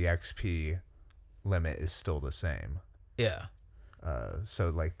 the XP limit is still the same. Yeah. So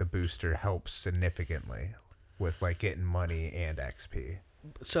like the booster helps significantly with like getting money and XP.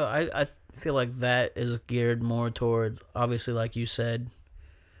 So I feel like that is geared more towards, obviously, like you said,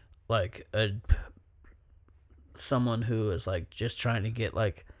 like someone who is like just trying to get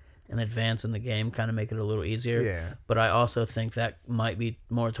like an advance in the game, kind of make it a little easier. Yeah. But I also think that might be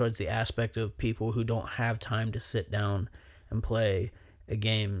more towards the aspect of people who don't have time to sit down and play a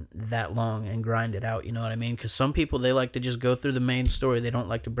game that long and grind it out, you know what I mean? Because some people, they like to just go through the main story. They don't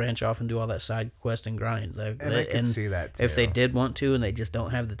like to branch off and do all that side quest and grind. I can see that too. If they did want to and they just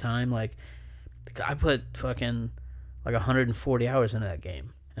don't have the time, like, I put fucking like 140 hours into that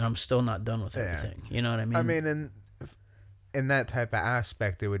game and I'm still not done with everything. You know what I mean? I mean, in that type of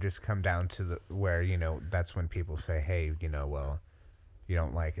aspect, it would just come down to where, that's when people say, hey, well, you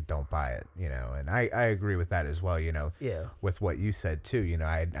don't like it, don't buy it, and I agree with that as well, Yeah. with what you said too,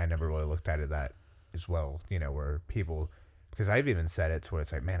 I never really looked at it that as well, where people, because I've even said it to where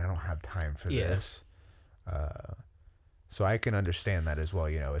it's like, man, I don't have time for this. So I can understand that as well,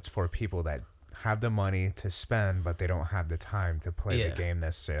 it's for people that have the money to spend, but they don't have the time to play the game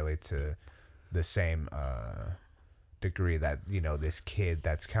necessarily to the same degree that this kid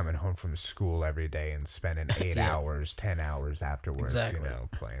that's coming home from school every day and spending 8 hours 10 hours afterwards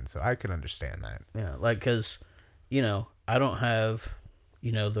playing. So I can understand that. Like, because I don't have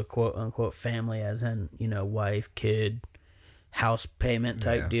the quote unquote family, as in wife, kid, house payment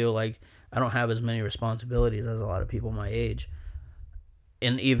type deal. Like, I don't have as many responsibilities as a lot of people my age.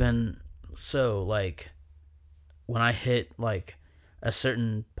 And even so, like, when I hit like a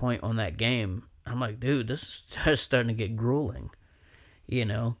certain point on that game, I'm like, dude, this is starting to get grueling.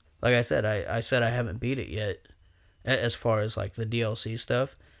 Like I said, I said I haven't beat it yet as far as like the DLC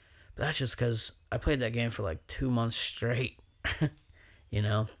stuff. But that's just because I played that game for like 2 months straight.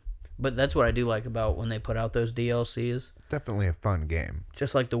 But that's what I do like about when they put out those DLCs. Definitely a fun game.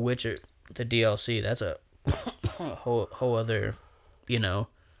 Just like The Witcher, the DLC, that's a whole other,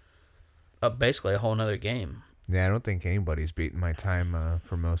 basically a whole nother game. Yeah, I don't think anybody's beaten my time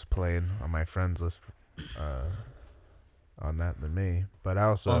for most played on my friends list on that than me. But I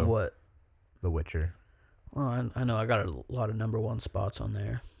also... On what? The Witcher. Well, I know I got a lot of number one spots on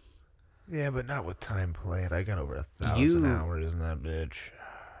there. Yeah, but not with time played. I got over 1,000 hours in that bitch.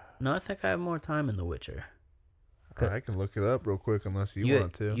 No, I think I have more time in The Witcher. I can look it up real quick unless you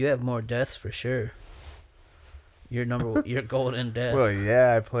want to. You have more deaths for sure. You're golden death. Well,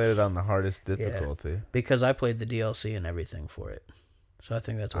 yeah, I played it on the hardest difficulty. Because I played the DLC and everything for it. So I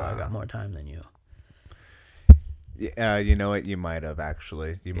think that's why I got more time than you. Yeah, you know what? You might have,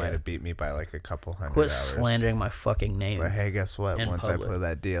 actually. You might have beat me by like a couple hundred hours. Quit slandering my fucking name. But hey, guess what? Once public. I play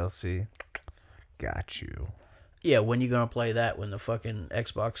that DLC, got you. Yeah, when you gonna play that? When the fucking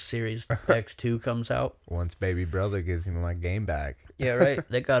Xbox Series X2 comes out? Once baby brother gives me my game back. Yeah, right.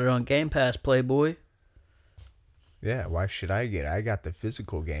 They got it on Game Pass, Playboy. Yeah, why should I get it? I got the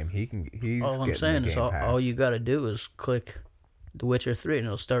physical game. He's all I'm saying is all you got to do is click The Witcher 3 and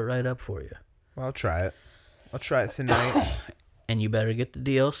it'll start right up for you. Well, I'll try it. I'll try it tonight. And you better get the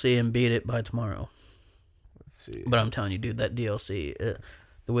DLC and beat it by tomorrow. Let's see. But I'm telling you, dude, that DLC,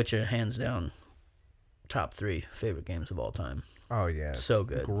 The Witcher, hands down, top 3 favorite games of all time. Oh, yeah. So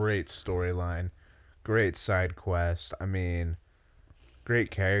good. Great storyline. Great side quest. I mean, great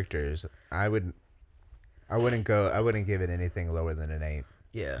characters. I wouldn't give it anything lower than an 8.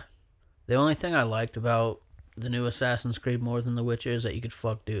 Yeah. The only thing I liked about the new Assassin's Creed more than The Witcher is that you could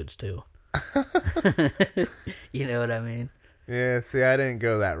fuck dudes too. You know what I mean? Yeah, see, I didn't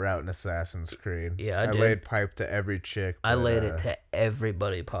go that route in Assassin's Creed. Yeah, I did. Laid pipe to every chick. I laid it to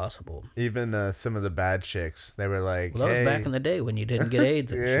everybody possible. Even some of the bad chicks, they were like, well, that was back in the day when you didn't get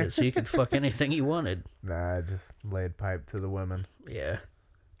AIDS and shit, so you could fuck anything you wanted. Nah, I just laid pipe to the women. Yeah.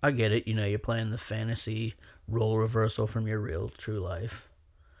 I get it. You're playing the fantasy role reversal from your real, true life.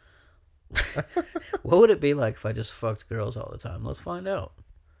 What would it be like if I just fucked girls all the time? Let's find out.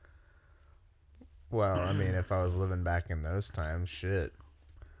 Well, I mean, if I was living back in those times, shit.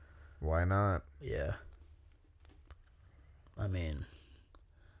 Why not? Yeah. I mean,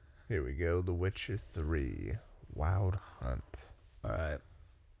 Here we go. The Witcher 3 Wild Hunt. all right.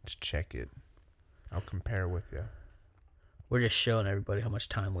 Let's check it. I'll compare with you. We're just showing everybody how much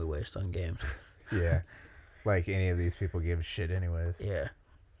time we waste on games. Yeah. Like any of these people give a shit anyways. Yeah.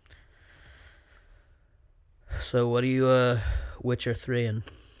 So what are you Witcher 3 and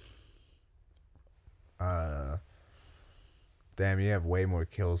Damn, you have way more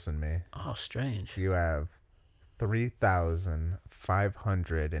kills than me. oh, strange. You have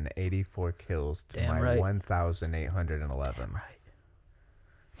 3,584 kills to Damn my right. 1,811. Right.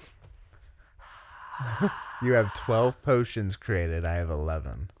 You have 12 potions created. I have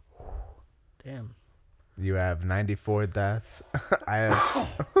 11. Damn. You have 94 deaths. I have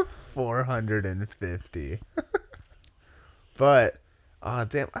 450. But, oh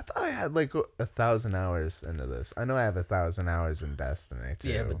damn, I thought I had like 1,000 hours into this. I know I have 1,000 hours in Destiny too.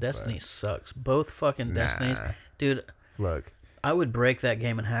 Yeah, but Destiny sucks. Both fucking Destinies. Dude, Look, I would break that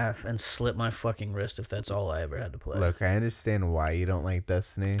game in half and slip my fucking wrist if that's all I ever had to play. look, I understand why you don't like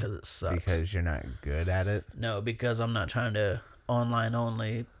Destiny. Because it sucks. Because you're not good at it. No, because I'm not trying to online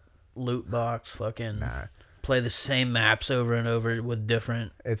only loot box fucking Nah, play the same maps over and over with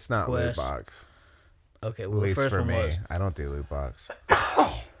different. it's not Quest. loot box. Okay, At well, the least first for one me, was I don't do loot box.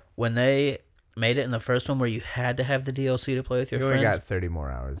 when they made it in the first one where you had to have the DLC to play with your You only friends. got 30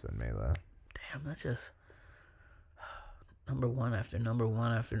 more hours than me though. Damn, that's just number one after number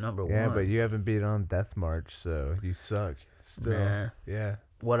one after number Yeah, one. but you haven't beat on Death March, so you suck. Still, Nah. yeah.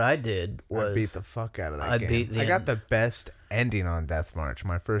 What I did was I beat the fuck out of that I game. beat the I got end. the best ending on Death March,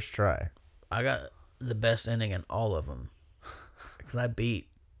 my first try. I got the best ending in all of them because I beat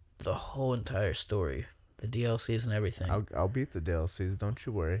the whole entire story, the DLCs and everything. I'll beat the DLCs, don't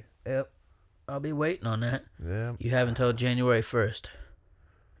you worry. Yep, I'll be waiting on that. Yeah. You have until January 1st.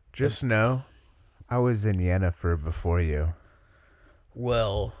 Just know, I was in Yennefer before you.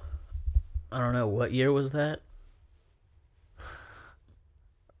 Well, I don't know what year was that.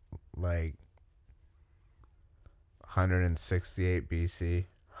 Like 168 BC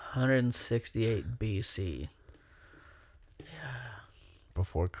 168 BC.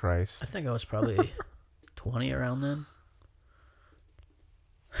 before I Christ. think I was probably 20 around then.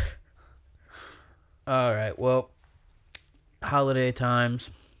 All right, well, holiday times.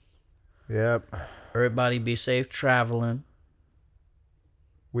 Yep. Everybody be safe traveling.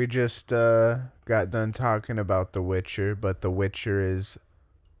 We just got done talking about The Witcher, but The Witcher is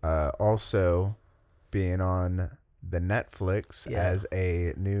also being on the Netflix as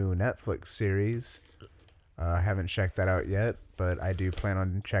a new Netflix series. I haven't checked that out yet, but I do plan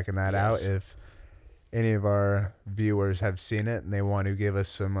on checking that out if any of our viewers have seen it and they want to give us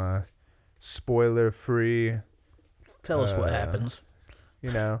some spoiler-free, Tell us what happens.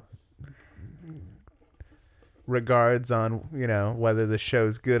 you know, regards on, you know, whether the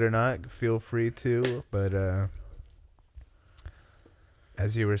show's good or not. Feel free to, but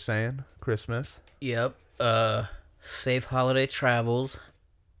as you were saying, Christmas. Yep. Safe holiday travels.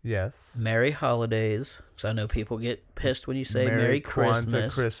 Yes. Merry holidays. So I know people get pissed when you say Merry Kwanzaa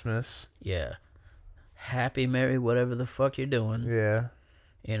Christmas. Christmas. Yeah. Happy whatever the fuck you're doing. Yeah.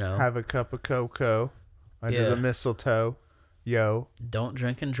 You know. Have a cup of cocoa under the mistletoe. Yo. Don't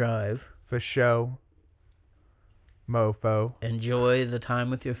drink and drive. For show. Mofo. Enjoy the time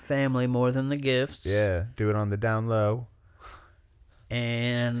with your family more than the gifts. Yeah. Do it on the down low.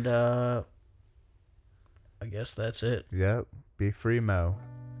 And I guess that's it. Yep. Be free, Mo.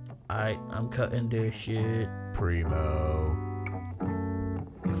 Alright, I'm cutting this shit. Primo.